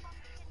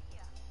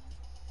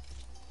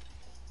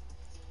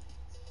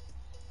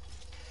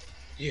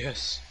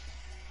 Yes.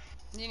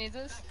 Do you need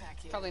this? Backpack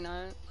here. Probably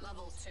not.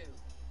 Level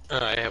 2.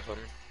 I have one.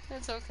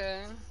 It's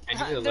okay. I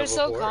need a They're level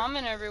so 4.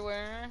 common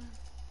everywhere.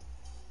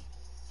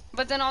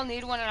 But then I'll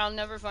need one and I'll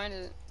never find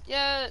it.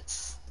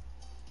 Yes!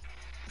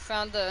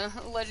 Found the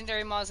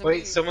legendary Mozambique.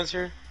 Wait, someone's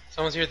here.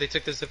 Someone's here. They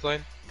took the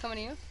zipline. Coming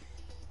to you?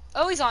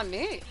 Oh, he's on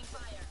me!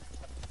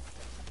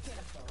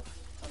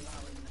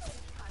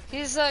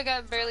 He's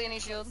got barely any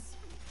shield.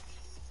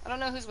 I don't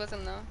know who's with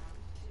him though.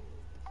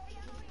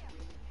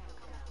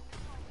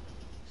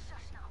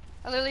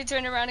 I literally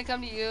turned around to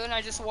come to you and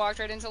I just walked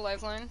right into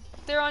lifeline.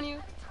 They're on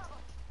you.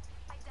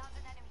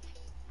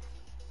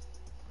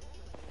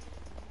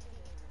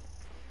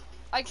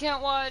 I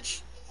can't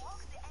watch.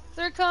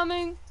 They're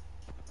coming.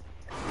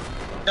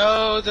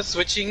 No, the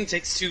switching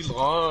takes too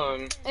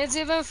long. It's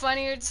even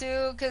funnier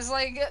too, cause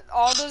like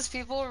all those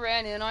people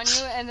ran in on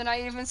you, and then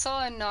I even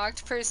saw a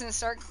knocked person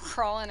start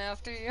crawling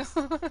after you.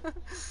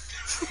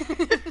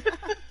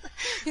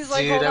 He's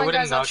like, Dude, "Hold I on, would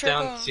have guys, I'll knocked trip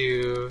down him."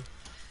 too.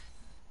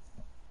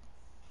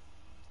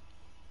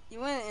 You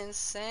went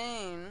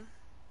insane.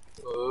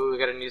 Oh, we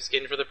got a new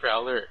skin for the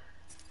Prowler.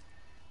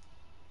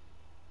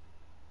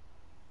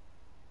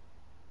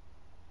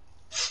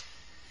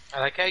 I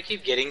like how I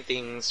keep getting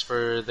things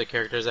for the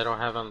characters I don't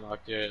have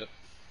unlocked yet.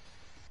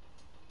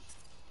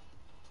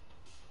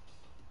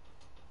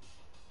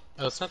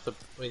 Oh, it's not the...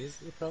 Wait, is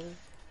it the Prowler?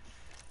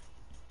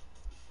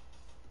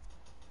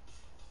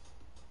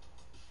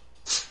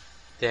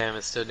 Damn,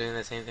 it's still doing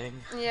the same thing.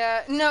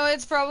 Yeah, no,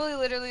 it's probably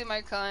literally my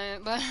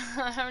client, but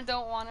I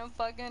don't want to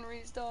fucking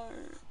restart.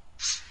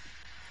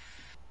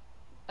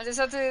 I just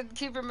have to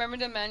keep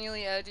remembering to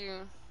manually add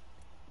you.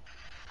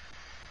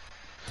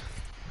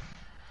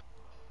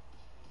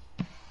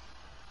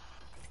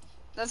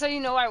 That's how you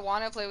know I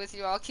want to play with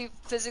you. I'll keep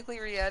physically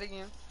re-adding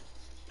you.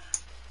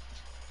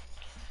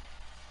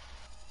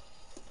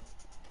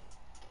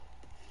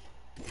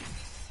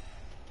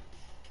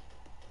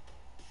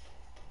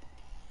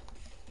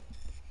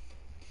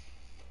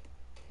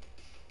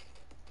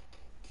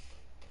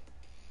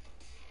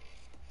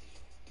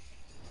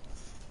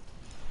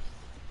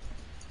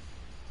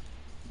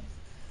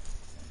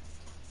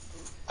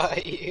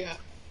 Yeah.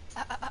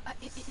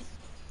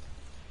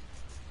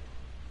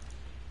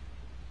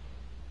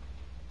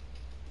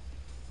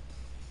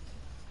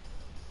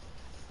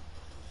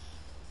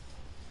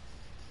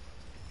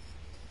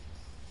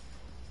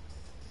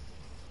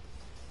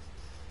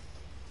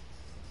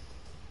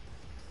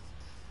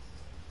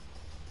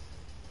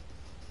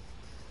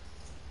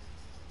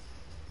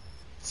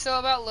 So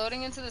about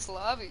loading into this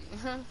lobby.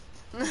 I'm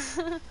gonna join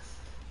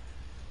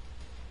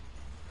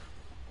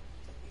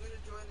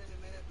in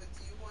a minute, but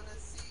do you want to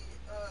see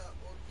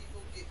old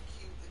people get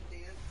cute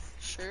and dance?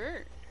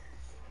 Sure.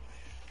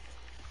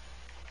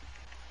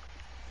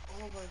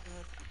 Oh my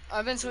god.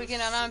 I've been tweaking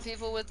out on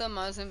people with the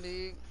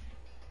Mozambique.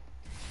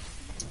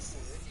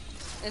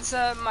 It's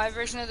my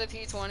version of the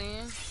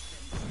P20.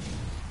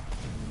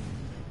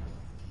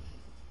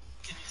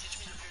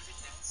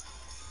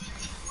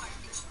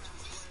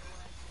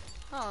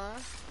 Aw.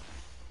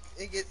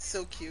 It gets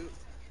so cute.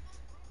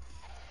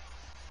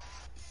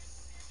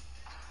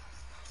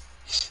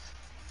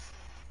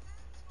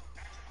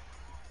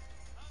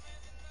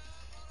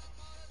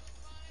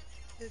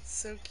 It's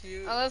so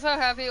cute. I love how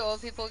happy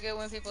old people get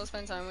when people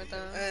spend time with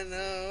them. I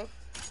know.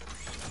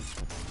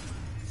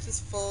 It's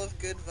just full of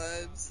good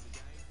vibes.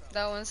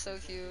 That one's so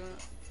cute.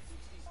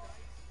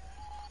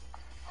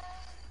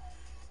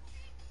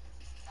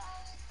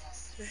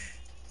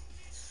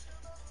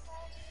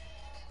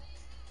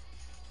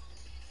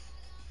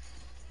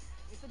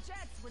 With the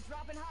jets, we're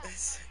dropping high.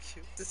 It's so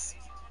cute.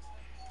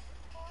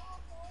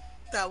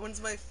 That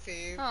one's my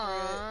favorite.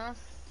 Aww.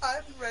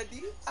 I'm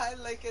ready. I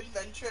like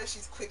adventure.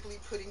 She's quickly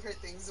putting her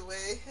things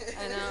away.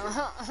 I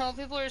know. Old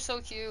people are so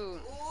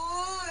cute.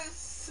 Oh, it's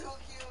so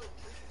cute.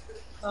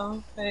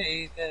 Oh,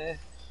 baby. And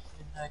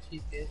I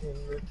keep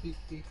getting beep,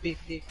 beep, beep,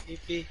 beep,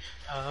 beep, beep.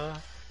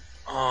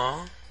 Aww.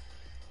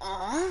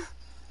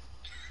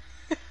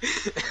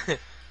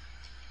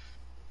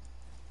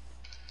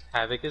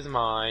 Havoc is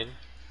mine.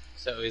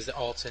 So is the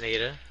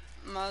Alternator.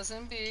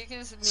 Mozambique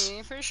is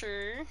me for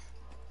sure.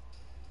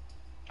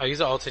 I'll use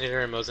the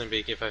alternator in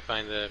Mozambique if I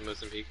find the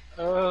Mozambique.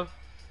 Oh,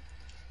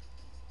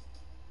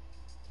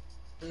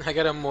 I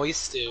got a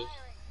moist too.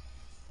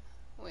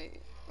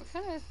 Wait, what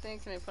kind of thing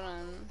can I put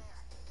on?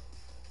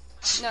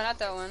 No, not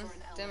that one.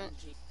 Damn it.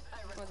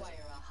 I require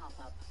a hop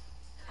up.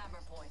 Hammer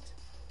point.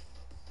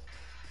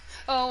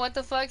 Oh, what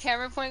the fuck?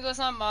 Hammer point goes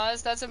on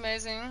Moz? That's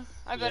amazing.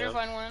 I better Yep.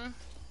 find one.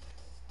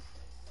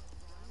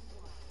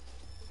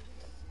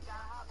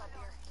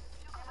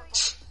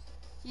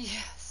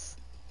 Yes.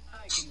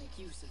 I can make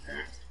use of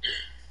that.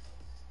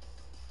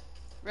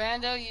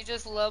 Rando, you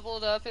just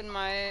leveled up in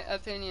my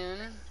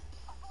opinion.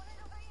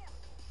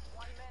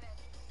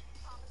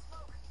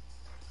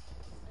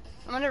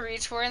 I'm gonna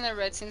reach for it and the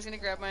red team's gonna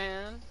grab my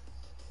hand.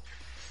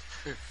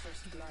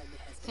 First blood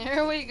has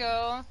Here we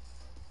go.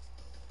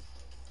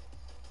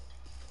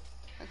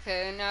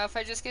 Okay, now if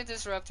I just get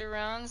disruptor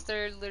rounds,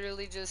 they're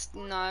literally just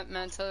not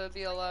meant to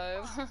be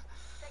alive.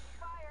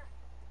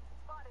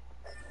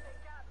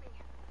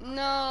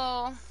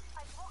 No.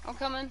 I'm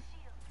coming.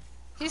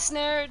 He's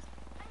snared.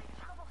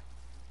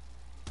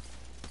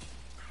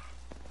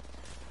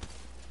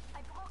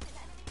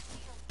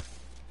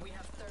 We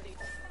have 30.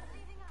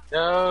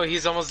 No,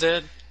 he's almost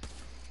dead.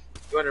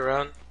 He went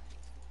around.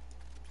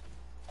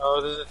 Oh,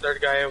 there's a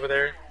third guy over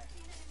there.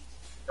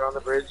 They're on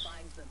the bridge.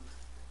 Find them.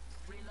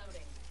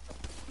 Reloading.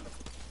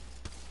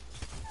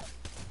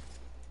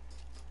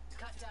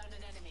 Cut down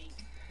an enemy.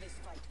 This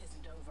fight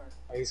isn't over.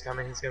 Oh, he's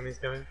coming, he's coming, he's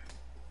coming.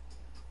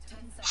 10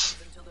 seconds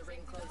until the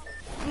ring closes.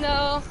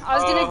 No,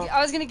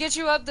 I was gonna get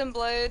you up then,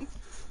 Blade.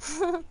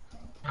 Oh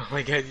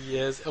my god,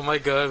 yes. Oh my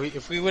god,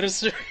 if we would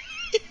have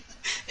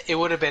it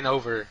would have been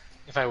over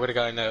if I would have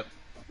gotten up.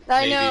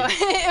 I Maybe. know.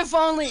 If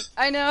only.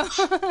 I know.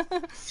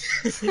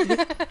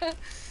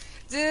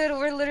 Dude,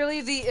 we're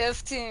literally the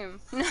if team.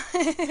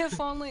 If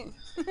only.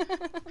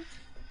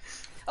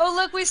 Oh,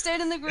 look, we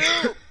stayed in the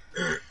group.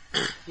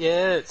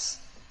 Yes.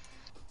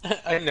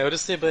 I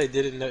noticed it, but I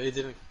didn't know. It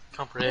didn't It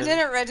comprehend.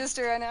 didn't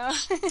register, I know.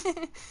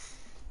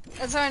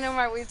 That's how I know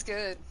my weed's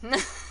good.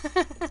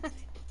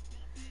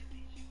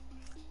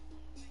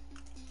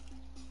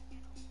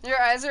 Your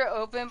eyes are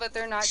open, but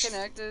they're not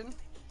connected.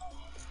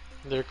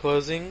 They're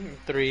closing.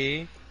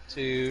 3,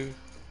 2.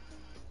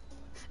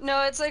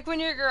 No, it's like when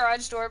your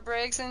garage door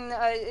breaks and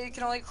it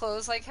can only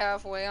close like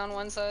halfway on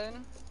one side.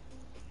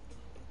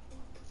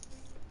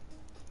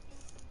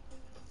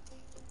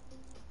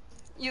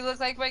 You look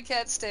like my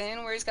cat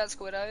Stain, where he's got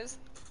squid eyes.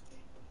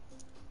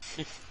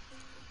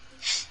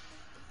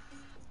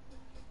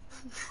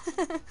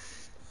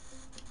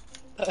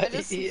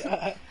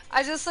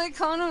 I just like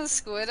calling them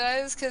squid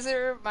eyes because it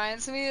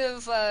reminds me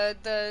of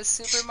the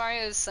Super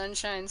Mario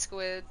Sunshine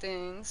squid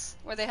things,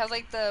 where they have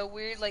like the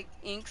weird like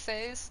ink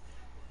face.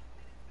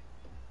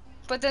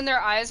 But then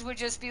their eyes would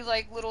just be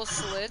like little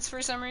slits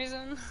for some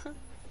reason.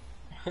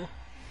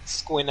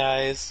 Squint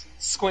eyes.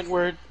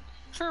 Squintward.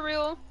 For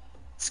real.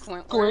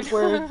 Squintward.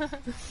 Squintward.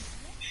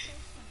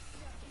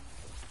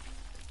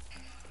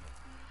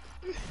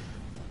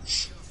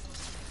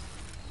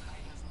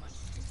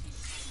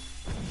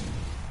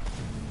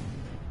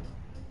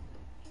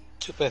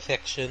 To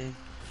perfection.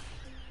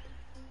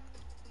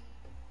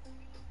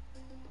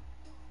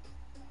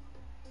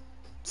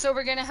 So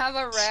we're gonna have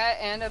a rat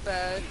and a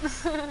bat.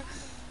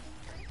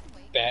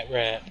 Bat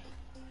rat.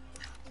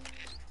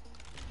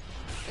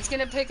 It's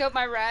gonna pick up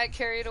my rat,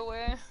 carry it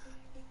away.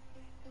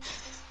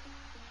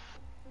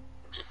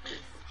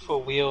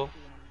 Full wheel.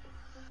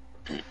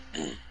 I'm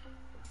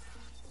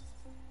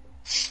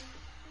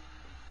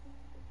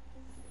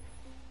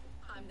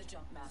the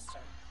jump master.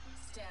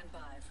 Stand by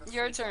for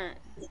Your free turn.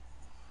 fall.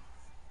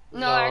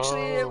 No,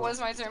 actually, it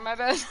was my turn, my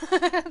bad.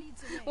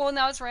 Well,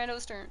 now it's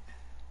Rando's turn.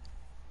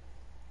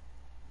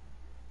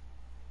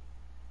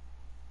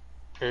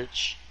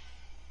 Perch.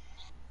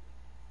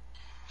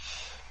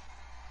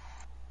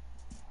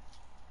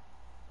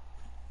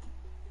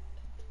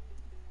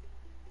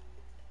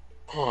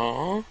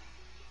 Aww.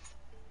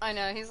 I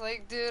know, he's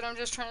like, dude, I'm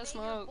just trying to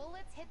May your smoke.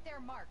 bullets hit their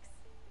marks,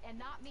 and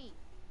not me.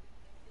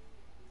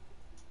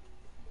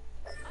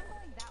 I'm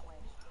going that way.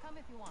 Come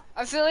if you want.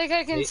 I feel like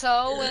I can Wait.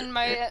 tell when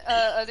my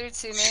other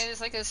teammate is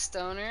like a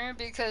stoner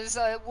because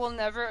we'll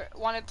never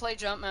want to play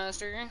Jump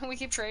Master. We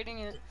keep trading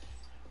it.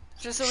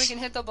 Just so we can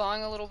hit the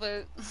bong a little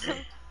bit.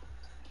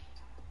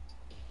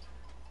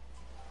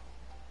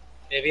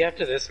 Maybe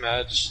after this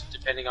match,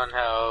 depending on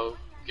how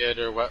good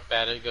or what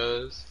bad it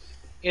goes.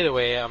 Either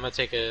way, I'm gonna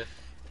take a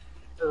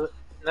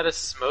not a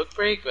smoke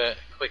break, but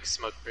a quick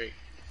smoke break.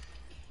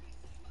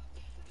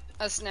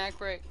 A snack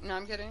break. No,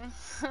 I'm kidding.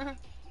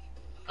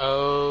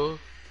 Oh,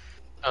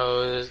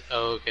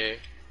 okay.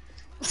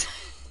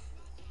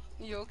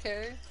 You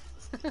okay?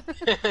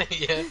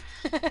 Yeah.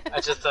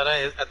 I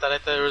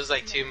thought there was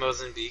like 2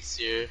 Mozambiques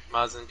here.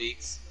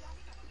 Mozambiques.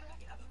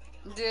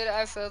 Dude,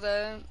 I feel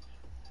that.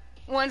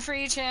 One for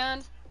each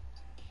hand.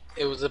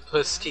 It was a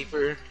puss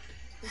keeper.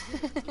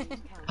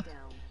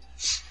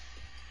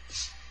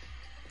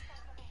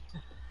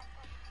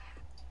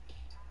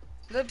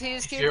 The If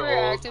you're Peacekeeper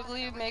old.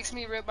 actively makes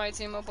me rip my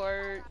team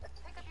apart.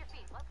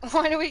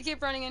 Why do we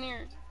keep running in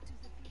here?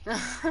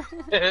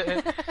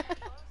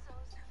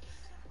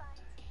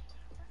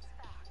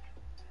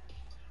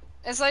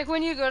 It's like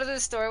when you go to the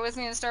store with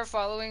me and start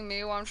following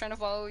me while I'm trying to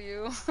follow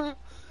you.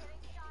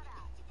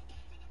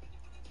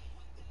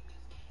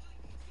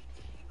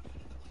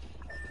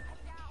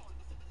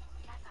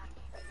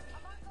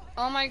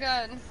 Oh my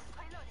god.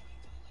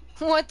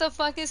 What the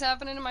fuck is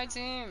happening to my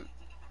team?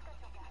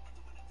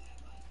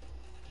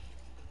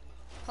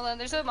 Hold on,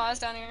 there's a Moz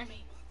down here.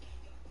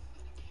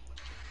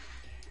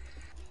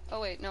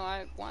 Oh wait, no,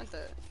 I want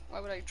that. Why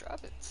would I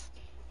drop it?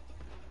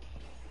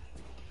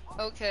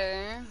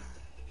 Okay.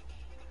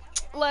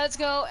 Let's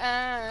go,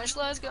 Ash,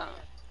 let's go.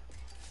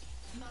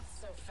 Not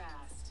so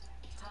fast.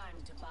 Time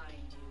to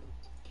bind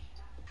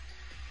you.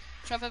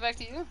 Jump it back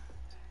to you?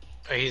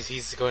 Oh,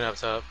 he's going up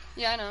top.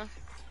 Yeah, I know.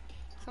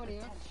 Come to you.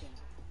 Attention.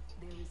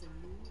 There is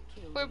a new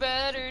kill. We're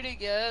better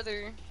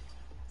together.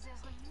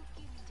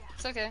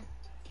 It's okay.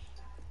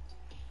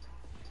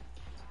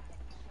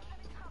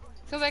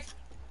 Come back.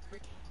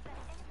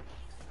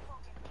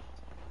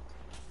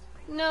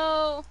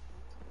 No.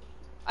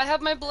 I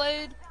have my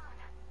blade.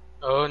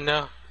 Oh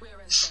no.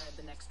 We're inside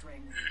the next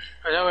ring.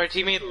 Oh no, our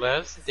teammate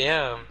left?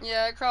 Damn.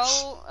 Yeah,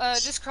 crawl.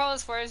 Just crawl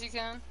as far as you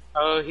can.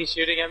 Oh, he's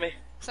shooting at me?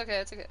 It's okay,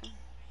 it's okay.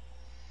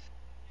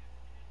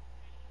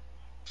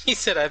 He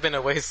said I've been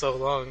away so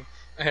long.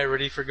 I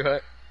already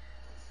forgot.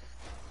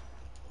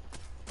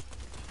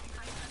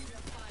 I'm under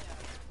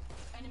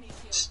fire. Enemy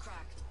shield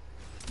cracked.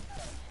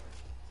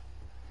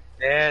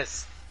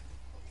 Yes.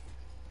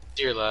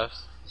 To your left.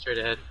 Straight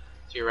ahead.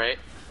 To your right.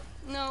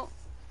 No.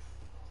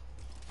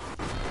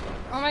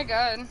 Oh my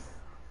god.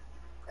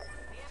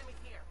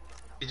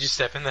 Did you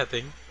step in that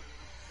thing?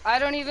 I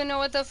don't even know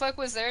what the fuck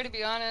was there, to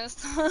be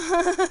honest.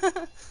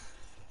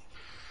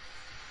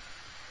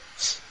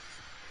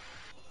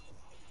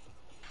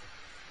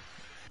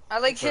 I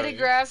like hit a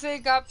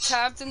graphic, got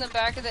tapped in the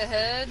back of the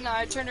head, and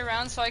I turned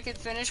around so I could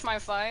finish my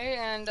fight,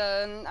 and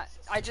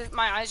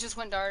my eyes just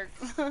went dark.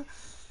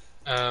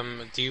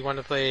 Do you want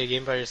to play a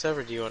game by yourself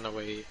or do you want to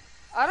wait?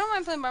 I don't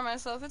mind playing by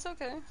myself, it's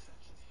okay.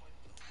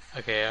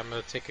 Okay, I'm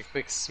gonna take a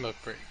quick smoke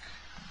break.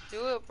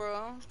 Do it,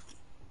 bro.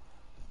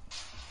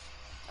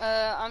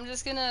 I'm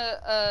just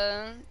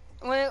gonna,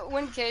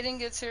 when Kaden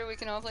gets here, we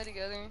can all play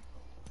together.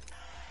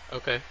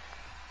 Okay.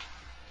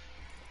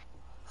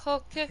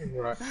 Okay.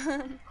 Right.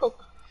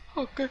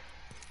 Okay.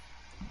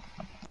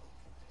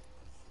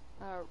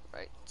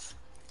 Alright.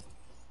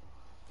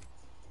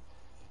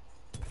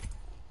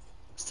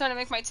 It's time to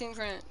make my team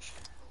cringe.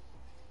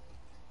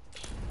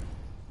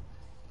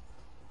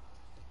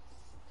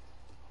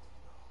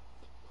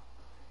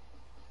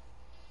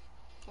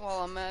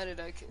 While I'm at it,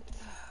 I could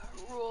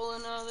roll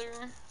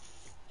another.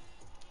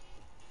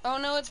 Oh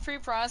no, it's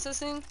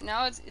pre-processing?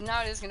 Now it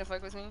is gonna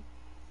fuck with me.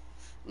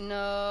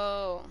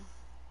 No.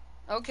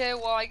 Okay,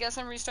 well I guess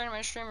I'm restarting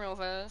my stream real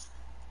fast.